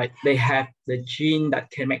like they have the gene that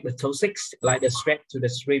can make the toxics, like the threat to the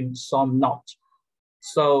shrimp, some not.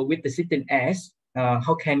 So with the 16S,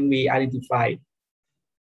 how can we identify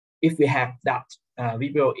if we have that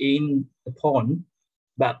Vibrio in the pond,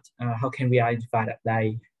 but how can we identify that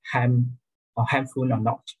they harmful or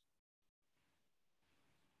not?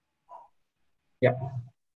 Yeah.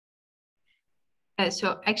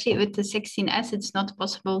 So actually with the 16S, it's not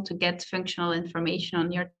possible to get functional information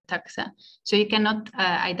on your taxa. So you cannot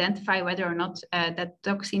identify whether or not that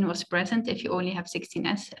toxin was present if you only have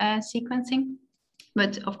 16S sequencing.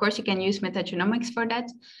 But of course you can use metagenomics for that.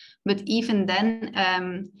 But even then,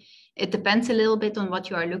 it depends a little bit on what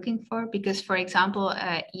you are looking for, because for example,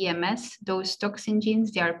 EMS, those toxin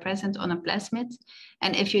genes, they are present on a plasmid.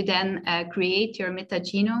 And if you then create your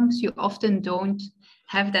metagenomes, you often don't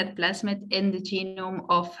have that plasmid in the genome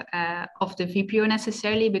of the Vibrio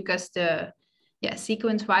necessarily, because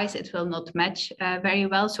sequence-wise, it will not match very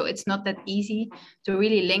well. So it's not that easy to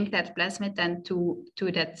really link that plasmid then to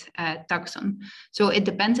that taxon. So it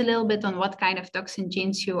depends a little bit on what kind of toxin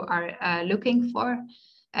genes you are looking for.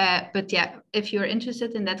 But yeah, if you're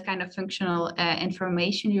interested in that kind of functional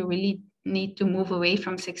information, you really need to move away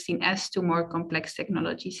from 16S to more complex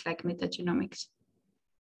technologies like metagenomics.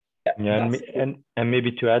 Yeah, and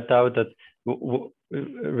maybe to add out that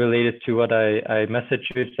related to what I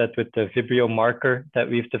messaged you, is that with the Vibrio marker that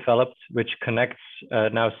we've developed, which connects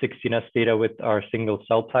now 16S data with our single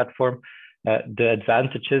cell platform, the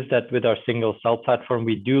advantage is that with our single cell platform,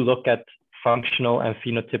 we do look at functional and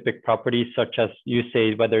phenotypic properties, such as you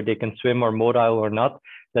say, whether they can swim or motile or not.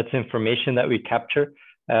 That's information that we capture.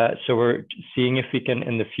 So we're seeing if we can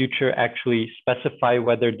in the future actually specify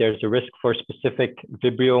whether there's a risk for specific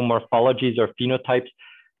Vibrio morphologies or phenotypes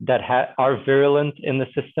that are virulent in the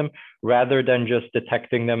system, rather than just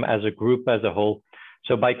detecting them as a group as a whole.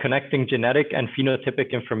 So by connecting genetic and phenotypic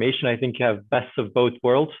information, I think you have best of both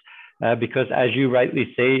worlds, because as you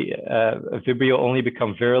rightly say, Vibrio only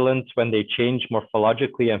become virulent when they change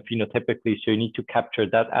morphologically and phenotypically. So you need to capture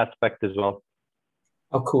that aspect as well.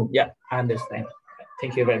 Oh, cool. Yeah, I understand.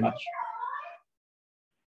 Thank you very much.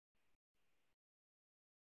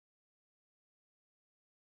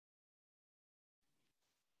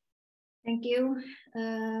 Thank you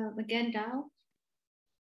again, Dao.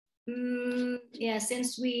 Yeah,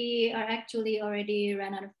 since we are actually already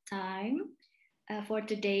run out of time for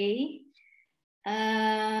today.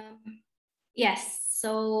 Yes,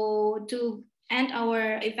 so to end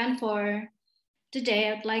our event for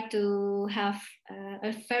today, I'd like to have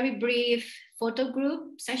a very brief photo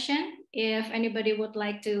group session. If anybody would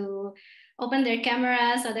like to open their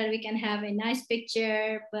camera so that we can have a nice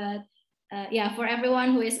picture, but yeah, for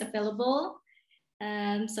everyone who is available,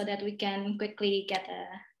 so that we can quickly get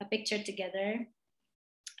a picture together.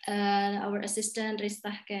 Our assistant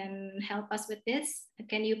Rista can help us with this.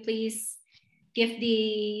 Can you please give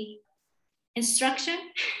the instruction?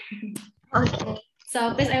 Okay.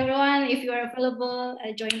 So please everyone, if you are available,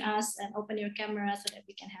 join us and open your camera so that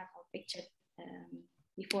we can have our picture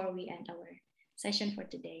before we end our session for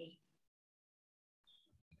today.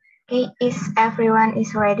 Okay, is everyone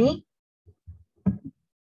is ready?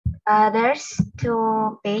 There's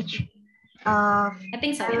 2 pages. I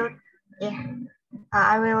think so.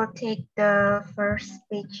 I will take the first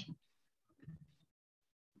page.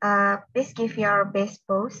 Please give your best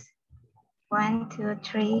pose. 1, 2,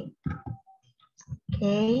 3.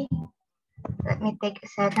 Okay. Let me take a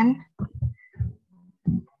second.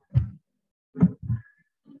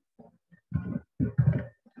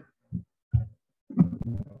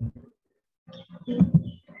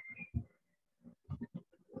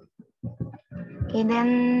 Okay,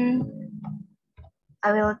 then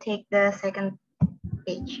I will take the second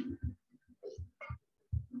page.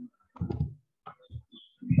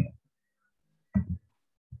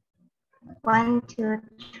 1, 2,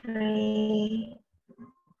 3.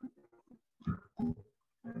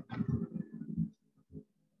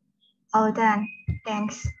 All done.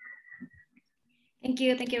 Thanks. Thank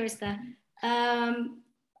you, Rista.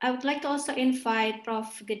 I would like to also invite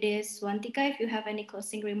Prof. Gede Swantika if you have any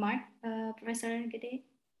closing remark, Professor Gede.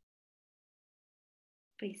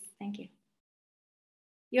 Please, thank you.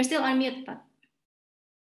 You're still on mute, Pak.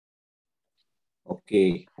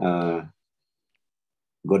 Okay.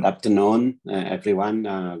 Good afternoon, everyone.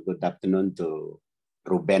 Good afternoon to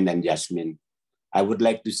Ruben and Jasmine. I would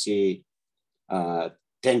like to say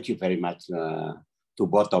thank you very much to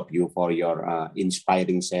both of you for your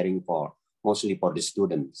inspiring sharing mostly for the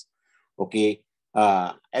students. Okay,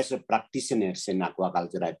 as a practitioner in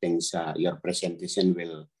aquaculture, I think your presentation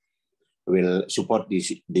will support the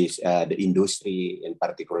industry, in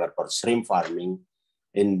particular for shrimp farming,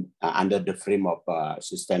 under the frame of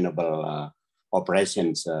sustainable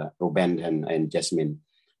operations, Ruben and Jasmine.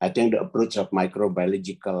 I think the approach of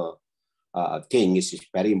microbiological thing is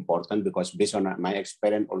very important, because based on my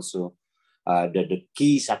experience also, the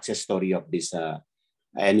key success story of this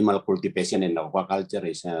animal cultivation and aquaculture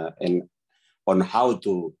is on how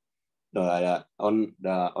to on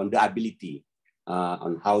the ability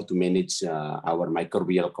on how to manage our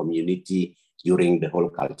microbial community during the whole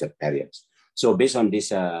culture periods. So based on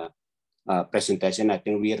this presentation, I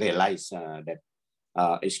think we realize that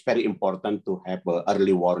it's very important to have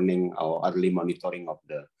early warning or early monitoring of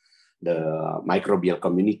the microbial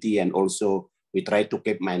community, and also we try to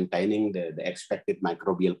keep maintaining the expected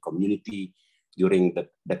microbial community during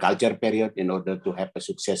the culture period in order to have a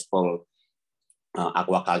successful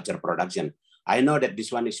aquaculture production. I know that this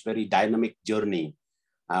one is very dynamic journey.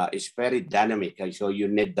 It's very dynamic, so you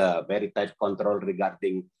need the very tight control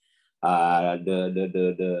regarding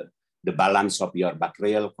the balance of your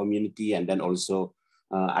bacterial community, and then also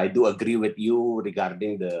I do agree with you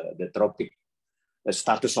regarding the trophic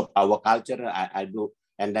status of our culture. I do,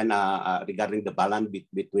 and then regarding the balance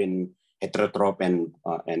between heterotroph and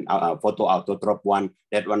photoautotroph one,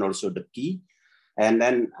 that one also the key. And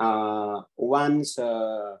then once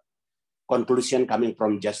conclusion coming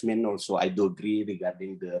from Jasmine also, I do agree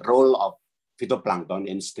regarding the role of phytoplankton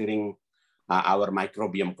in steering our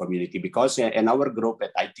microbiome community, because in our group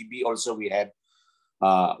at ITB also we had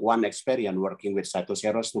one experience working with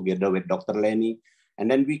cytoceros together with Dr. Lenny,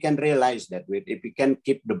 and then we can realize that if we can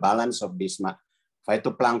keep the balance of this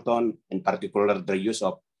phytoplankton, in particular the use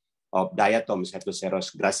of diatoms,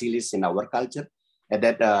 cytoceros gracilis in our culture, and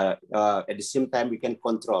that at the same time we can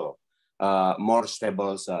control more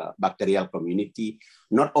stable bacterial community,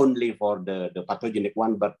 not only for the pathogenic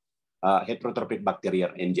one, but heterotrophic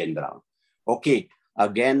bacteria in general. Okay,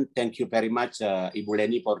 again, thank you very much, Ibu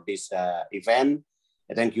Leni, for this event.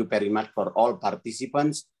 Thank you very much for all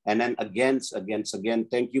participants. And then again,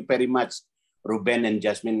 thank you very much, Ruben and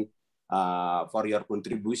Jasmine, for your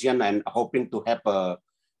contribution, and hoping to have a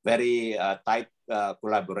very tight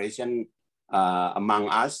collaboration among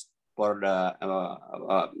us for the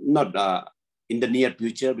not in the near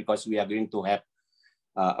future, because we are going to have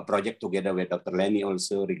a project together with Dr. Lenny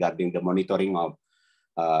also regarding the monitoring of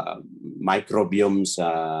microbiomes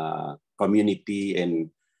community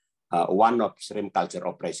in one of shrimp culture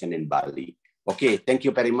operation in Bali. Okay, thank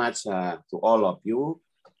you very much to all of you.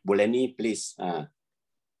 Bu Leni, please.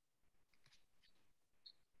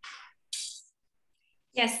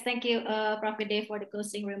 Yes, thank you, Prof. Gede, for the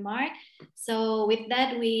closing remark. So with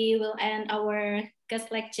that, we will end our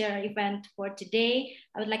guest lecture event for today.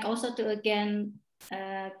 I would like also to again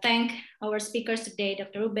thank our speakers today,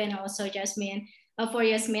 Dr. Ruben, also Jasmine. For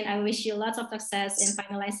Jasmine, I wish you lots of success in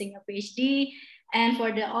finalizing your PhD, and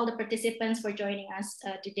for all the participants for joining us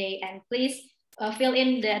today. And please fill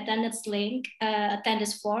in the attendance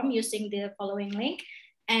form using the following link.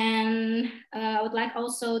 And I would like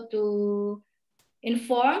also to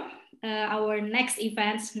inform our next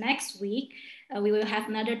events next week. We will have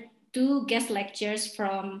another 2 guest lectures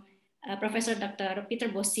from Professor Dr. Peter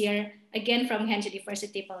Bossier, again from Ghent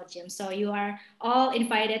University, Belgium. So you are all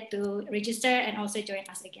invited to register and also join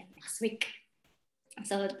us again next week.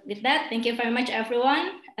 So with that, thank you very much,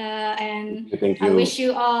 everyone. And I wish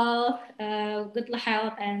you all good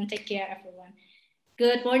health and take care, everyone.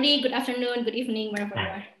 Good morning, good afternoon, good evening, wherever you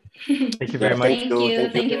are. Thank you very much.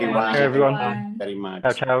 Thank you very much, everyone. Very much.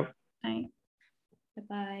 Ciao, ciao. Bye.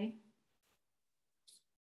 Bye-bye.